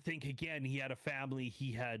 To think again, he had a family,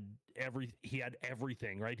 he had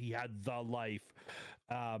everything, right? He had the life.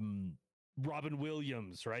 Robin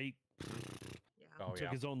Williams, right? Yeah.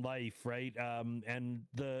 Took his own life, right? And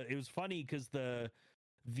it was funny because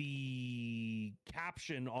the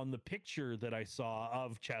caption on the picture that I saw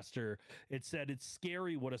of Chester, it said, "It's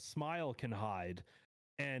scary what a smile can hide."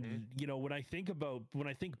 And you know, when I think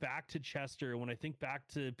back to Chester, when I think back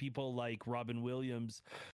to people like Robin Williams,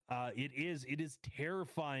 it is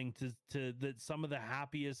terrifying to that some of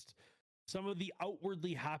the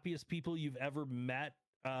outwardly happiest people you've ever met,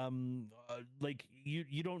 like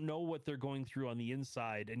you don't know what they're going through on the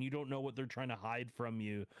inside, and you don't know what they're trying to hide from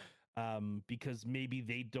you, because maybe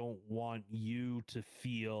they don't want you to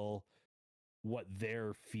feel what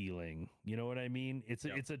they're feeling. You know what I mean? It's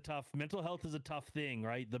a tough, mental health is a tough thing,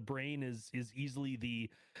 right? The brain is easily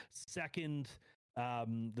the second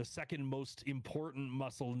most important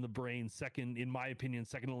muscle in the brain, second, in my opinion,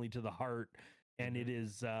 second only to the heart. And it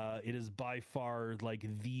is by far like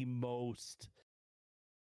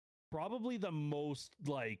probably the most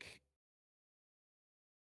like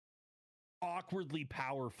awkwardly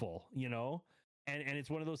powerful, you know? And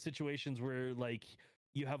it's one of those situations where like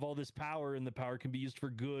you have all this power, and the power can be used for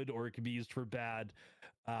good or it can be used for bad.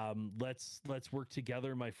 Let's work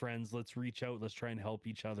together, my friends. Let's reach out. Let's try and help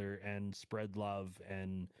each other and spread love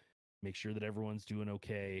and make sure that everyone's doing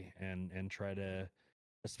okay, and try to,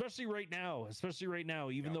 especially right now,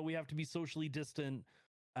 even though we have to be socially distant.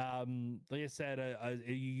 Like I said,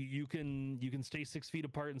 you can stay 6 feet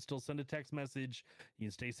apart and still send a text message. You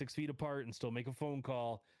can stay 6 feet apart and still make a phone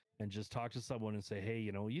call and just talk to someone and say, hey,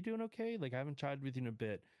 you know, you doing okay? Like, I haven't chatted with you in a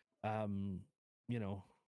bit. You know,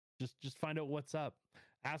 just find out what's up.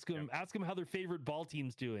 Ask them how their favorite ball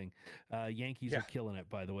team's doing. Yankees are killing it,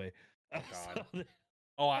 by the way. Oh,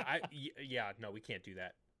 God. Yeah, no, we can't do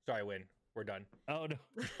that. Sorry, Win. We're done. Oh no,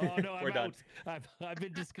 We're I'm done. out. I've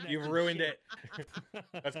been disconnected. You've ruined it.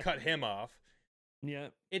 Let's cut him off. Yeah.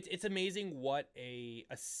 It's amazing what a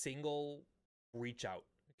single reach out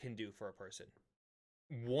can do for a person.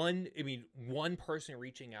 One person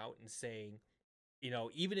reaching out and saying,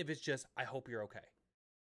 even if it's just, I hope you're okay.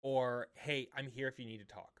 Or, hey, I'm here if you need to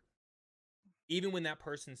talk. Even when that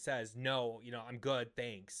person says, no, I'm good,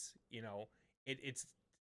 thanks,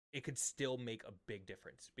 it could still make a big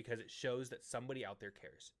difference because it shows that somebody out there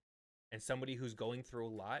cares. And somebody who's going through a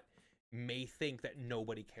lot may think that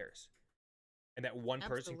nobody cares. And that one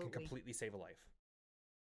person can completely save a life.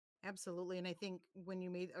 Absolutely. And I think when you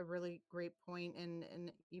made a really great point,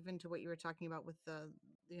 and even to what you were talking about with the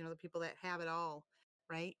people that have it all,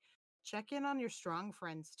 right? Check in on your strong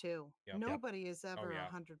friends too. Yep. Nobody is ever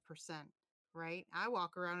 100%, right? I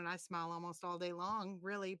walk around and I smile almost all day long,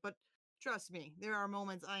 really, but trust me, there are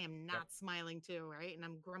moments I am not smiling too, right? And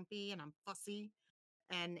I'm grumpy and I'm fussy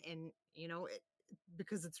and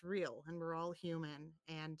because it's real and we're all human.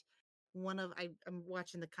 And I'm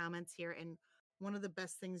watching the comments here, and one of the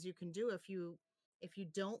best things you can do if you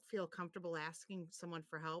don't feel comfortable asking someone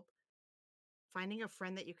for help, finding a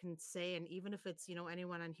friend that you can say, and even if it's,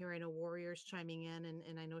 anyone on here, I know Warrior's chiming in,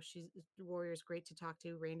 and I know Warrior's great to talk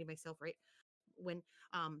to, Randy, myself, right? When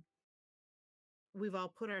we've all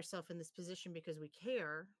put ourselves in this position because we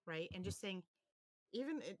care, right? And just saying,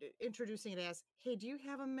 even introducing it as, hey, do you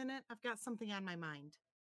have a minute? I've got something on my mind.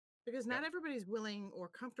 Because not everybody's willing or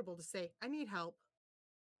comfortable to say, I need help.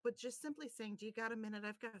 But just simply saying, do you got a minute?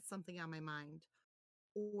 I've got something on my mind.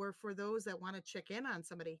 Or for those that want to check in on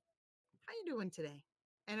somebody, how you doing today?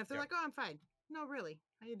 And if they're like, oh, I'm fine. No, really,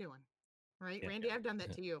 how you doing? Right? Yeah. Randy, I've done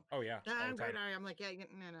that to you. Oh, yeah. I'm great. I'm like, yeah,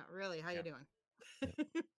 no, really, how you doing?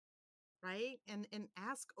 Right? And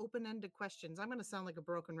ask open-ended questions. I'm going to sound like a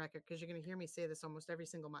broken record because you're going to hear me say this almost every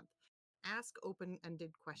single month. Ask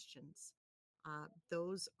open-ended questions.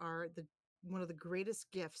 Those are one of the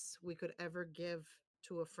greatest gifts we could ever give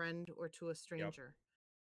to a friend or to a stranger.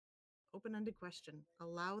 Open-ended question.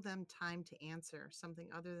 Allow them time to answer something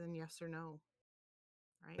other than yes or no.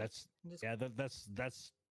 Right? That's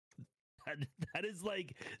that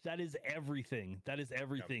is everything. That is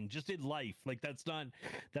everything. Just in life. Like that's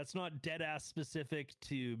not dead ass specific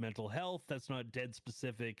to mental health. That's not dead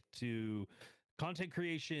specific to content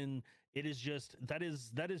creation. It is just that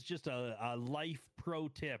is just a life pro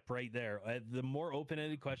tip right there. The more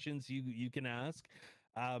open-ended questions you can ask,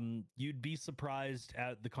 you'd be surprised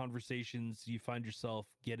at the conversations you find yourself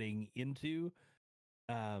getting into.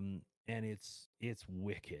 And it's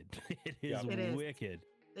wicked. It is wicked.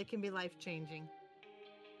 They can be life-changing.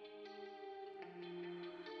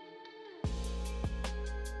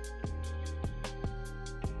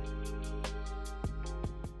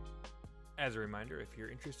 As a reminder, if you're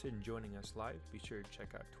interested in joining us live, be sure to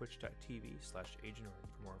check out twitch.tv/AgentOrange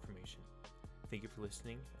for more information. Thank you for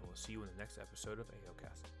listening, and we'll see you in the next episode of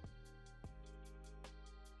AOcast.